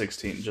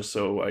 30-16. Just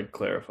so I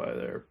clarify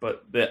there,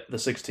 but the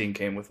 16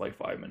 came with like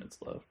 5 minutes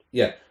left.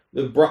 Yeah,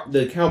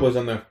 the Cowboys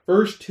on their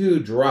first two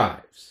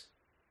drives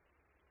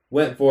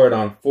went for it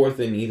on 4th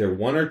and either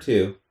 1 or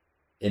 2,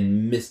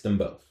 and missed them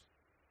both.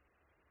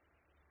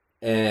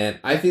 And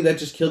I think that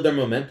just killed their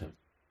momentum.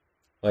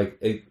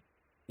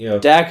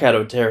 Dak had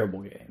a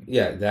terrible game.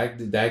 Yeah, Dak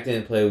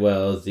didn't play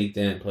well. Zeke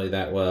didn't play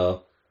that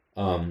well.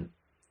 And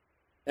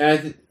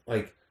I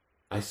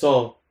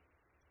saw,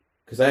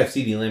 because I have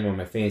CD Lamb on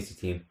my fantasy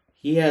team,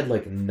 he had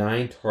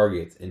 9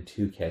 targets and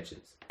 2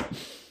 catches.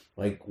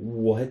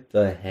 What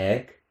the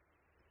heck?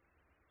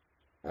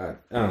 I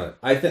don't know.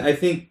 I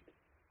think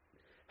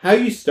how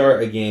you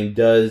start a game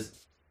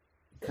does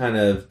kind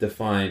of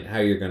define how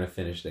you're going to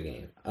finish the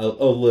game a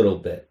little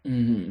bit.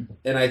 Mm-hmm.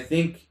 And I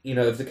think,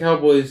 if the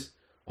Cowboys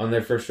on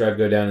their first drive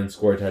go down and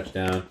score a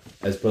touchdown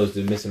as opposed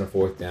to missing a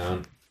 4th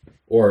down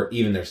or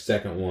even their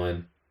second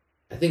one,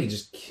 I think it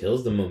just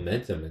kills the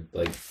momentum and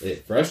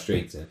it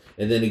frustrates them.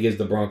 And then it gives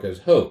the Broncos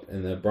hope.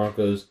 And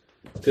because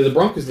the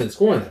Broncos didn't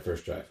score on that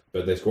first drive,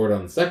 but they scored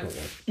on the second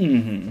one.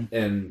 Mm-hmm.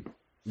 And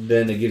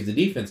then it gives the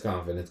defense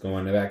confidence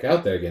going back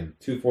out there again.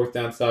 2 4th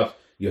down stops.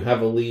 You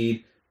have a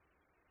lead.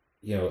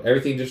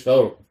 Everything just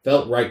felt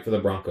right for the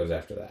Broncos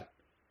after that.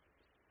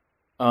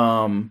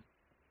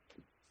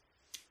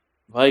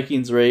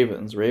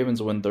 Vikings-Ravens.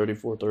 Ravens win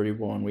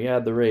 34-31. We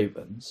had the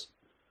Ravens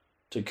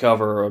to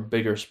cover a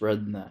bigger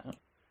spread than that.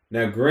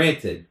 Now,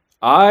 granted,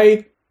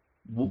 I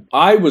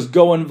was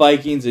going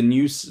Vikings, and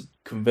you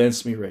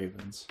convinced me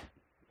Ravens.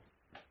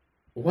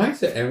 Why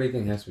is it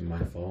everything has to be my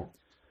fault?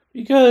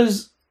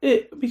 Because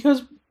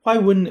why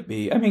wouldn't it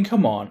be? I mean,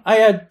 come on. I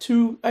had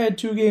two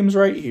games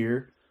right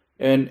here.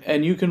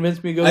 And you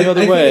convinced me to go the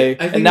other way,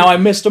 and now I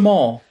missed them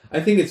all.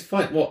 I think it's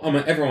fun. Well,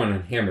 everyone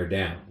on Hammer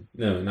Down.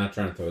 No, not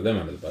trying to throw them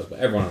under the bus, but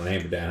everyone on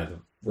Hammer Down had the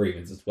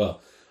Ravens as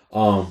well.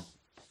 And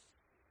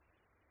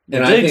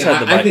Diggs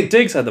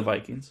had the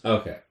Vikings.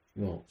 Okay,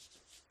 well,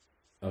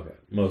 okay,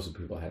 most of the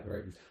people had the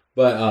Ravens,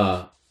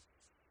 but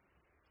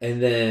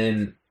and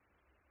then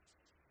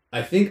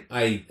I think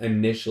I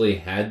initially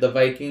had the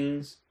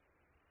Vikings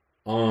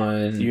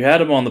on. You had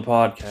them on the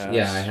podcast.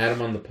 Yeah, I had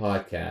them on the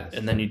podcast,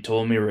 and then you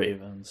told me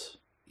Ravens.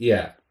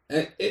 Yeah,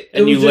 and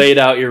you laid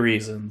out your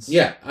reasons.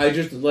 Yeah, I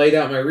just laid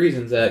out my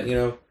reasons that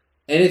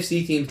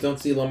NFC teams don't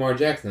see Lamar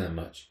Jackson that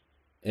much,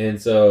 and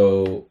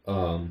so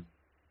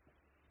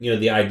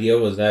the idea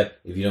was that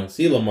if you don't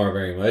see Lamar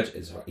very much,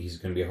 he's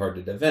going to be hard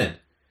to defend.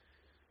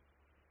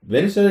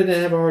 Minnesota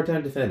didn't have a hard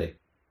time defending.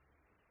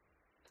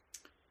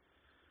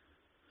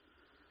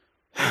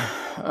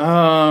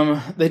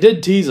 They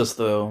did tease us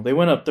though. They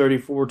went up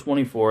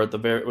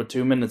 34-24 with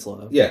 2 minutes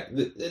left. Yeah,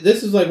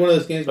 this is one of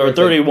those games. Or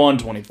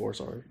 31-24.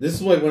 Sorry. This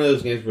is one of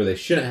those games where they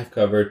shouldn't have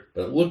covered,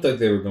 but it looked like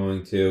they were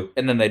going to,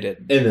 and then they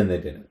did. And then they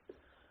didn't.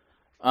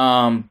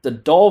 By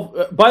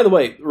the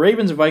way,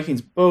 Ravens and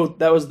Vikings both.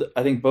 That was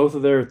I think both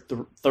of their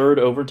third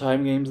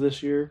overtime games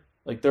this year.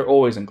 They're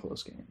always in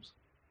close games.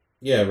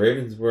 Yeah,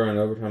 Ravens were on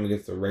overtime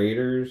against the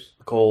Raiders,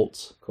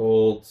 Colts,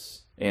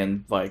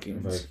 and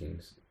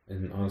Vikings.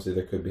 And honestly,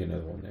 there could be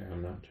another one there.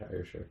 I'm not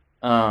entirely sure.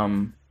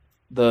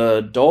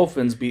 The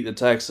Dolphins beat the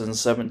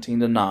Texans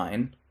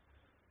 17-9.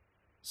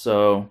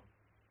 So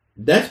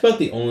that's about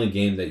the only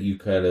game that you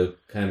could have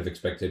kind of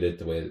expected it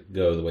to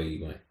go the way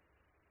you went.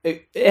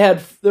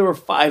 There were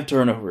 5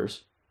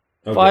 turnovers,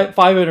 okay.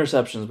 five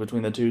interceptions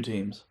between the two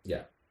teams.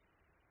 Yeah.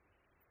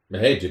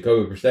 But hey,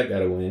 Jacoby Brissett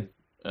got a win.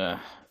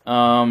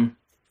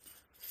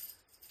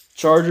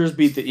 Chargers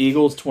beat the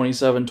Eagles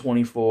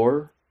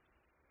 27-24.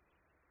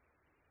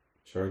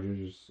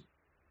 Chargers.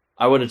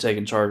 I would have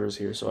taken Chargers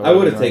here, so I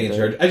would have taken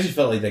Chargers. I just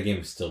felt like that game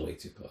was still way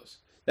too close.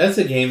 That's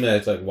a game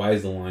that's why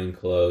is the line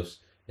close?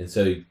 And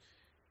so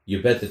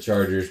you bet the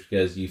Chargers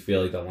because you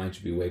feel like the line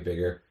should be way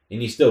bigger.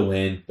 and you still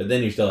win, but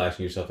then you're still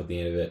asking yourself at the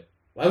end of it,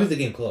 why was the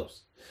game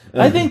close?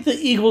 I think the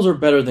Eagles are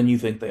better than you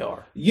think they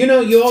are. You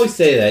know, you always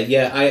say that.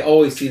 Yeah, I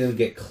always see them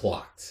get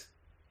clocked.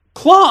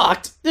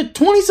 Clocked at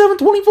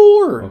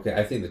 27-24. Okay,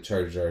 I think the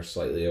Chargers are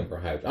slightly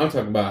overhyped. I'm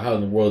talking about how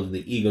in the world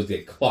did the Eagles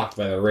get clocked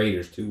by the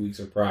Raiders 2 weeks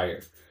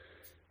prior.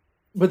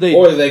 But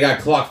Or they got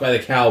clocked by the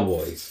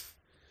Cowboys.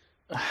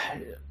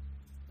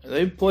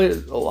 They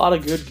played a lot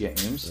of good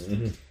games.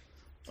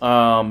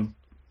 Mm-hmm.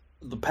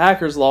 The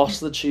Packers lost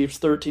to the Chiefs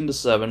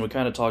 13-7. We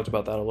kind of talked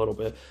about that a little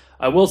bit.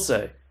 I will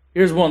say,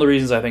 here's one of the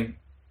reasons I think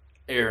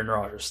Aaron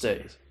Rodgers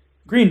stays.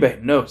 Green Bay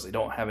knows they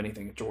don't have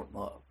anything at Jordan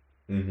Love.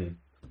 Mm-hmm.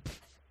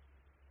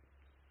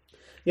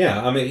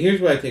 Yeah, I mean,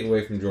 here's what I take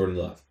away from Jordan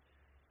Love.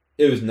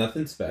 It was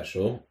nothing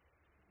special,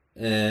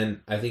 and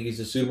I think he's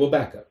a suitable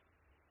backup.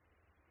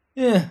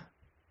 Yeah.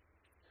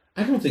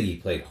 I don't think he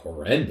played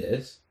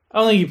horrendous. I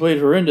don't think he played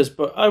horrendous,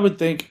 but I would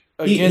think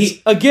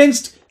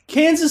against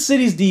Kansas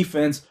City's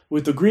defense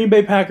with the Green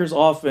Bay Packers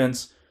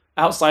offense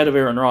outside of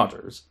Aaron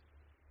Rodgers,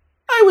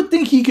 I would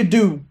think he could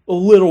do a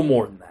little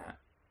more than that.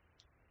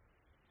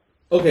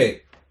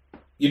 Okay,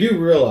 you do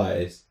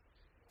realize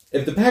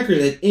if the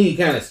Packers had any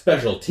kind of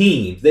special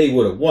teams, they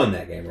would have won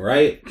that game,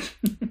 right?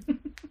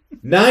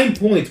 9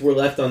 points were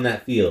left on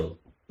that field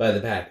by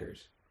the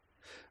Packers.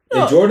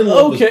 And Jordan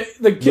Love was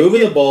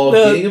moving the ball,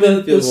 getting him in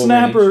the field goal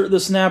range. The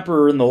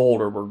snapper and the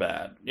holder were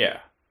bad. Yeah.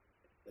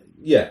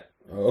 Yeah.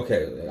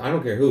 Okay. I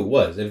don't care who it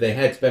was. If they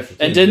had special teams,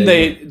 and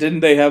didn't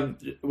they have?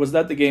 Was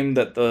that the game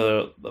that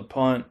the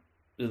punt?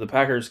 Did the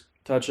Packers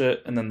touch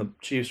it and then the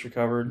Chiefs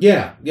recovered?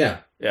 Yeah. Yeah.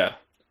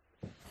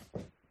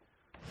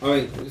 I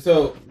mean,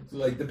 so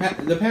like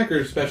the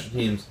Packers special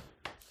teams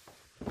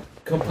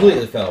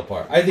completely fell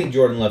apart. I think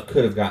Jordan Love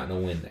could have gotten a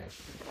win there.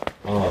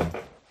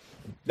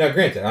 Now,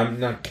 granted, I'm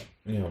not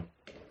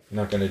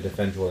going to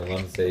defend Jordan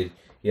Love and say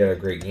he had a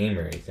great game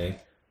or anything.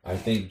 I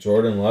think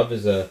Jordan Love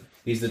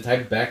he's the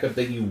type of backup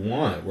that you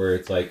want, where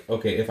it's like,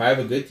 okay, if I have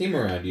a good team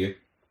around you,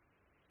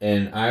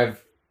 and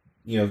I've,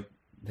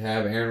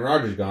 have Aaron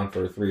Rodgers gone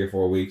for 3 or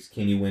 4 weeks,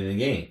 can you win a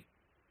game?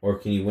 Or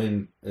can you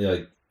win,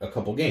 like, a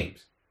couple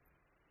games?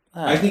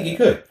 I think he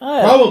could.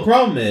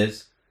 Problem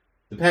is,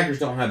 the Packers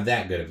don't have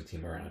that good of a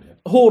team around him.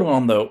 Hold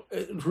on, though.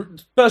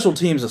 Special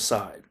teams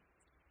aside,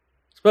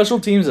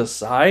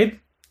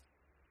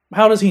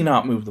 how does he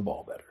not move the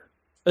ball better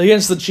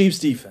against the Chiefs'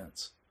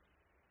 defense?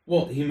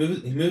 Well, he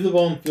moved the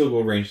ball in field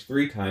goal range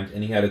 3 times,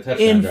 and he had a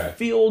touchdown drive. In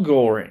field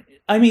goal range.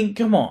 I mean,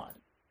 come on.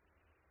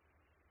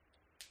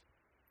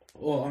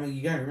 Well, I mean,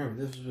 you gotta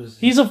remember,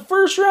 he's a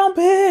first-round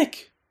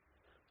pick.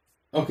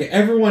 Okay,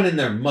 everyone and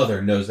their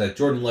mother knows that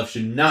Jordan Love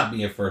should not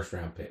be a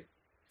first-round pick.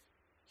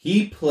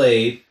 He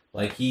played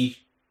where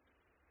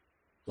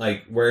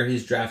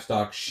his draft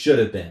stock should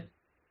have been.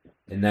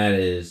 And that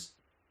is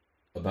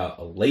about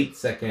a late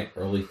second,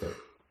 early third.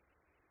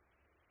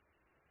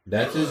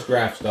 That's his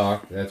draft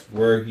stock. That's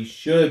where he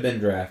should have been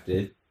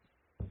drafted.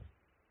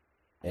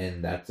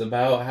 And that's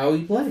about how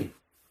he played.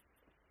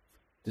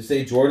 To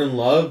say Jordan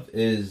Love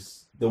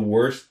is the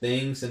worst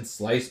thing since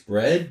sliced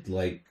bread,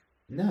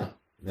 no.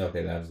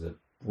 Okay, that was the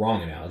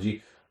wrong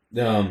analogy.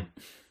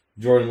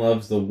 Jordan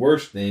Love's the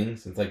worst thing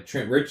since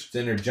Trent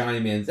Richardson or Johnny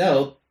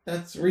Manziel.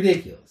 That's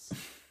ridiculous.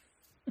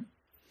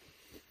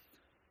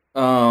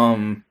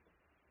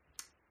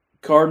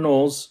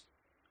 Cardinals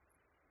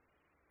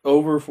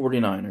over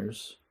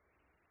 49ers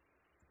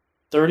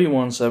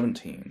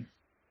 31-17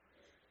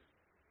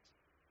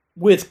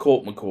 with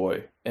Colt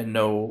McCoy and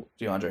no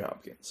DeAndre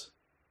Hopkins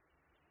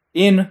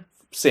in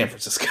San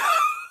Francisco.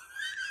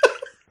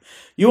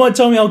 You want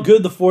to tell me how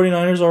good the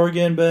 49ers are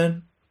again,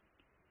 Ben?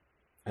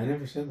 I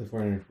never said the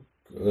 49ers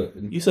were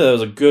good. You said it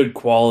was a good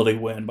quality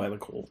win by the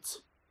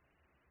Colts.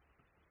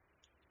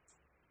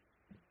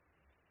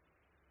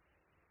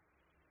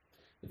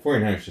 The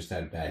 49ers just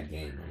had a bad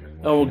game.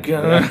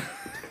 God.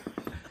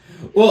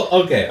 Well,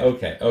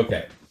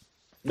 okay.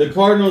 The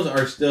Cardinals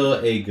are still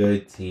a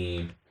good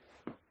team.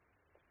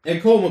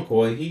 And Colt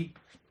McCoy,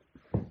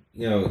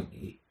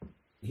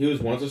 he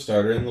was once a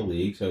starter in the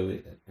league, so,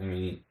 I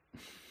mean,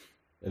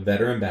 a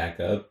veteran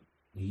backup.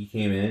 He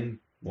came in,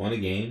 won a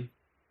game.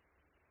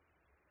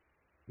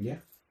 Yeah.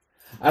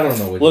 I don't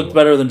know what looked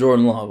better than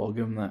Jordan Love, I'll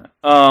give him that.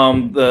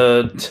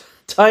 The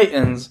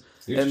Titans...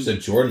 You're just a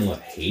Jordan Love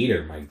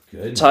hater, my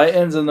goodness.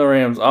 Titans and the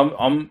Rams.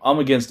 I'm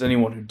against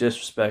anyone who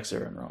disrespects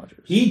Aaron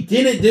Rodgers. He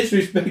didn't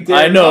disrespect Aaron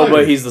I know, Rodgers.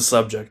 but he's the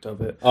subject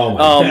of it. Oh my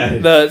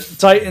God. The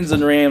Titans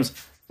and Rams.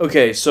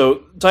 Okay,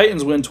 so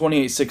Titans win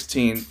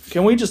 28-16.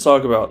 Can we just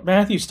talk about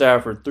Matthew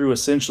Stafford threw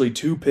essentially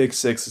 2 pick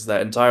sixes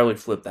that entirely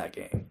flipped that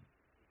game?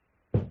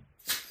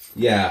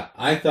 Yeah,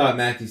 I thought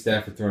Matthew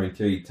Stafford throwing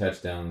 3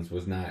 touchdowns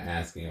was not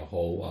asking a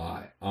whole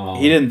lot.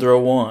 He didn't throw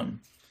one.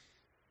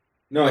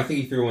 No, I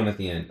think he threw one at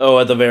the end. Oh,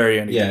 at the very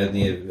end. Yeah, at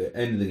the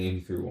end of the game,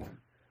 he threw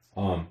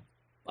one.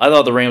 I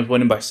thought the Rams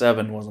winning by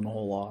 7 wasn't a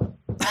whole lot.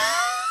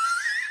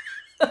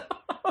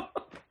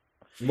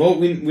 Well,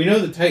 we know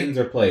the Titans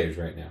are players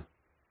right now.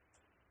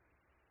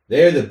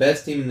 They are the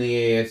best team in the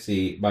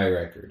AFC by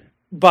record.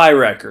 By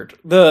record.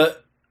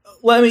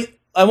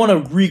 I want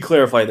to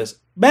re-clarify this.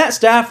 Matt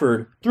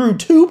Stafford threw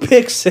 2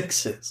 pick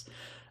sixes,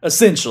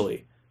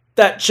 essentially.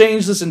 That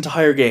changed this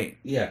entire game.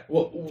 Yeah,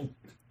 well,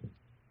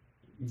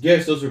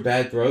 yes, those were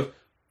bad throws.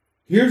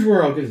 Here's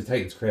where I'll give the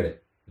Titans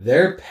credit.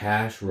 Their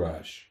pass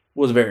rush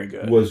Was very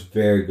good. was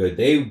very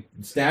good.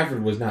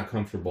 Stafford was not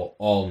comfortable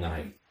all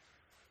night.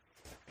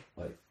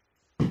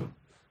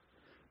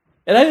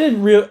 And I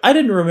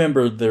didn't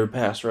remember their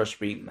pass rush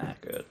being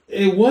that good.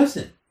 It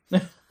wasn't.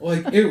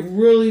 It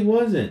really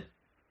wasn't.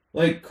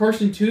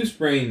 Carson 2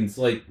 sprains,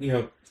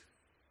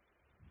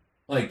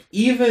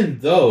 even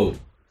though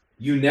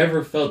you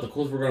never felt the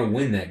Colts were going to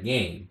win that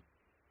game,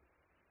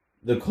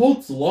 the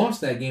Colts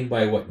lost that game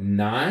by,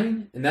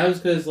 9? And that was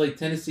because,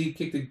 Tennessee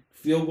kicked a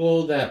field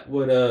goal that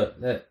would,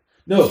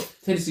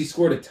 Tennessee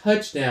scored a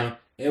touchdown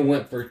and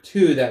went for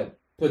 2 that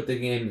put the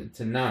game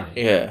to 9.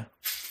 Yeah.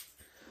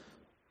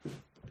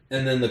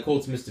 And then the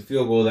Colts missed a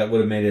field goal that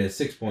would have made it a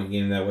 6-point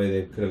game. That way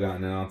they could have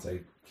gotten an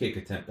outside kick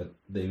attempt, but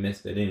they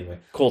missed it anyway.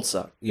 Colts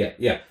suck.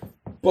 Yeah.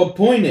 But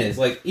point is,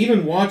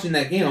 even watching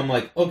that game, I'm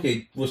like,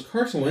 okay, was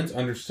Carson Wentz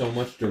under so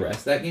much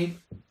duress that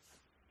game?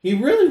 He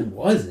really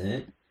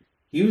wasn't.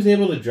 He was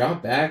able to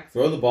drop back,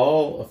 throw the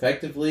ball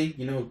effectively.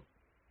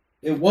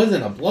 It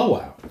wasn't a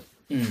blowout.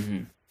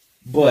 Mm-hmm.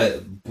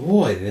 But,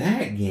 boy,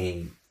 that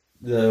game,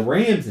 the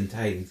Rams and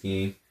Titans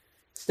game,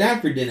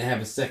 Stafford didn't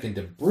have a second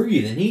to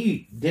breathe, and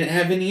he didn't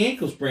have any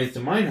ankle sprains to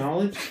my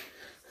knowledge.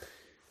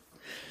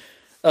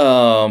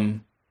 The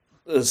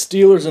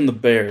Steelers and the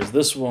Bears.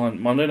 This one,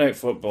 Monday Night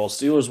Football.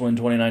 Steelers win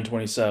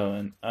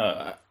 29-27.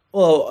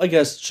 Well, I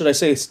guess, should I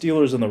say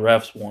Steelers and the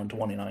refs won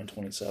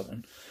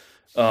 29-27.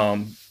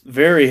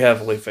 Very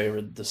heavily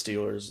favored the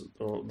Steelers,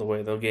 the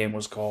way the game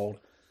was called.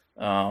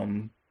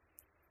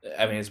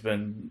 It's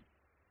been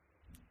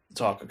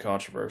talk of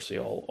controversy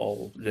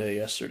all day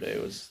yesterday.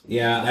 Was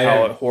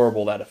how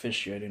horrible that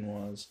officiating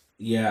was.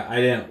 Yeah, I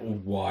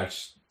didn't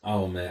watch.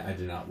 Oh man, I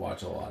did not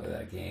watch a lot of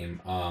that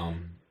game.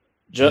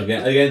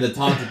 Again, the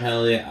taunting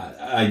penalty.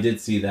 I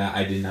did see that.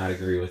 I did not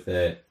agree with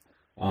it.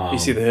 You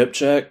see the hip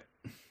check?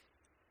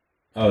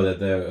 Oh, that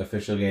the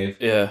official gave.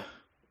 Yeah.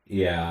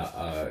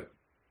 Yeah.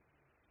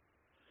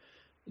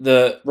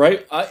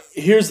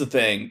 Here's the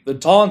thing: the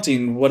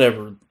taunting,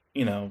 whatever.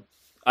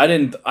 I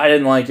didn't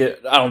like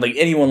it. I don't think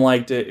anyone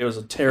liked it. It was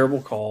a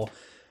terrible call.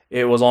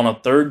 It was on a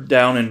 3rd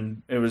down,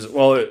 and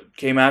it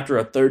came after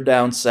a 3rd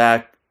down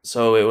sack.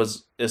 So it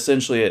was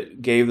essentially,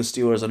 it gave the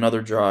Steelers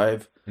another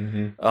drive.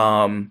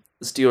 Mm-hmm.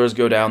 The Steelers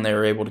go down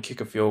there, able to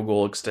kick a field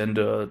goal, extend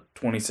to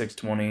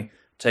 26-20,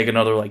 take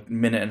another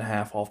minute and a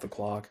half off the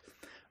clock.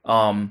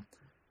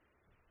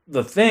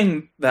 The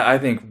thing that I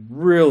think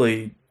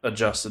really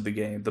adjusted the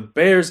game, the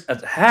Bears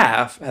at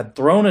half had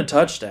thrown a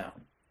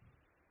touchdown,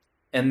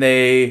 and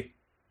they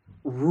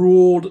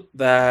ruled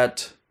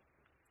that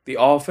the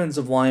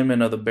offensive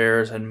lineman of the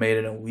Bears had made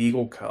an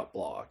illegal cut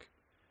block,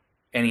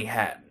 and he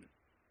hadn't,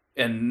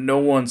 and no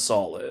one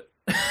saw it.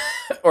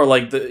 Or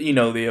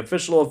the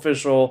official,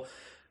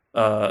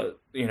 the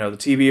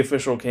TV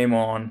official came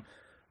on,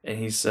 and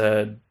he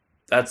said,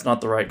 that's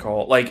not the right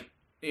call.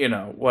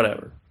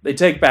 Whatever. They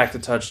take back the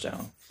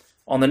touchdown.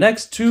 On the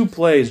next 2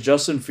 plays,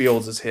 Justin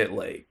Fields is hit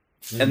late,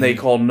 and they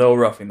call no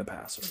roughing the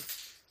passer.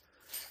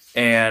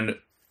 And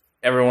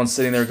everyone's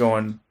sitting there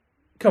going,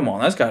 come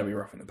on, that's got to be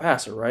roughing the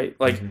passer, right?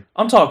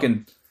 I'm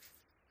talking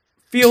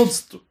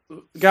Fields,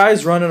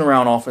 guys running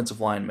around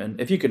offensive linemen.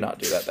 If you could not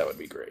do that, that would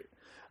be great.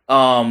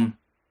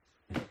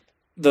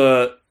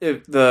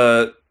 If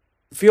the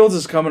Fields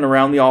is coming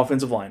around the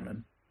offensive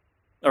lineman,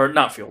 or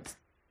not Fields,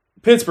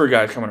 Pittsburgh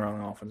guy coming around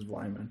the offensive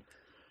lineman,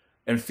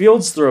 and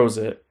Fields throws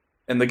it,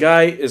 and the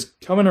guy is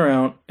coming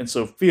around, and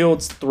so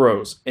Fields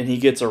throws, and he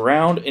gets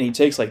around, and he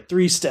takes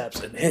 3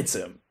 steps and hits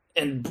him,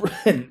 and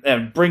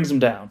brings him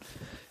down,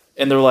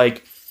 and they're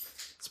like,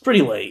 it's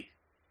pretty late.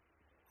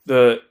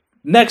 The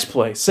next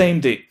play,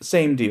 same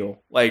deal,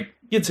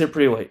 gets hit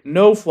pretty late,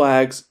 no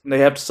flags, and they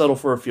have to settle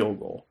for a field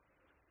goal.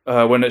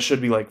 When it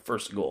should be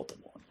 1st and goal at the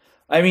 1.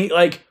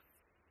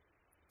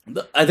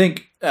 I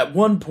think at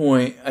one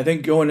point,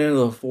 going into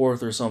the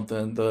 4th or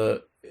something,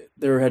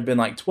 there had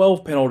been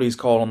 12 penalties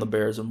called on the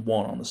Bears and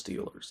 1 on the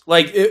Steelers.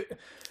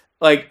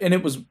 And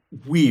it was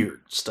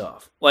weird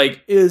stuff.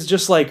 It was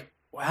just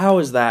how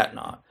is that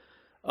not?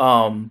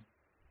 All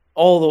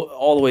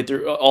the way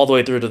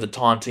through to the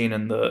taunting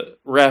and the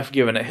ref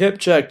giving a hip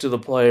check to the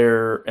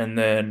player, and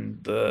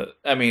then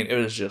it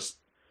was just.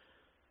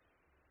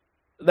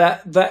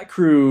 That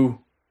crew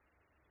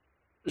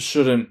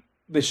should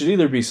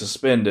either be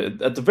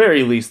suspended. At the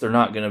very least, they're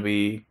not going to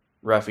be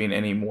reffing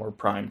any more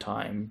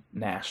primetime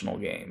national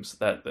games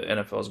that the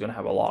NFL is going to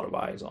have a lot of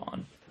eyes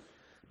on.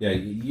 Yeah,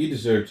 you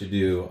deserve to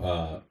do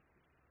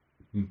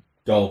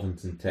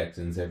Dolphins and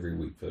Texans every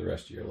week for the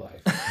rest of your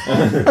life.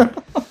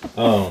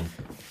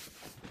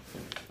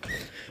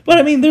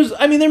 But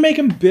they're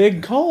making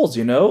big calls,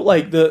 I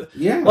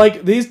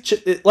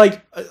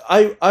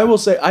will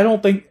say, I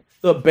don't think.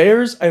 The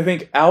Bears, I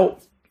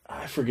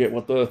forget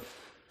what the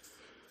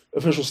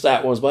official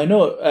stat was, but I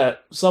know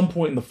at some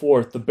point in the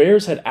 4th, the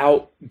Bears had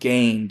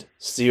outgained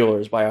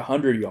Steelers by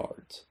 100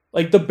 yards.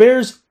 Like, the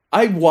Bears,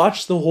 I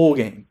watched the whole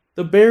game.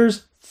 The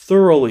Bears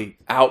thoroughly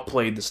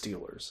outplayed the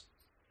Steelers.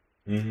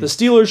 Mm-hmm. The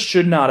Steelers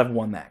should not have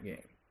won that game.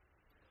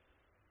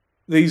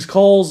 These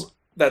calls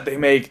that they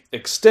make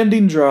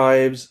extending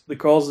drives, the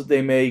calls that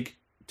they make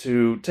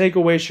to take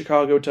away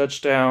Chicago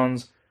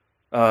touchdowns,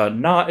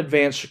 not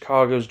advance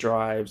Chicago's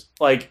drives,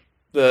 like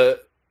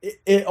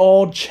it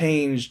all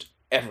changed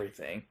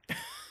everything.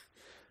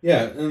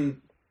 Yeah,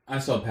 and I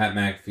saw Pat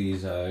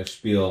McAfee's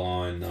spiel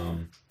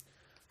on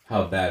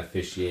how bad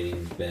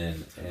officiating's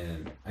been,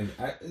 and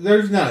I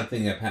there's not a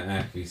thing that Pat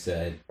McAfee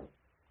said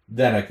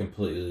that I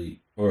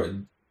completely or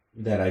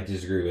that I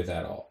disagree with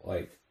at all.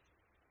 Like,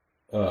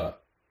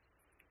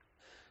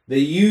 they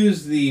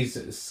use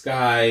these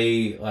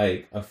sky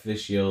like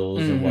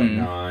officials and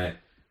whatnot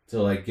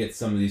to like get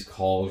some of these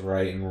calls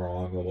right and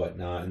wrong and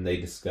whatnot, and they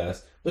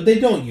discuss, but they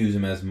don't use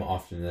them as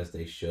often as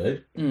they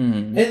should.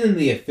 And then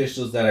the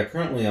officials that are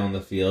currently on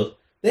the field,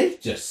 they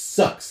just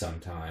suck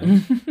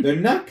sometimes. They're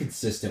not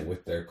consistent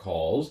with their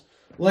calls.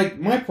 Like,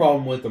 my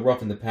problem with the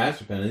roughing the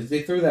passer penalties,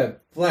 they throw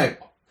that flag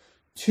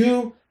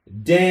too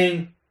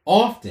dang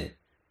often.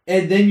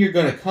 And then you're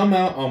going to come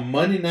out on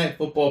Monday Night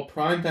Football,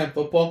 primetime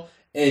football,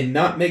 and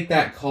not make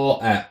that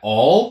call at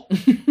all?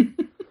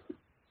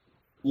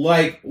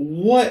 Like,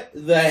 what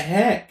the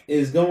heck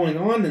is going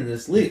on in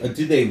this league?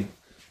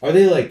 Are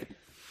they like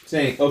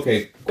saying,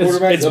 okay,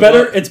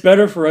 quarterbacks... It's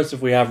better for us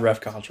if we have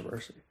ref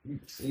controversy.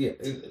 Yeah,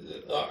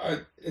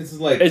 it's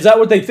like... Is that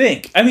what they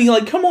think? I mean,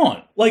 like, come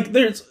on. Like,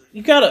 this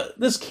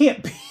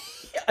can't be...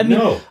 I mean,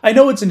 No. I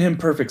know it's an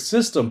imperfect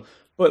system,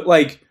 but,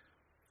 like,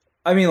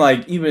 I mean,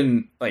 like,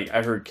 even, like,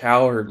 I heard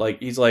Cowherd, like,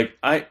 he's like,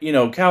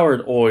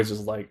 Cowherd always is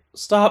like,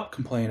 stop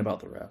complaining about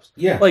the refs.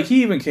 Yeah. Like,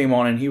 he even came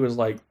on and he was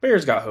like,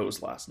 Bears got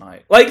hosed last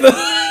night. Like,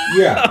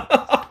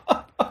 Yeah.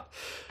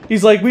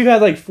 He's like, we've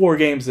had, like, 4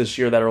 games this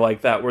year that are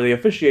like that, where the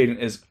officiating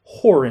is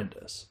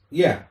horrendous.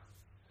 Yeah.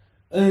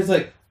 And it's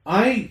like,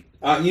 I'm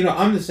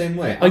the same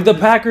way. Like the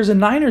Packers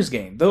and Niners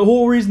game. The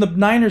whole reason the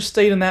Niners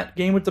stayed in that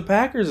game with the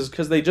Packers is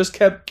because they just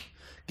kept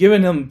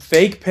giving them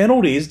fake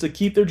penalties to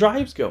keep their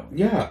drives going.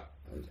 Yeah.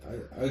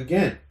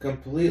 Again,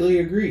 completely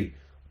agree.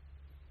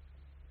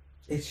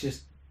 It's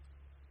just,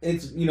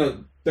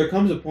 there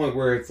comes a point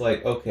where it's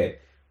like, okay,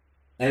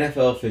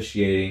 NFL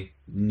officiating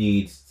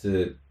needs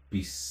to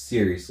be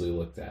seriously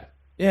looked at.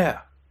 Yeah.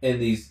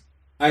 And these,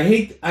 I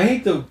hate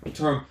the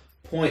term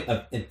point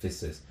of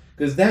emphasis,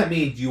 because that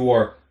means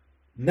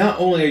not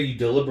only are you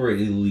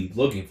deliberately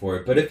looking for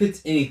it, but if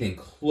it's anything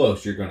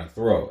close, you're going to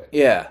throw it.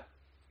 Yeah.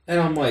 And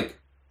I'm like,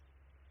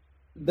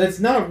 that's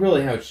not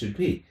really how it should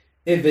be.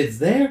 If it's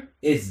there,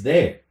 it's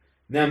there.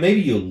 Now, maybe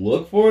you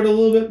look for it a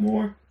little bit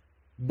more,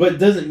 but it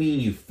doesn't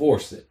mean you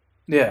force it.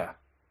 Yeah.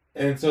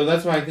 And so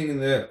that's why I think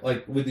that,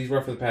 like, with these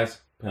rough for the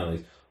pass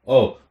penalties,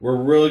 oh, we're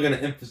really going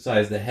to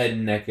emphasize the head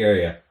and neck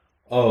area.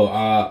 Oh,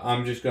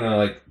 I'm just going to,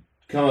 like,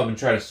 come up and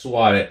try to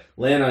swat it,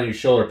 land on your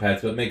shoulder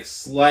pads, but make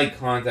slight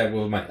contact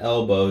with my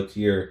elbow to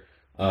your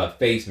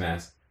face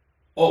mask.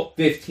 Oh,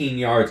 15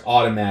 yards,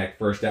 automatic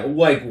first down.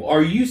 Like,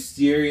 are you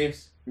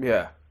serious?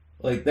 Yeah.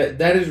 Like,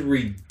 that is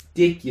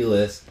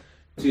ridiculous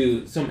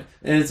to some...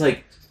 And it's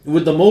like,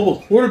 with the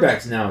mobile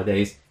quarterbacks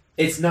nowadays,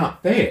 it's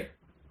not fair.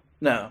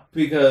 No.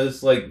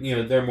 Because, like,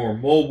 they're more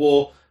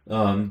mobile,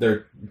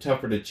 they're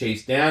tougher to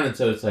chase down, and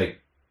so it's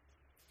like,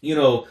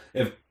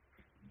 if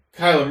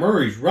Kyler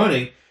Murray's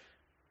running,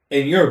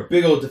 and you're a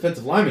big old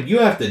defensive lineman, you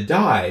have to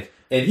dive,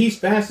 and he's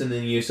faster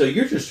than you, so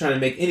you're just trying to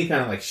make any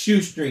kind of, like,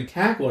 shoestring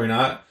tackle or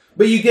not,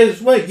 but you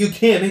guess what? You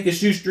can't make a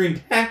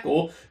shoestring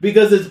tackle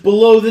because it's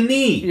below the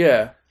knee.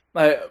 Yeah.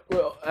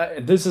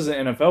 This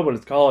isn't NFL, but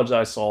it's college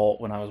I saw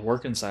when I was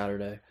working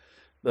Saturday.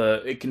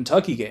 The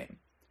Kentucky game.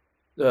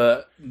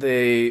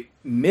 They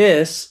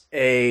miss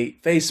a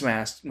face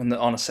mask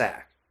on a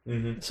sack.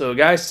 Mm-hmm. So a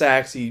guy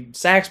sacks. He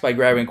sacks by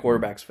grabbing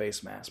quarterback's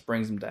face mask,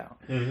 brings him down.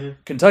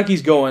 Mm-hmm.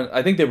 Kentucky's going.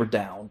 I think they were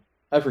down.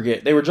 I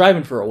forget. They were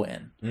driving for a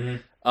win.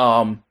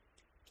 Mm-hmm.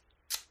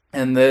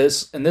 And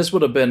this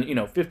would have been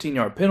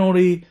 15-yard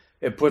penalty.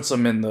 It puts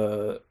them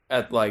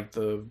at like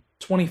the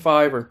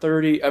 25 or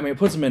 30. I mean, it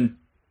puts them in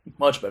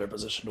much better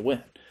position to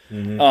win.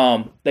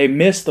 Mm-hmm. They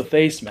miss the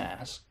face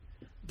mask.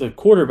 The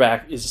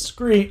quarterback is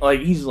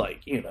he's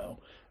like,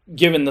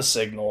 giving the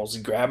signals,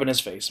 grabbing his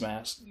face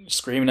mask,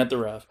 screaming at the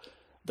ref.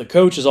 The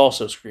coach is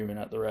also screaming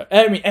at the ref.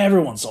 I mean,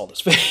 everyone saw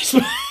this face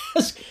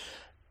mask.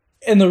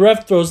 And the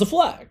ref throws the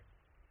flag.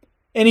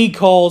 And he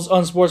calls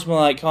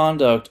unsportsmanlike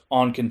conduct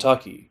on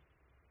Kentucky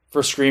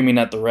for screaming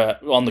at the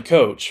ref, on the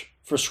coach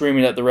for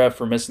screaming at the ref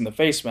for missing the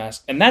face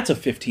mask. And that's a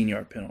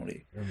 15-yard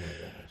penalty. Oh my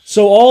gosh.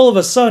 So all of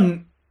a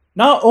sudden,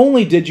 not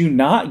only did you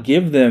not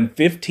give them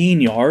 15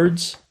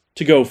 yards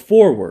to go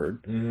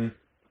forward, Mm-hmm.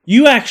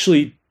 you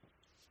actually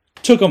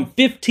took them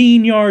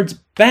 15 yards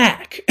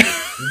back.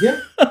 Yeah.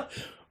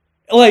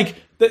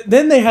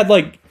 Then they had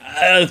like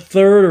a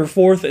third or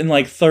fourth and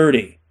like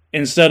 30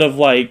 instead of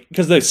like,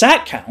 because the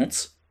sack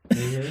counts.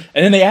 Mm-hmm.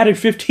 And then they added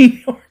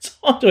 15 yards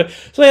onto it.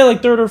 So they had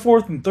like third or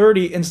fourth and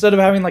 30 instead of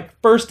having like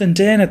first and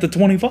 10 at the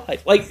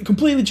 25. Like,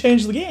 completely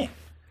changed the game.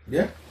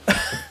 Yeah.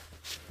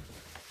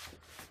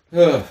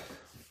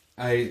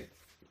 I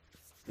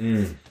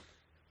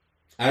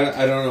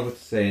don't know what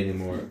to say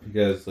anymore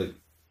because like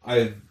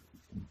I've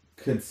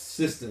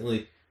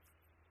consistently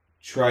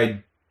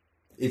tried.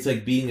 It's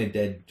like beating a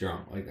dead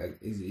drum. Like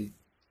Be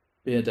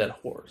a dead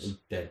horse. a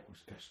dead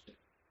horse. Gosh,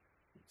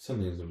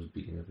 something that was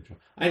beating up the drum.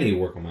 I need to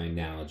work on my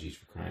analogies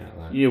for crying out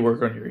loud. You need to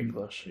work on your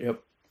English.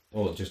 Yep.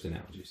 Well, just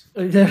analogies.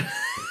 Yeah.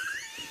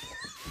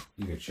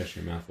 You can shut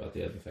your mouth about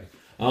the other thing.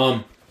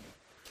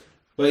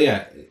 But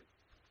yeah,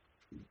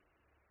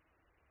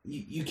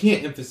 you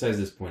can't emphasize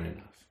this point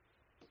enough.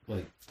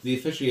 Like, the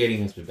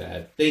officiating has been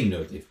bad. They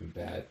know they've been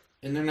bad.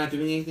 And they're not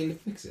doing anything to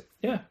fix it.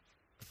 Yeah.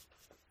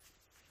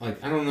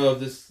 Like, I don't know if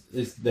this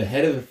is the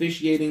head of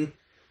officiating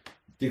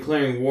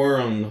declaring war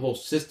on the whole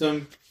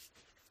system.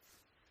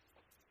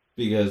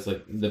 Because,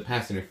 like, the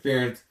pass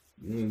interference,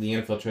 the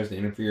NFL tries to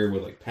interfere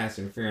with, like, pass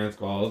interference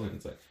calls. And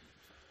it's like,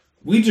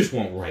 we just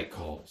want right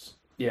calls.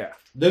 Yeah.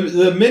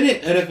 The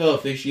minute NFL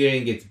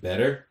officiating gets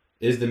better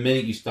is the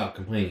minute you stop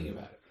complaining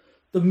about it.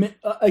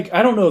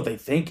 I don't know if they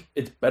think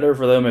it's better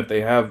for them if they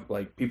have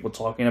like people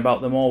talking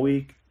about them all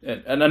week,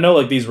 and I know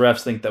like these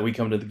refs think that we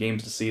come to the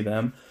games to see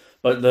them,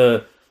 but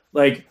the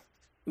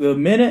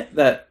minute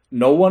that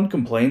no one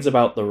complains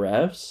about the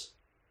refs,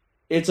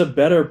 it's a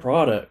better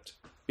product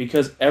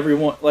because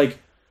everyone like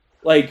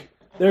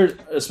there,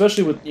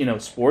 especially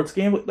with sports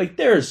gambling, like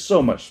there is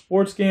so much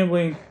sports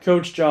gambling,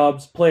 coach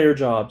jobs, player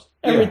jobs,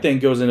 everything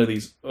goes into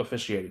these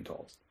officiating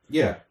calls.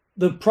 Yeah.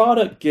 The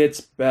product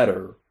gets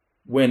better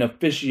when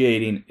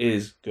officiating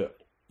is good.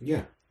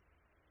 Yeah.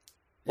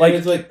 Like,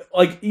 and it's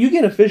like you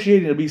get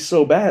officiating to be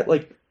so bad,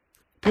 like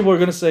people are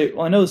going to say,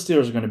 well, I know the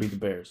Steelers are going to beat the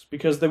Bears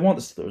because they want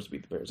the Steelers to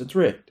beat the Bears. It's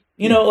rigged.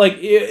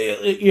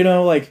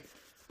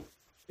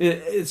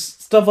 It's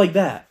stuff like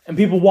that. And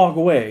people walk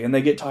away and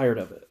they get tired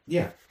of it.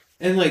 Yeah.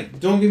 And like,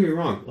 don't get me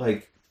wrong,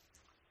 like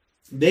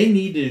they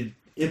need to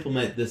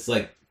implement this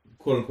like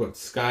quote unquote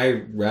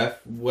sky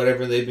ref,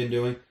 whatever they've been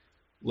doing,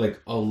 like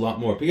a lot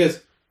more.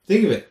 Because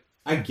think of it,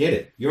 I get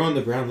it. You're on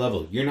the ground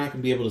level. You're not going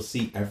to be able to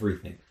see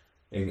everything.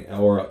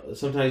 Or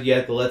sometimes you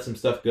have to let some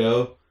stuff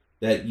go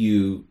that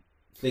you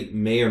think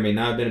may or may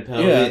not have been a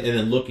penalty. Yeah. And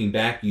then looking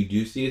back, you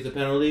do see it's a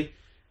penalty.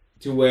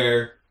 To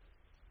where,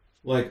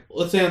 like,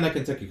 let's say on that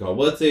Kentucky call.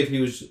 Well, let's say if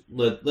he was,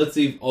 let's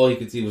see if all he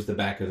could see was the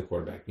back of the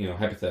quarterback.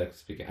 Hypothetically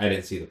speaking. I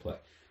didn't see the play.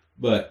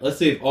 But let's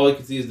say if all he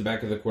could see is the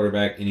back of the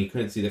quarterback and he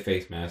couldn't see the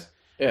face mask.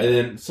 Yeah. And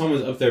then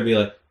someone's up there and be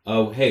like,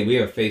 oh, hey, we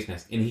have a face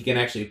mask. And he can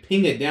actually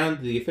ping it down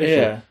to the official.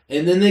 Yeah.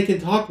 And then they can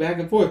talk back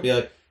and forth. Be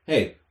like,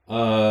 hey,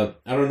 I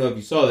don't know if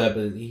you saw that,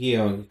 but he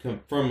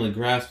firmly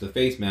grasped the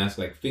face mask.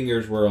 Like,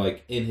 fingers were,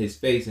 like, in his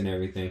face and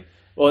everything.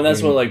 Well, and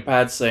that's what, like,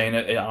 Pat's saying.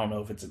 I don't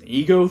know if it's an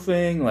ego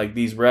thing. Like,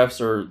 these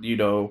refs are,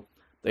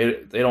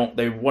 they don't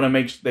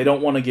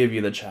want to give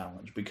you the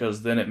challenge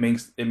because then it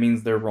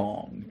means they're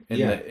wrong. And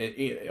Yeah.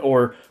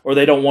 or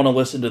they don't want to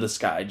listen to the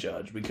sky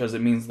judge because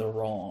it means they're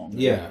wrong.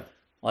 Yeah.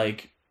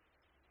 Like,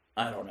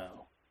 I don't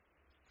know.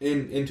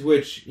 Into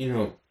which,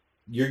 you're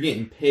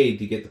getting paid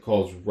to get the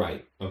calls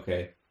right,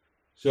 okay?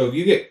 So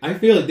if I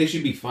feel like they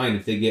should be fined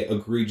if they get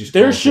egregious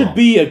There calls should wrong.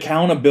 be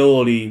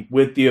accountability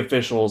with the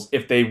officials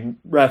if they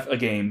ref a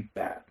game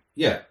bad.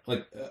 Yeah,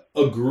 like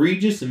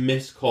egregious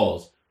missed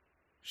calls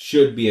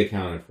should be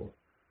accounted for.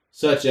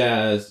 Such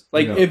as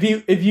Like if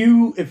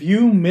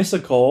you miss a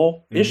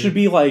call, it Mhm. should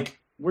be like,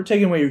 we're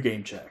taking away your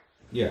game check.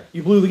 Yeah.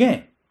 You blew the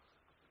game.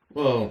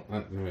 Well, I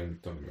mean,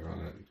 don't get me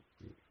wrong.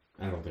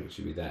 I don't think it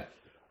should be that.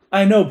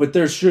 I know, but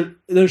there should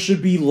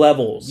be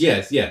levels.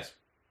 Yes.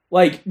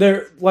 Like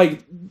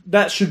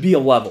that should be a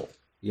level.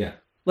 Yeah.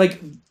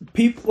 Like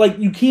people, like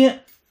you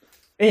can't,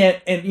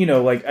 and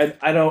like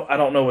I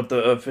don't know what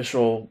the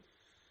official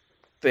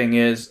thing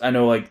is. I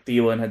know like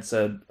Thielen had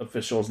said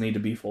officials need to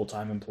be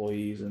full-time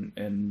employees,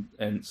 and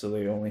so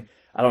they only.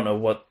 I don't know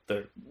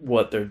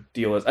what their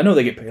deal is. I know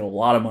they get paid a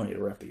lot of money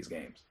to ref these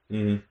games.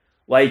 Mm-hmm.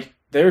 Like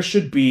there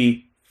should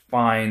be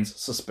fines,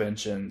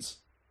 suspensions,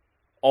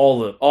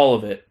 all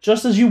of it,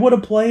 just as you would a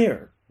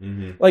player.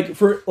 Mm-hmm. Like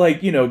for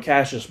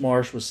Cassius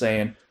Marsh was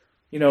saying,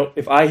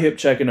 if I hip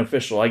check an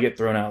official, I get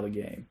thrown out of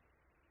the game.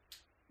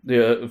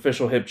 The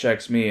official hip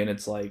checks me, and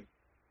it's like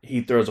he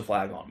throws a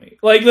flag on me.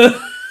 Like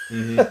the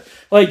Mm-hmm.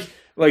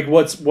 like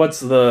what's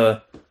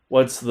the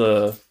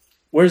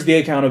where's the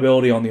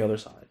accountability on the other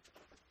side?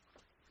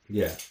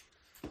 Yeah.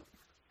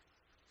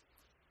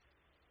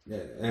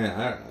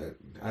 Yeah,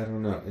 I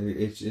don't know.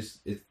 It's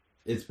just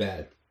it's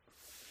bad.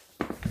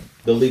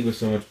 The league was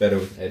so much better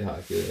with Ed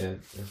Hockey.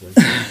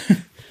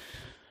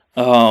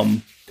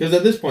 Because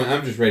at this point,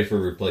 I'm just ready for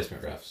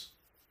replacement refs.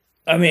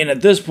 I mean,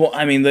 at this point,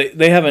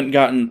 they haven't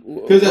gotten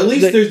Because at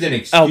least there's an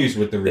excuse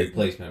with the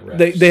replacement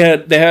refs.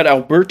 They had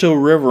Alberto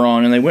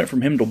Riveron, and they went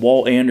from him to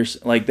Walt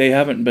Anderson. Like they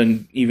haven't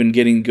been even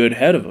getting good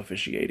head of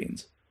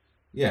officiatings.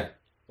 Yeah,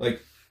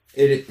 like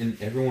and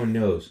everyone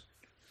knows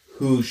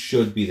who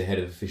should be the head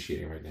of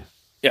officiating right now.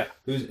 Yeah,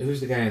 who's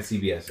the guy on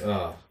CBS?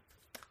 Oh.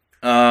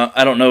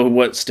 I don't know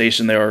what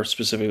station they are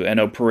specifically. I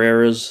know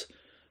Pereira's.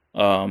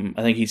 I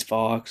think he's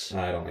Fox.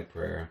 I don't like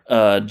Pereira.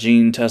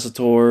 Gene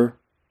Tessitore.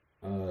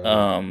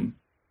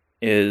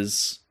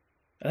 is,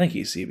 I think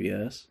he's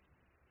CBS.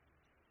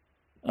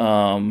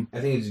 I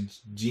think it's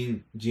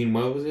Gene.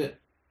 What was it?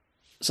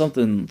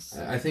 Something.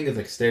 I think it's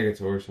like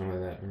Stegator or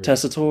something like that. Or,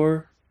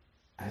 Tessitore.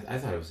 I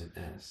thought it was an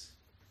S,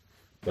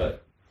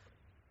 but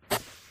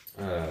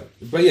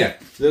yeah,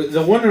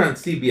 the one on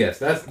CBS.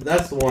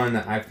 That's the one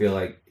that I feel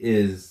like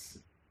is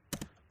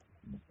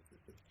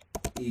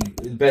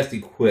best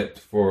equipped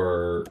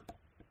for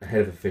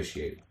head of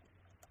officiating.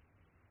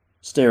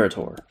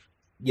 Steratore.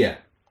 Yeah.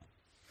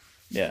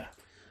 Yeah.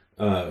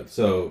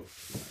 So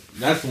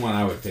that's the one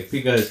I would pick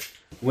because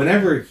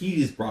whenever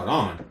he's brought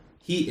on,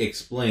 he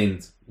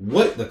explains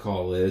what the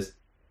call is,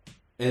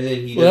 and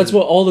then he. Well, that's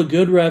what all the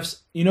good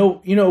refs. You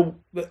know,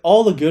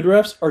 all the good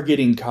refs are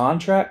getting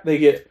contract. They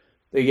get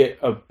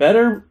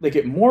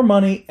more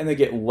money, and they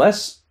get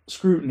less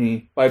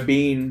scrutiny by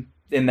being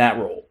in that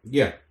role.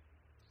 Yeah.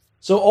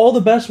 So all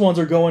the best ones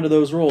are going to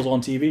those roles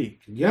on TV.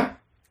 Yeah.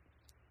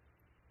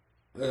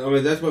 I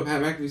mean, that's what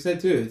Pat McAfee said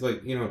too. It's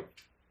like,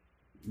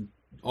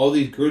 all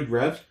these good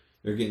refs,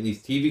 they're getting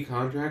these TV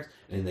contracts,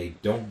 and they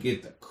don't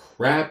get the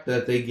crap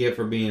that they get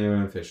for being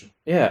an official.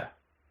 Yeah.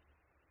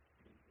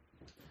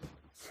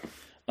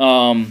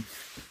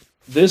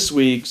 This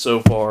week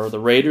so far, the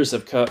Raiders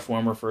have cut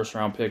former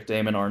first-round pick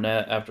Damon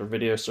Arnett after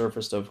video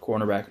surfaced of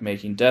cornerback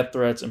making death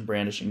threats and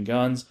brandishing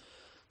guns.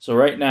 So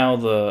right now,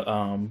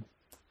 the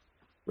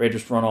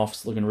Raiders front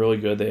office is looking really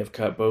good. They have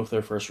cut both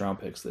their first-round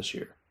picks this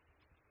year.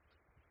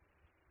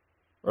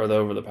 Or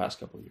over the past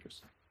couple of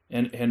years.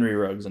 And Henry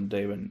Ruggs and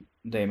Damon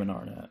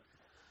Arnett.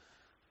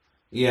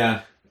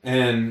 Yeah,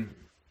 and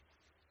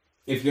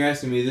if you're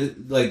asking me,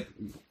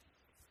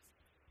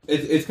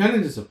 it's kind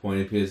of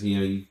disappointing because,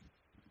 you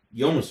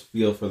almost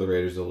feel for the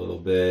Raiders a little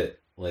bit,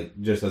 like,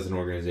 just as an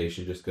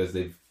organization, just because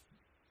they've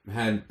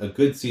had a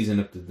good season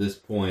up to this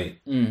point,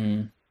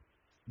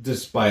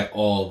 despite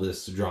all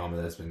this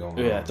drama that's been going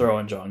on. Yeah, throw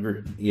in John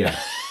Gruden. Yeah.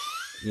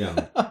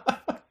 Yeah.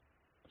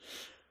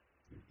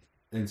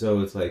 And so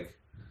it's like,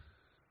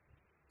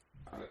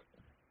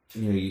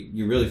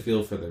 you really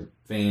feel for the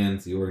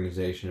fans, the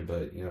organization,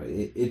 but,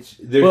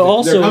 there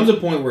comes a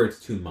point where it's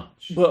too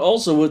much. But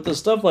also with the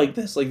stuff like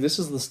this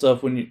is the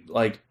stuff when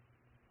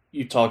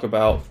you talk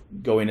about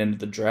going into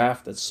the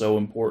draft that's so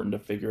important to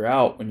figure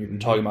out when you're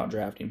talking about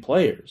drafting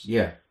players.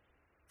 Yeah.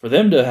 For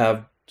them to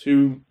have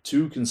two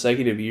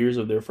consecutive years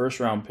of their first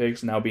round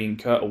picks now being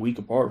cut a week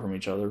apart from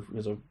each other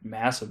because of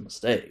massive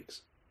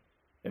mistakes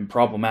and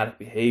problematic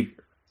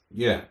behavior.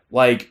 Yeah.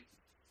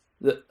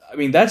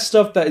 That's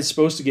stuff that is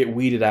supposed to get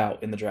weeded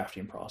out in the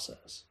drafting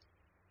process.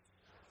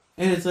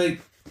 And it's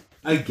like,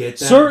 I get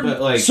that, but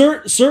like...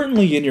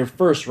 certainly in your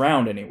first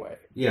round anyway.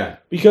 Yeah.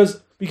 Because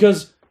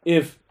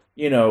if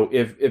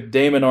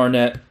Damon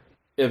Arnett,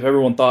 if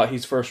everyone thought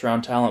he's first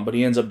round talent, but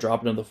he ends up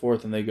dropping in the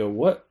fourth and they go,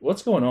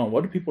 what's going on?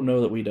 What do people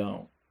know that we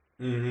don't?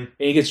 Mm-hmm. And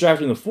he gets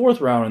drafted in the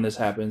fourth round and this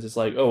happens. It's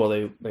like, oh,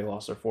 well, they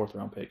lost their fourth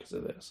round pick because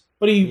of this.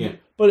 But he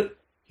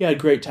had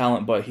great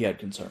talent, but he had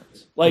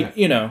concerns.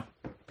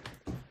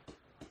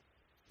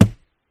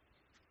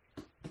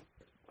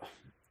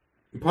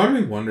 Part of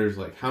me wonders,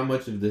 how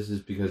much of this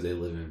is because they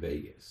live in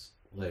Vegas?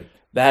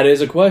 That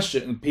is a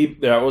question.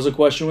 That was a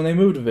question when they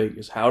moved to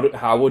Vegas.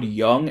 How would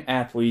young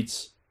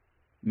athletes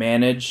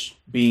manage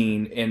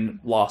being in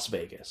Las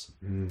Vegas?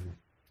 Mm-hmm.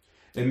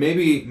 And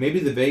maybe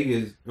the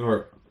Vegas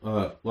or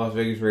Las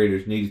Vegas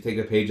Raiders need to take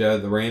a page out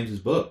of the Rams'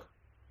 book.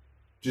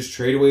 Just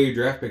trade away your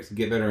draft picks and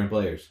get veteran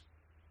players,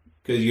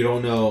 because you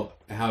don't know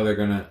how they're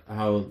gonna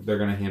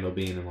handle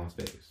being in Las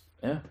Vegas.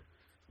 Yeah.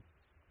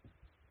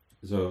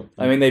 So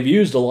they've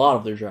used a lot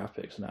of their draft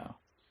picks now,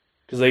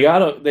 because they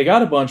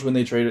got a bunch when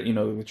they traded.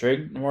 They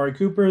traded Amari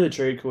Cooper, they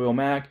traded Khalil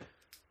Mack.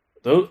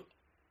 I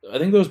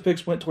think those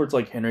picks went towards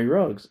Henry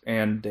Ruggs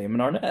and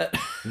Damon Arnett.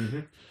 Mm-hmm.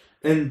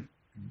 And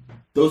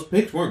those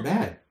picks weren't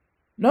bad.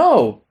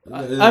 No,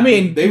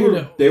 they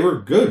were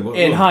good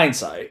in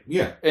hindsight.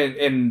 Yeah,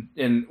 and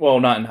well,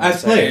 not in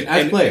hindsight.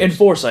 As players, in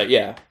foresight.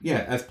 Yeah,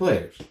 yeah, as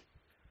players.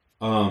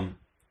 But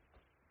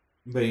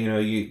there's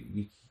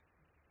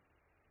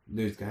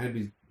got to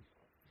be.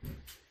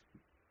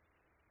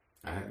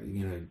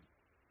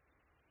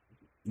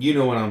 You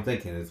know what I'm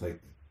thinking. It's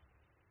like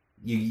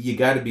you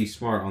got to be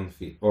smart on the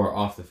field or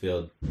off the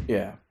field.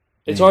 Yeah,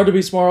 it's hard to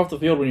be smart off the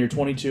field when you're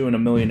 22 and a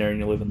millionaire and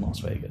you live in Las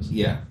Vegas.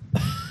 Yeah,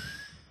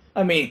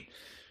 come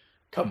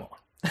on.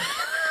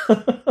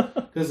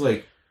 Because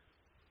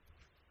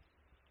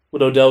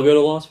would Odell go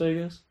to Las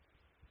Vegas?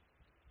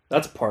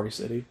 That's a party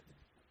city.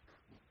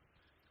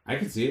 I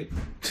can see it.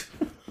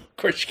 Of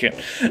course you can.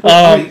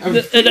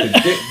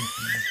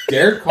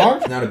 Derek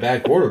Carr's not a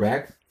bad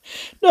quarterback.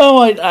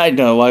 No, I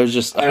know. I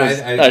just there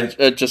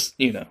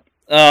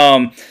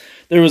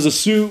was a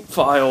suit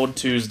filed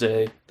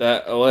Tuesday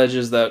that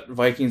alleges that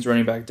Vikings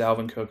running back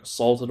Dalvin Cook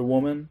assaulted a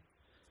woman.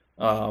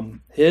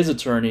 His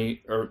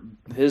attorney, or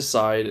his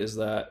side, is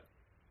that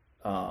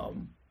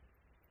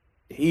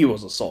he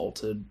was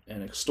assaulted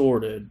and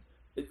extorted.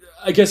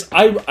 I guess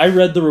I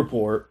read the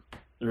report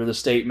or the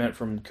statement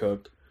from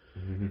Cook.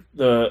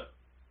 Mm-hmm.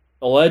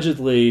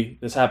 Allegedly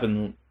this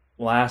happened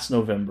last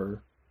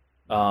November.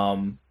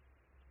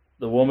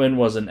 the woman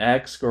was an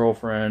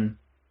ex-girlfriend.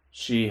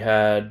 She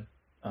had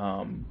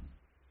come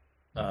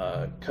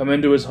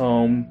into his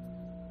home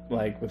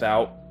like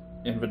without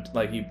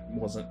like he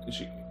wasn't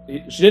she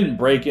didn't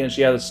break in.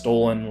 She had a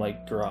stolen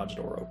like garage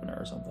door opener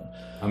or something.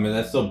 I mean,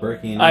 that's still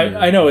breaking in.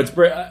 I know it's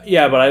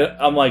yeah, but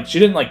I'm like, she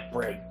didn't like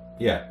break.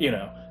 Yeah. You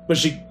know, but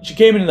she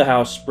came into the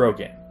house, broke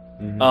in.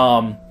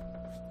 Mm-hmm.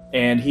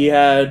 And he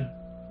had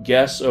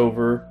guests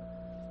over.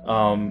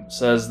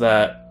 Says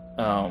that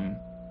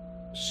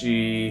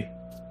she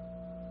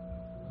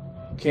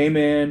came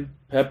in,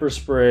 pepper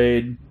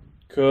sprayed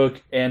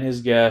Cook and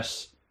his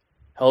guests,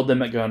 held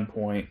them at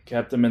gunpoint,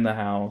 kept them in the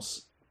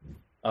house.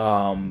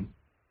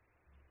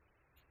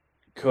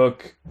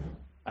 Cook,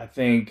 I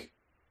think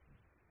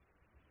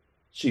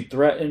she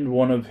threatened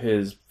one of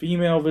his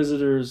female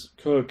visitors.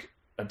 Cook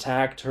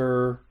attacked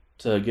her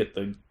to get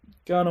the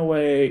gun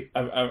away.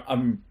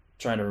 I'm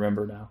trying to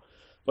remember now,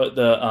 but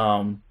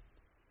the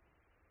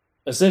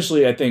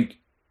essentially, I think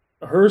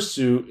her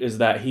suit is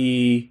that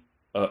he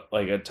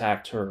like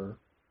attacked her.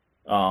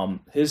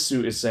 His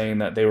suit is saying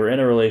that they were in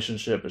a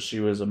relationship, but she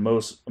was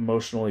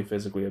emotionally,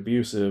 physically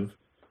abusive,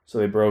 so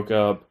they broke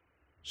up.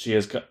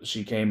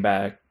 She came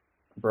back,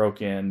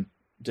 broke in,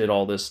 did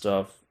all this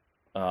stuff,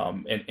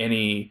 and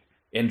any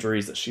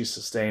injuries that she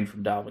sustained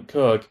from Dalvin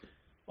Cook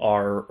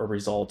are a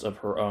result of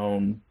her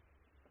own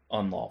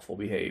unlawful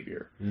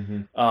behavior.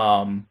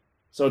 Mm-hmm.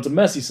 So it's a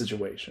messy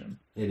situation.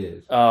 It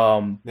is.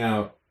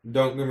 Now,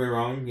 don't get me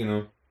wrong,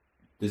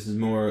 this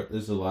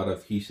is a lot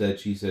of he said,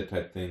 she said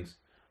type things.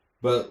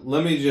 But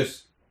let me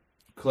just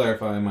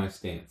clarify my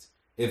stance.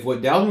 If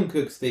what Dalvin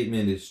Cook's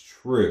statement is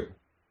true,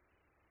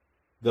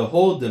 the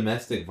whole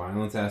domestic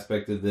violence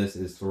aspect of this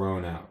is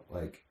thrown out.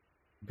 Like,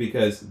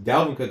 because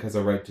Dalvin Cook has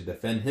a right to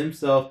defend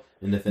himself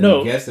and defend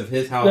the guests of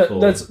his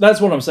household.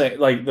 That's what I'm saying.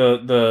 Like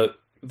her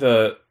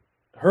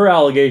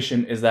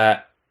allegation is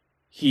that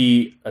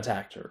he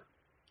attacked her.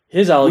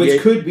 His allegation,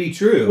 which could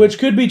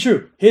be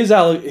true. His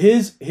side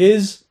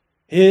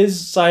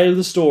of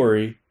the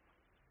story,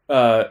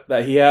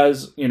 that he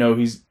has,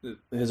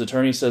 his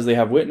attorney says they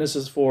have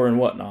witnesses for and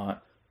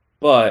whatnot,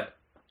 but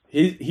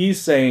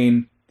he's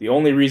saying the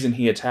only reason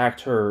he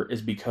attacked her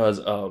is because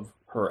of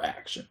her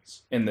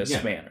actions in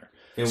this manner.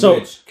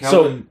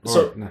 Dalvin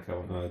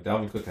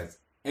Cook has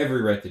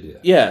every right to do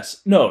that.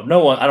 Yes. No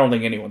one, I don't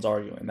think anyone's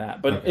arguing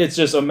that, but It's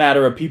just a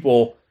matter of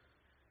people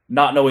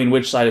not knowing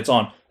which side it's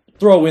on.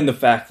 Throw in the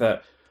fact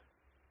that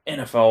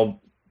NFL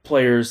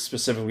players,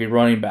 specifically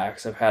running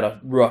backs, have had a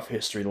rough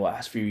history the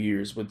last few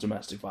years with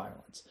domestic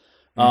violence.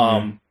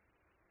 Mm-hmm.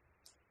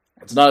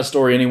 It's not a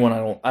story I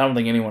don't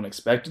think anyone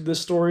expected this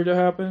story to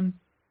happen.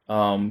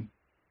 Dalvin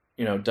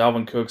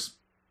Cook's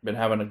been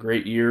having a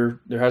great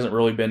year. There hasn't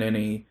really been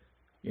any,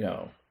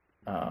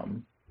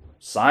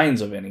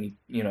 signs of any,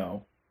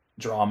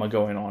 drama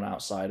going on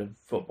outside of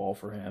football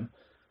for him.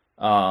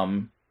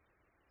 I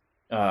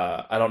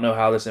don't know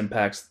how this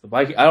impacts the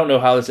Vikings. I don't know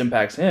how this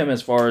impacts him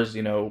as far as,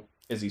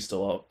 is he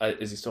still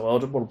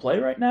eligible to play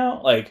right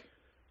now? Like,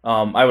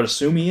 I would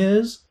assume he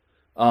is,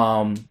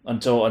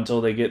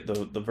 until they get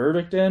the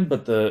verdict in,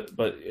 but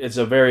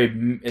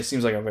it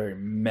seems like a very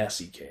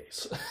messy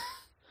case.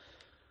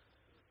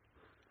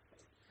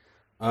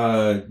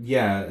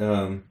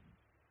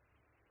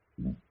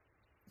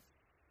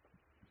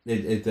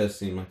 It does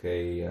seem like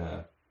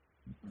a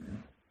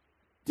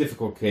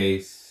difficult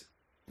case,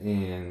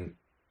 and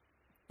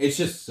it's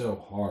just so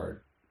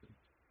hard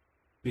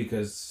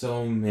because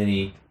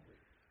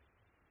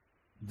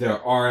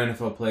there are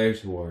NFL players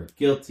who are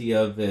guilty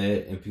of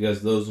it, and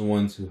because those are the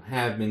ones who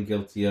have been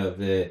guilty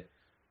of it,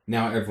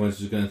 now everyone's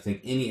just going to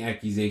think any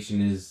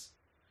accusation is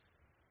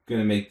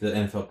going to make the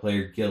NFL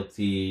player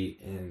guilty,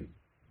 and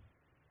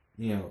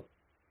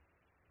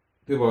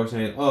people are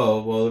saying,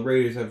 "Oh, well, the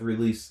Raiders have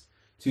released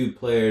 2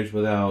 players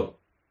without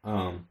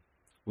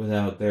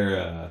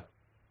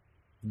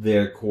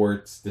their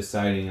courts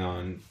deciding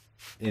on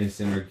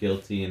innocent or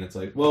guilty," and it's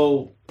like,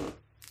 well,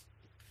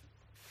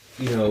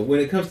 when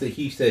it comes to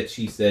he said,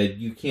 she said,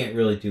 you can't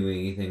really do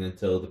anything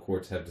until the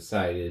courts have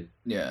decided.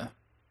 Yeah.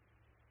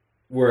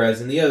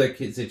 Whereas in the other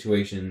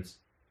situations,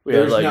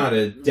 there's not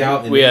a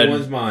doubt in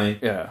anyone's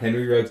mind. Yeah.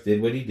 Henry Ruggs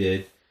did what he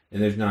did,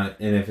 and if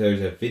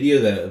there's a video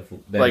that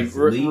like is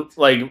leaked,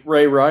 like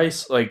Ray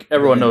Rice, like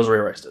everyone knows Ray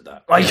Rice did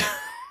that. Like,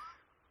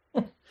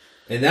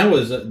 and that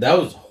was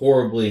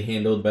horribly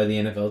handled by the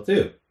NFL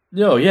too.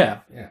 No, yeah.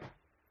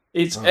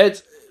 It's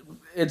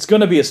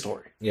gonna be a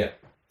story. Yeah.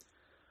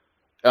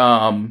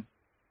 I'll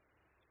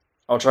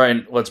try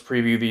and let's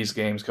preview these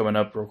games coming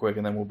up real quick,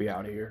 and then we'll be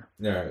out of here.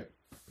 All right.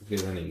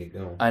 Because I need to get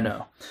going. I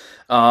know.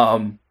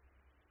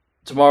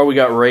 Tomorrow we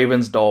got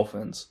Ravens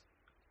Dolphins.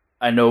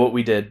 I know what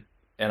we did,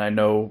 and I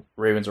know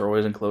Ravens are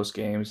always in close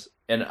games.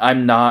 And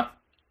I'm not,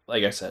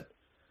 like I said,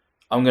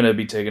 I'm gonna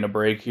be taking a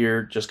break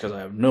here just because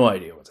I have no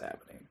idea what's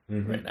happening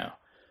right now.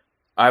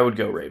 I would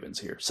go Ravens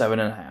here,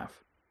 7.5.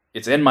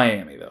 It's in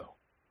Miami though.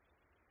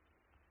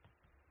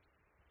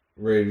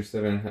 Raiders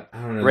 7.5.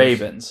 I don't know.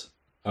 Ravens.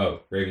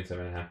 Ravens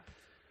 7.5.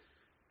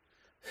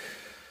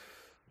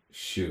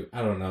 Shoot,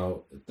 I don't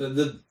know.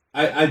 The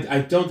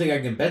I don't think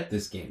I can bet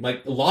this game.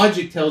 Like,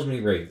 logic tells me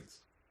Ravens.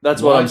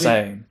 That's what I'm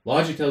saying.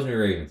 Logic tells me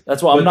Ravens.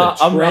 That's why I'm not.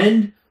 The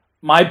trend,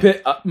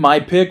 my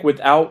pick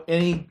without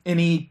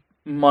any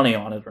money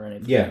on it or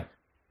anything. Yeah,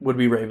 would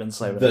be Ravens.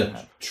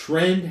 The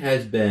trend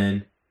has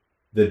been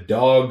the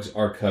dogs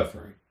are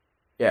covering.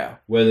 Yeah.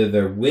 Whether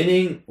they're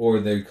winning or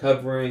they're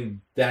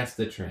covering, that's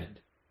the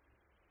trend.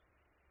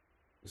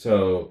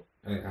 So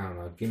I don't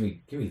know. Give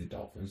me the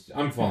Dolphins.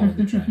 I'm following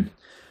the trend.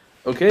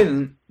 Okay,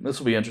 then this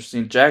will be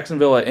interesting.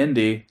 Jacksonville at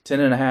Indy,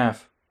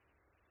 10.5.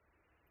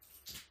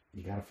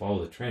 You gotta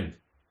follow the trend.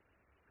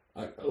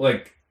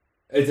 Like,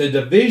 it's a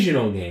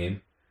divisional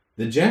game.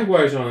 The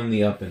Jaguars are on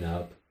the up and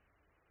up.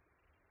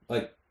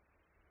 Like,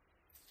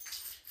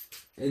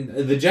 and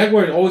the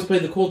Jaguars always play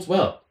the Colts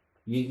well.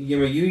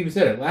 You even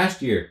said it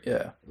last year.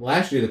 Yeah.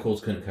 Last year the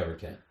Colts couldn't cover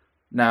 10.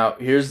 Now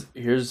here's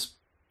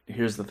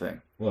the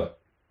thing. What?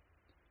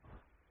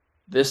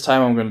 This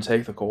time I'm going to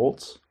take the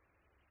Colts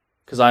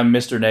because I'm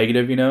Mr.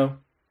 Negative,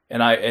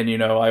 and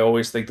I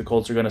always think the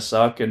Colts are going to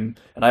suck, and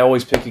I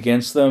always pick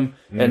against them,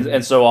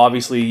 and so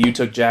obviously you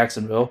took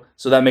Jacksonville,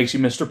 so that makes you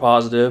Mr.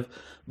 Positive.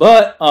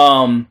 But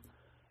I'm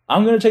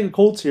going to take the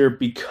Colts here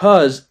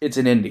because it's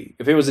in Indy.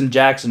 If it was in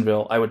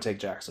Jacksonville, I would take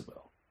Jacksonville.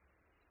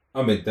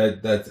 I mean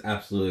that's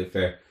absolutely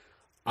fair.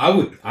 I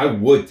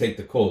would take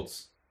the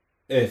Colts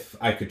if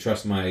I could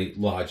trust my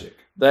logic.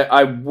 That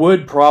I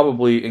will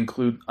probably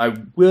include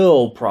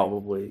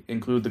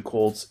the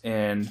Colts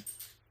in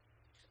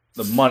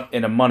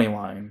a money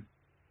line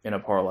in a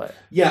parlay.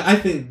 Yeah, I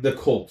think the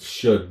Colts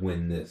should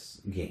win this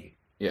game.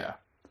 Yeah.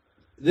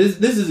 This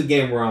is a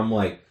game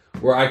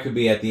where I could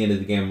be at the end of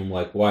the game. I'm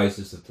like, why is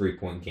this a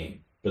 3-point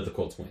game? But the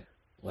Colts win.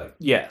 Like,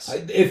 yes,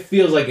 it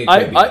feels like it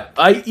could be.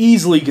 I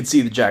easily could see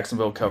the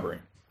Jacksonville covering,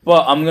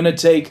 but I'm gonna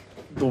take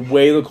the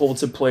way the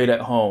Colts have played at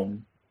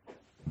home,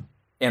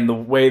 and the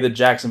way that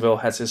Jacksonville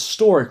has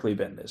historically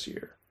been this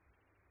year,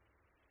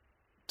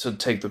 to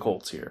take the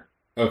Colts here.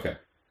 Okay.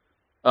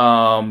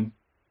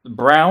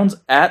 Browns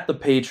at the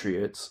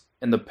Patriots,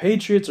 and the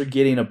Patriots are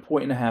getting a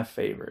 1.5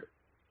 favorite.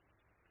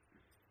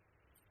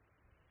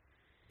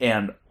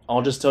 And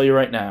I'll just tell you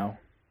right now,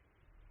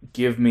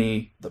 give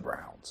me the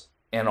Browns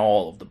and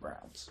all of the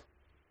Browns.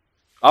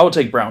 I would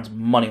take Browns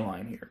money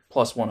line here,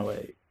 plus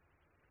 108.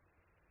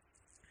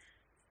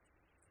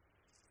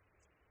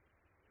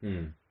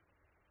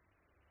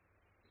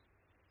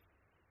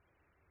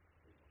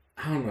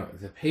 I don't know.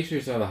 The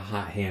Patriots are the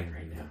hot hand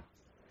right now.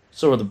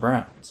 So are the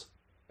Browns.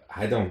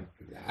 I don't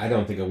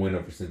think a win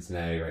over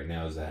Cincinnati right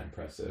now is that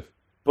impressive.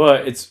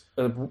 But it's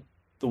the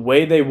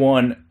way they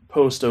won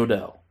post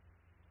Odell.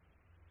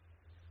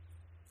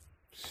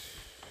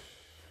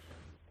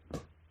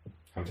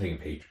 I'm taking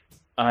Patriots.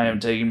 I am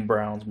taking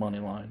Browns money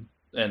line,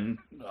 and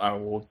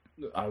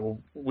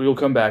we'll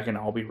come back and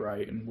I'll be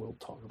right, and we'll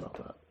talk about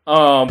that.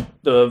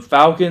 The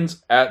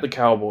Falcons at the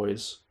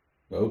Cowboys.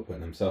 Oh,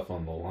 putting himself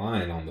on the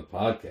line on the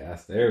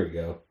podcast. There we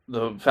go.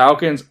 The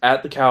Falcons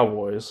at the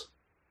Cowboys.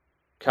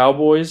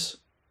 Cowboys,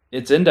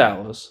 it's in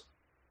Dallas,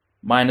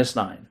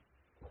 -9.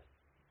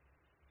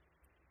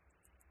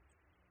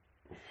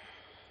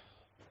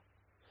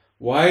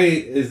 Why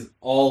is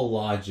all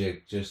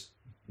logic just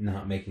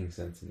not making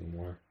sense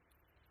anymore?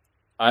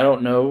 I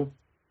don't know.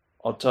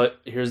 I'll tell you.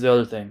 Here's the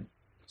other thing.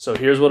 So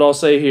here's what I'll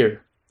say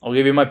here. I'll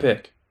give you my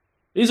pick.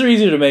 These are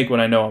easy to make when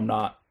I know I'm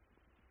not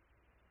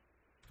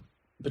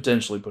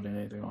potentially putting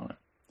anything on it.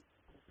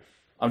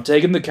 I'm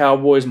taking the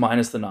Cowboys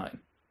 -9.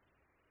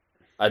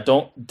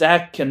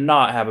 Dak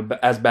cannot have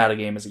as bad a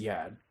game as he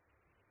had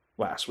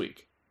last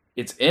week.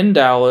 It's in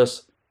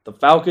Dallas. The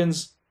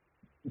Falcons,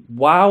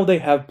 while they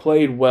have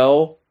played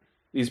well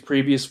these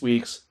previous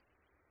weeks,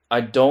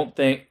 I don't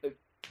think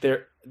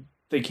they're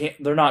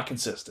not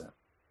consistent.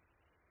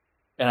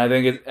 And I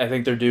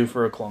think they're due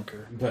for a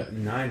clunker. But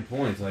 9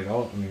 points,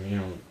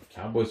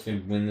 Cowboys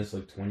can win this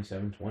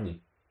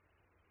 27-20.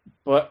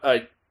 But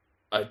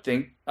I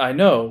think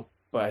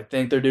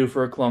they're due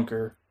for a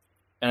clunker,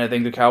 and I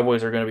think the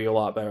Cowboys are going to be a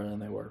lot better than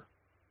they were.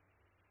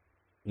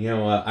 You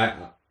know what?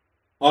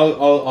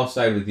 I'll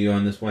side with you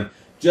on this one,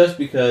 just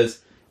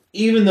because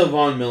even though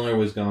Von Miller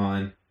was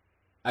gone,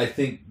 I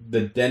think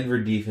the Denver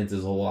defense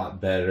is a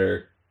lot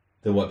better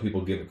than what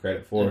people give it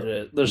credit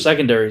for. Their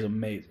secondary is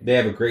amazing. They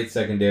have a great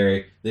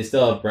secondary. They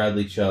still have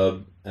Bradley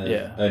Chubb as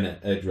an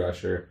edge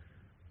rusher.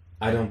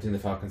 I don't think the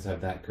Falcons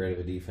have that great of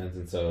a defense,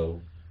 and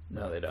so...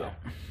 No, they don't.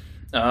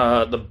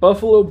 Yeah. The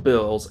Buffalo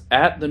Bills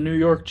at the New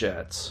York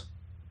Jets.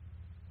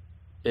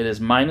 It is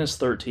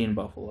 -13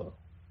 Buffalo.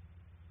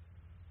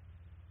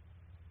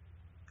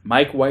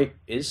 Mike White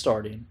is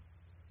starting.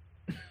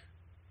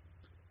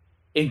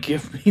 And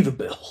give me the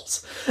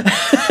Bills.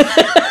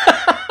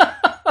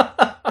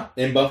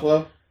 In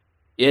Buffalo?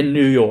 In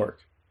New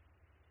York.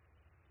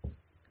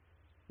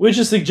 Which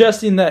is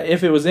suggesting that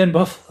if it was in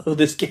Buffalo,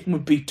 this game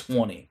would be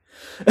 20.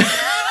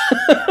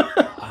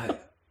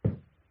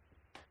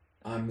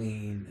 I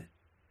mean,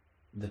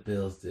 the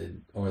Bills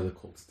did, or the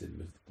Colts did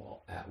move the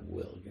ball at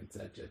will against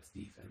that Jets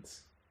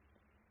defense.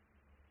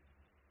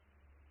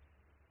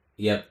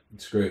 Yep,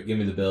 screw it. Give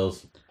me the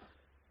Bills.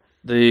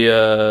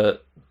 The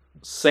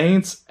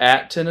Saints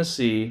at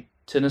Tennessee.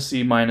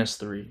 Tennessee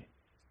 -3.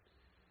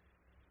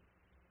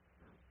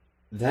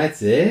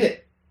 That's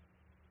it?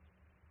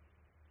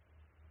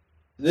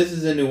 This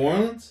is in New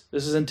Orleans?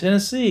 This is in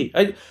Tennessee.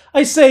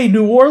 I say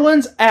New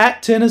Orleans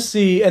at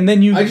Tennessee, and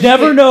then you I just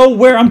never can't- know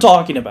where I'm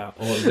talking about.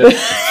 Well,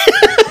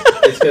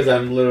 it's because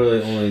I'm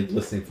literally only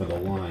listening for the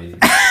line.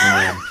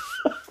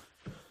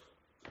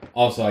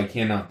 Also, I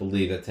cannot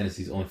believe that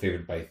Tennessee's only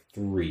favored by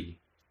 3.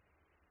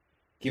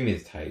 Give me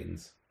the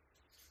Titans.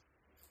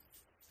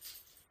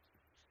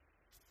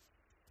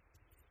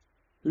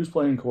 Who's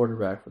playing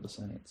quarterback for the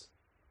Saints?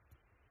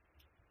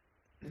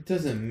 It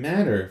doesn't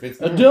matter if it's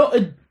not.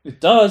 It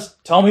does.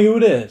 Tell me who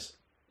it is.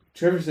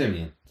 Trevor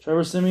Siemian.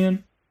 Trevor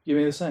Siemian? Give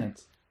me the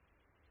Saints.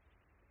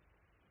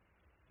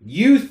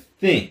 You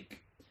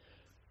think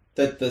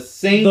that the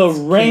Saints The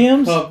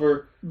Rams- can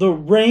cover... The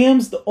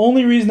Rams, the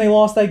only reason they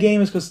lost that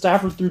game is because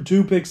Stafford threw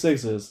 2 pick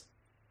sixes.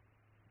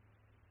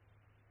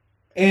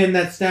 And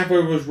that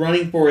Stafford was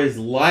running for his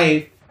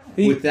life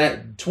with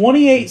that...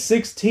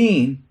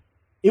 28-16.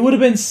 It would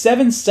have been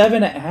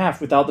 7-7 at half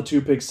without the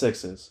 2 pick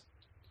sixes.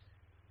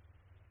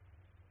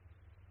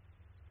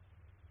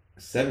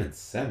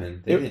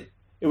 7-7? They didn't...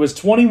 It was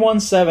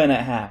 21-7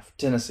 at half,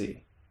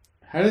 Tennessee.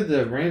 How did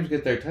the Rams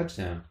get their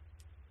touchdown?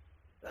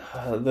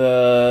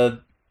 I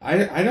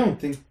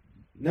don't think...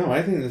 No,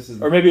 I think this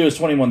is... Or maybe it was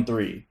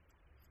 21-3.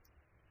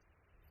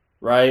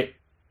 Right?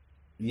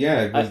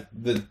 Yeah, because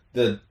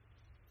the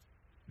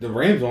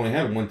Rams only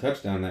had 1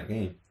 touchdown that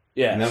game.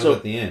 Yeah. And that was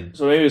at the end.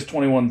 So maybe it was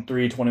 21-3,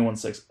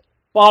 21-6.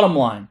 Bottom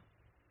line.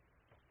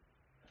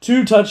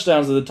 2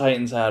 touchdowns that the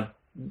Titans had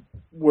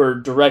were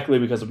directly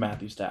because of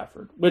Matthew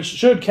Stafford, which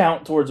should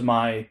count towards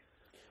my...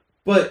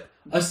 But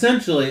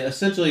essentially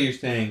you're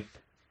saying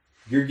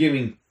you're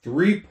giving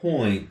 3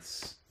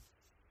 points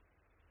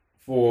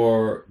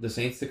for the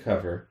Saints to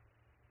cover,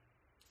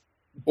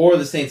 or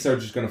the Saints are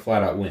just going to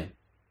flat out win.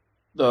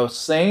 The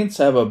Saints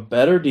have a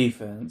better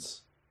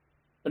defense.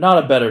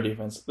 Not a better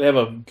defense. They have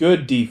a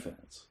good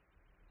defense.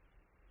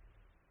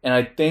 And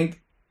I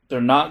think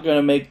they're not going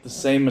to make the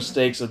same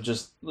mistakes of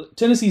just...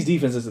 Tennessee's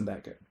defense isn't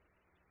that good.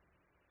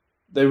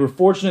 They were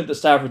fortunate that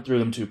Stafford threw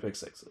them 2 pick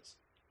sixes.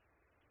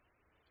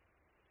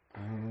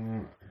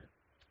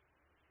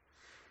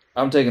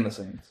 I'm taking the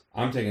Saints.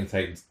 I'm taking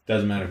Titans.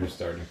 Doesn't matter who's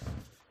starting.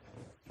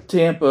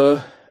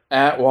 Tampa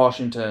at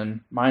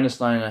Washington,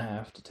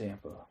 -9.5 to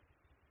Tampa.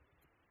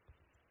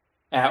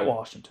 At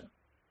Washington.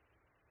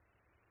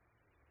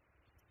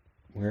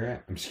 Where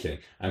at? I'm just kidding.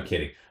 I'm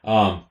kidding.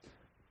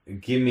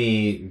 Give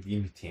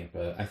me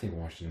Tampa. I think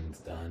Washington's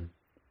done.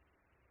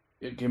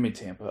 Give me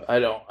Tampa.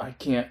 I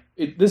can't.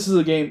 This is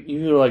a game,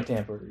 you either like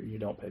Tampa or you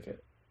don't pick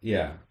it.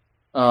 Yeah.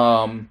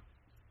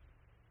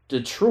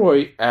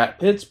 Detroit at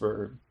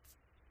Pittsburgh.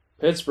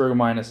 Pittsburgh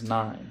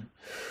 -9.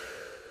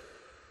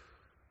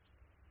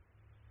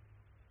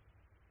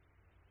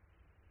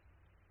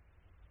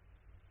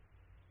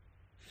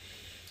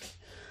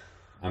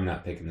 I'm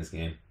not picking this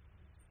game.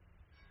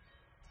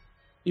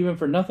 Even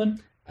for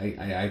nothing?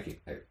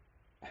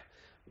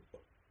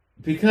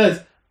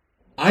 Because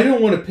I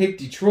don't want to pick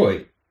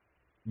Detroit,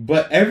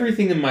 but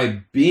everything in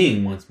my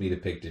being wants me to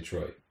pick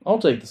Detroit. I'll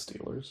take the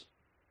Steelers.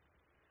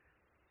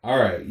 All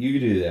right, you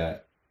can do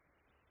that.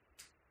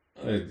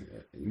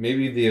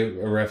 Maybe the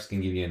refs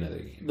can give you another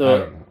game. I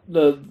don't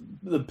know.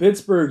 The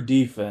Pittsburgh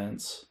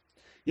defense.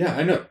 Yeah,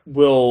 I know.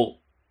 Will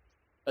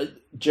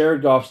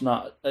Jared Goff's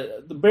not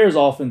the Bears'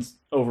 offense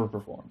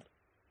overperformed.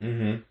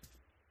 Mm-hmm.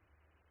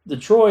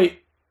 Detroit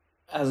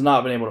has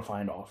not been able to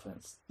find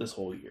offense this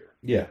whole year.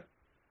 Yeah.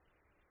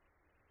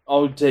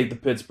 I'll take the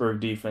Pittsburgh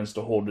defense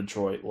to hold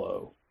Detroit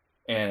low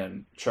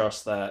and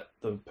trust that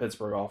the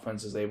Pittsburgh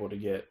offense is able to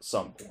get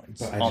some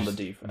points on the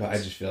defense. But I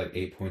just feel like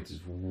 8 points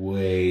is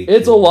way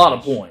It's too a lot much.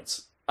 of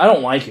points. I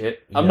don't like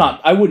it.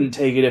 I wouldn't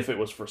take it if it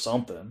was for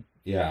something.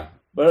 Yeah.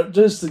 But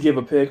just to give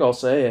a pick, I'll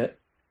say it.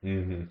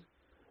 Mm-hmm.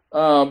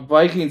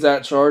 Vikings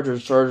at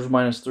Chargers. Chargers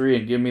 -3,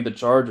 and give me the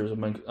Chargers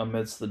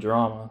amidst the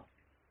drama.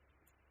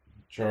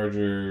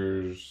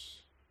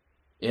 Chargers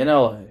In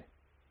LA.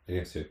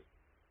 against who?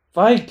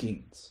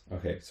 Vikings.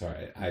 Okay,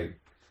 sorry.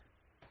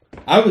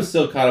 I was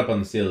still caught up on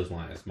the Steelers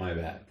line. It's my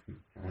bad.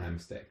 My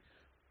mistake.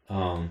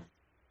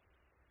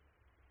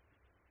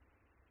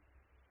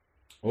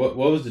 What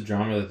was the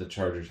drama that the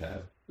Chargers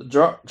have?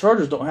 The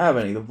Chargers don't have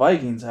any. The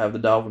Vikings have the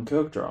Dalvin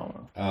Cook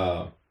drama.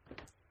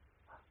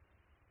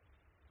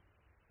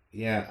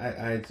 Yeah,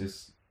 I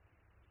just...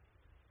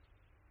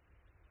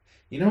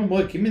 You know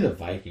what? Give me the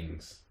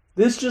Vikings.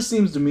 This just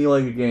seems to me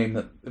like a game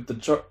that if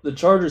the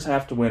Chargers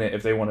have to win it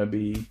if they want to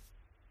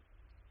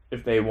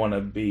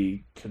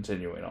be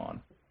continuing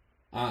on.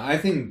 I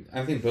think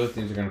both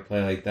teams are going to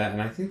play like that,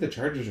 and I think the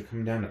Chargers are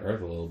coming down to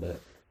earth a little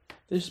bit.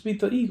 They just beat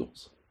the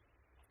Eagles.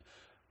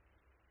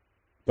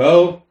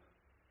 Bo,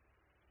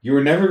 you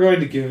were never going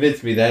to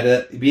convince me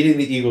that beating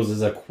the Eagles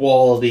is a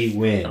quality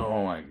win.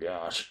 Oh my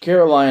gosh.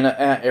 Carolina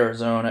at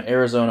Arizona.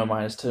 Arizona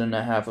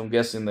 -10.5. I'm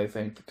guessing they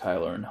think the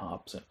Kyler and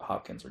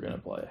Hopkins are going to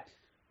play.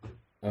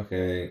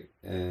 Okay,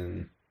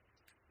 and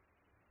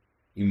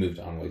You moved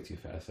on way too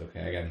fast. Okay,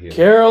 I gotta hear.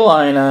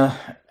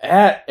 Carolina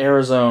at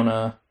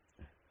Arizona,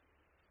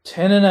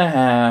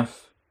 10.5.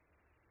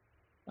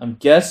 I'm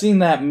guessing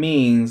that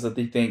means that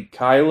they think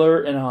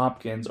Kyler and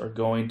Hopkins are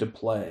going to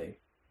play.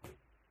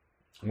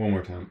 One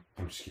more time.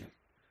 I'm just kidding.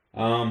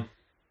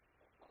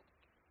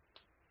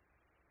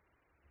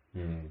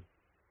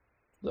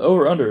 The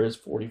over-under is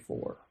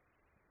 44.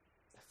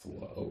 That's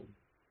low.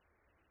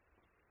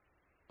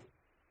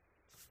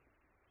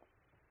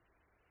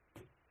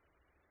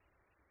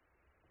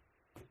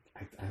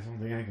 I don't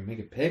think I can make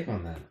a pick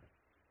on that.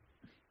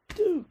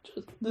 Dude,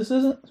 this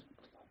isn't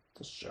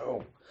the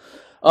show.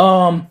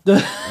 I don't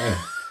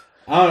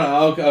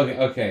know.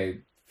 Okay.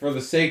 For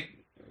the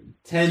sake,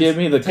 10's, Give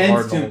me the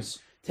 10's Cardinals.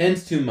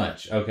 10's too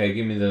much. Okay,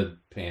 give me the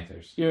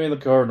Panthers. Give me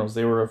the Cardinals.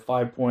 They were a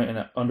 5-point and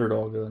an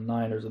underdog to the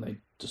Niners, and they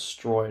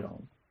destroyed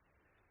them.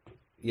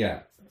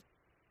 Yeah.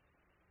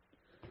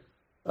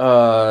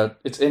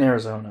 It's in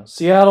Arizona.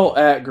 Seattle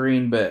at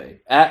Green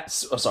Bay.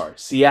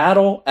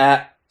 Seattle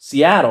at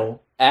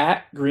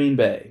Green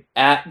Bay.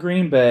 At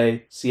Green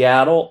Bay.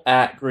 Seattle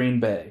at Green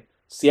Bay.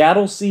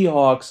 Seattle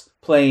Seahawks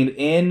playing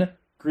in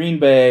Green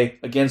Bay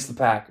against the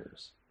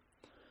Packers.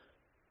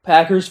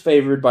 Packers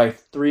favored by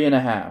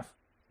 3.5.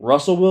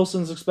 Russell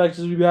Wilson's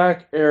expected to be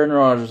back. Aaron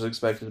Rodgers is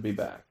expected to be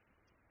back.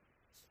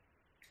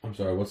 I'm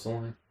sorry, what's the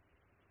line?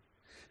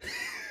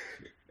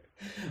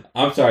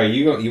 I'm sorry,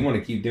 you want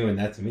to keep doing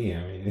that to me.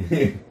 I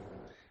mean,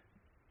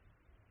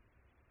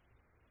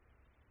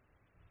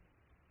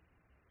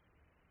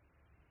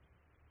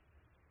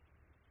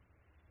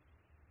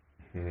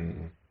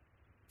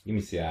 give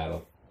me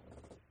Seattle.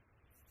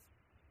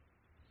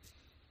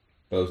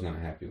 Bo's not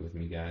happy with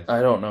me, guys.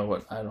 I don't know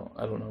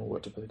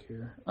what to pick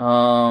here.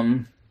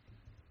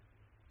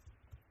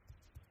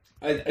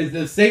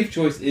 The safe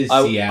choice is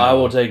Seattle. I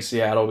will take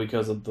Seattle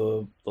because of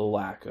the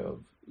lack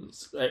of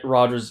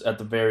Rodgers at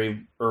the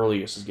very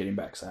earliest is getting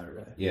back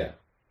Saturday. Yeah.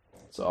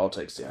 So I'll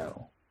take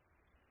Seattle.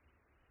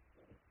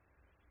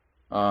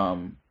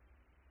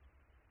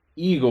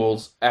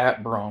 Eagles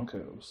at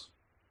Broncos.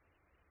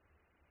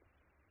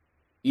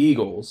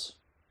 Eagles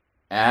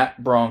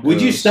at Broncos.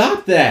 Would you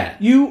stop that?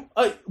 If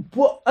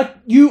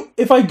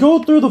I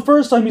go through the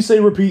first time, you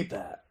say repeat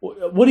that.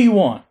 What do you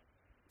want?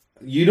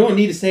 You don't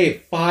need to say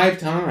it 5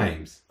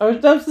 times.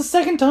 That was the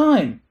second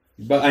time.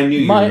 But I knew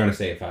you were going to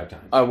say it 5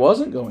 times. I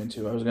wasn't going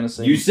to. I was going to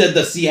say... You said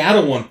the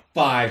Seattle one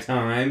 5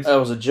 times. That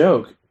was a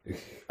joke.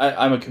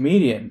 I'm a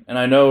comedian, and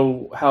I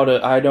know how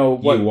to... I know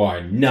what... You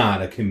are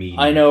not a comedian.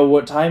 I know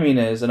what timing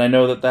is, and I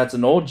know that that's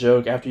an old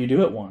joke after you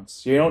do it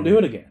once. You don't do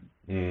it again.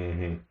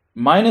 Mm-hmm.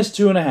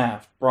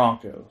 -2.5,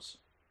 Broncos.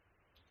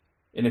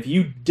 And if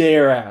you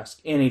dare ask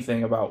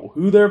anything about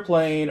who they're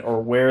playing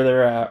or where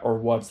they're at or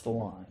what's the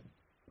line...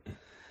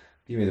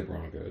 Give me the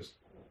Broncos.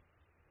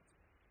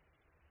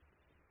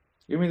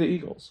 Give me the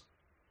Eagles.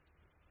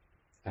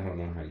 I don't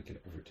know how you could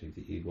ever take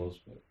the Eagles,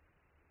 but...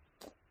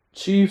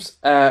 Chiefs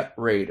at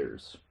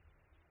Raiders.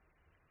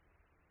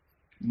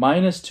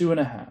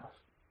 -2.5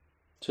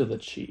 to the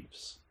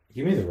Chiefs.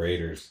 Give me the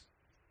Raiders.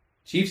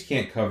 Chiefs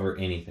can't cover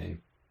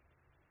anything.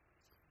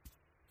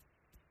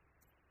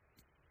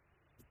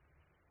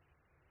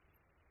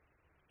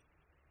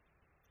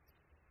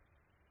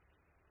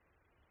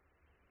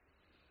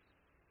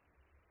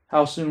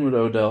 How soon would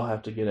Odell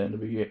have to get in to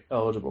be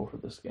eligible for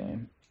this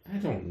game? I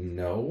don't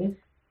know.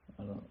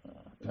 I don't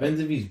know. Depends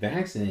if he's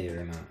vaccinated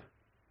or not.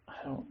 I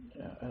don't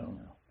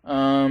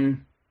know.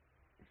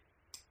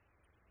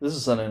 This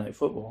is Sunday Night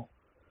Football.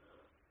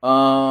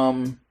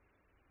 Well,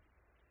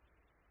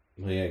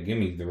 yeah, give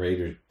me the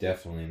Raiders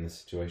definitely in this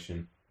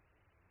situation.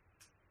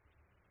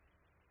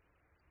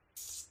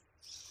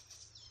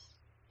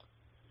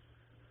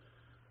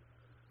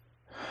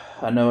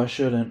 I know I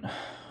shouldn't.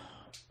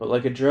 But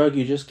like a drug,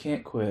 you just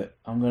can't quit.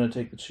 I'm going to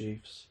take the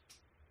Chiefs.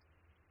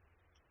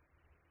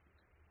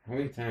 How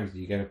many times do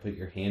you got to put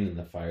your hand in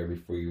the fire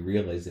before you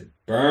realize it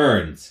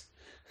burns?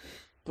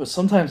 But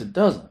sometimes it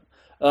doesn't.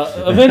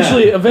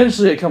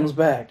 Eventually it comes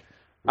back.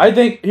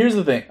 Here's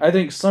the thing. I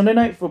think Sunday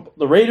Night Football,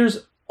 the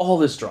Raiders, all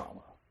this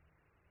drama.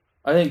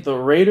 I think the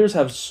Raiders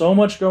have so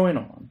much going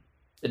on.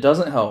 It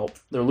doesn't help.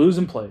 They're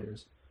losing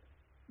players.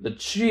 The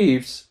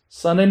Chiefs,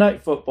 Sunday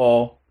Night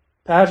Football,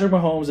 Patrick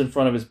Mahomes in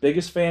front of his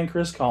biggest fan,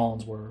 Chris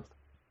Collinsworth.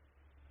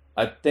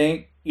 I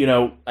think,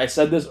 I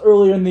said this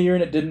earlier in the year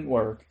and it didn't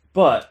work.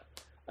 But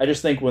I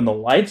just think when the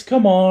lights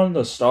come on,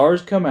 the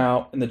stars come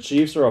out, and the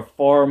Chiefs are a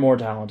far more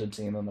talented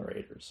team than the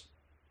Raiders.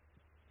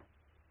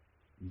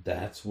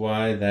 That's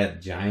why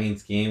that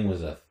Giants game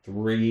was a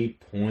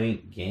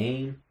 3-point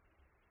game?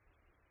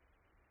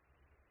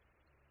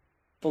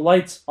 The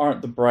lights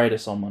aren't the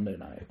brightest on Monday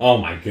night. Oh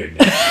my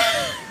goodness.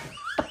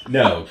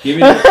 No, give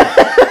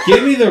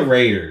me the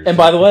Raiders. And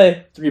by the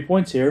way, 3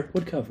 points here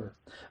would cover.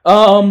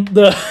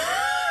 The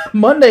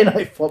Monday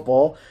Night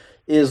Football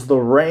is the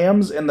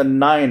Rams and the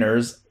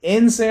Niners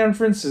in San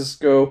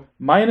Francisco,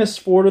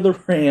 -4 to the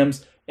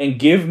Rams, and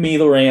give me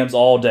the Rams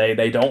all day.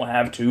 They don't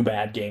have 2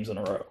 bad games in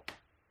a row.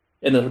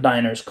 And the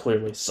Niners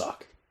clearly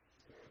suck.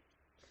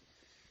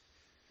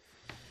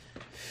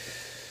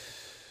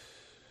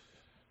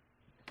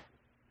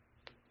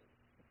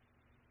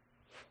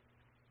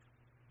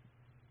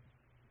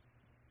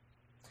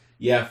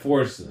 Yeah,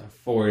 four is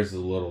a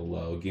little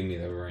low. Give me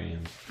the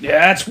Rams.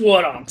 Yeah, that's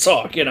what I'm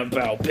talking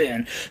about,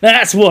 Ben.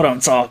 That's what I'm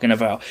talking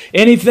about.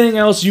 Anything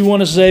else you want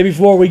to say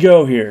before we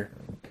go here?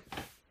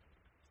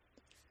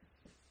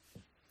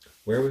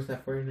 Where was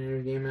that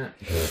 49er game at?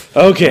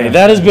 Okay,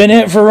 that has been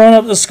it for Run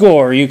Up the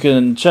Score. You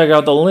can check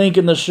out the link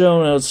in the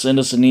show notes, send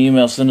us an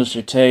email, send us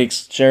your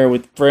takes, share it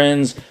with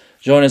friends,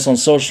 join us on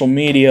social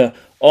media,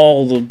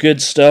 all the good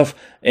stuff.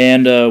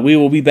 And we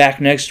will be back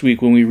next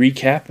week when we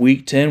recap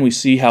Week 10. We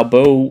see how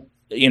Bo,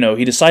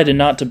 he decided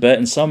not to bet,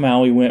 and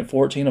somehow he went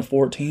 14 of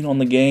 14 on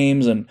the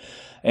games, and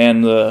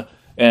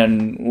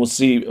we'll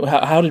see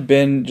how did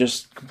Ben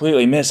just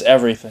completely miss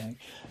everything.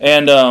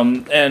 And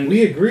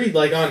we agreed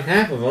on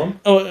half of them.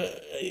 Oh,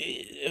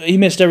 he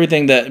missed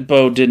everything that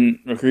Bo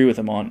didn't agree with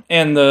him on,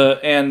 Well,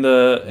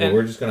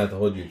 we're just gonna have to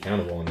hold you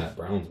accountable on that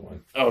Browns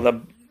one.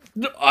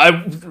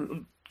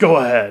 Go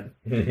ahead,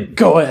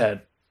 go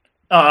ahead.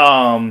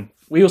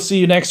 We will see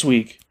you next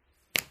week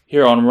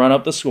here on Run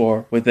Up the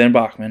Score with Ben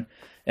Bachman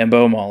and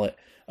Bo Mullet.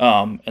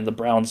 And the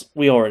Browns,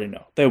 we already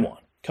know they won.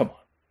 Come on.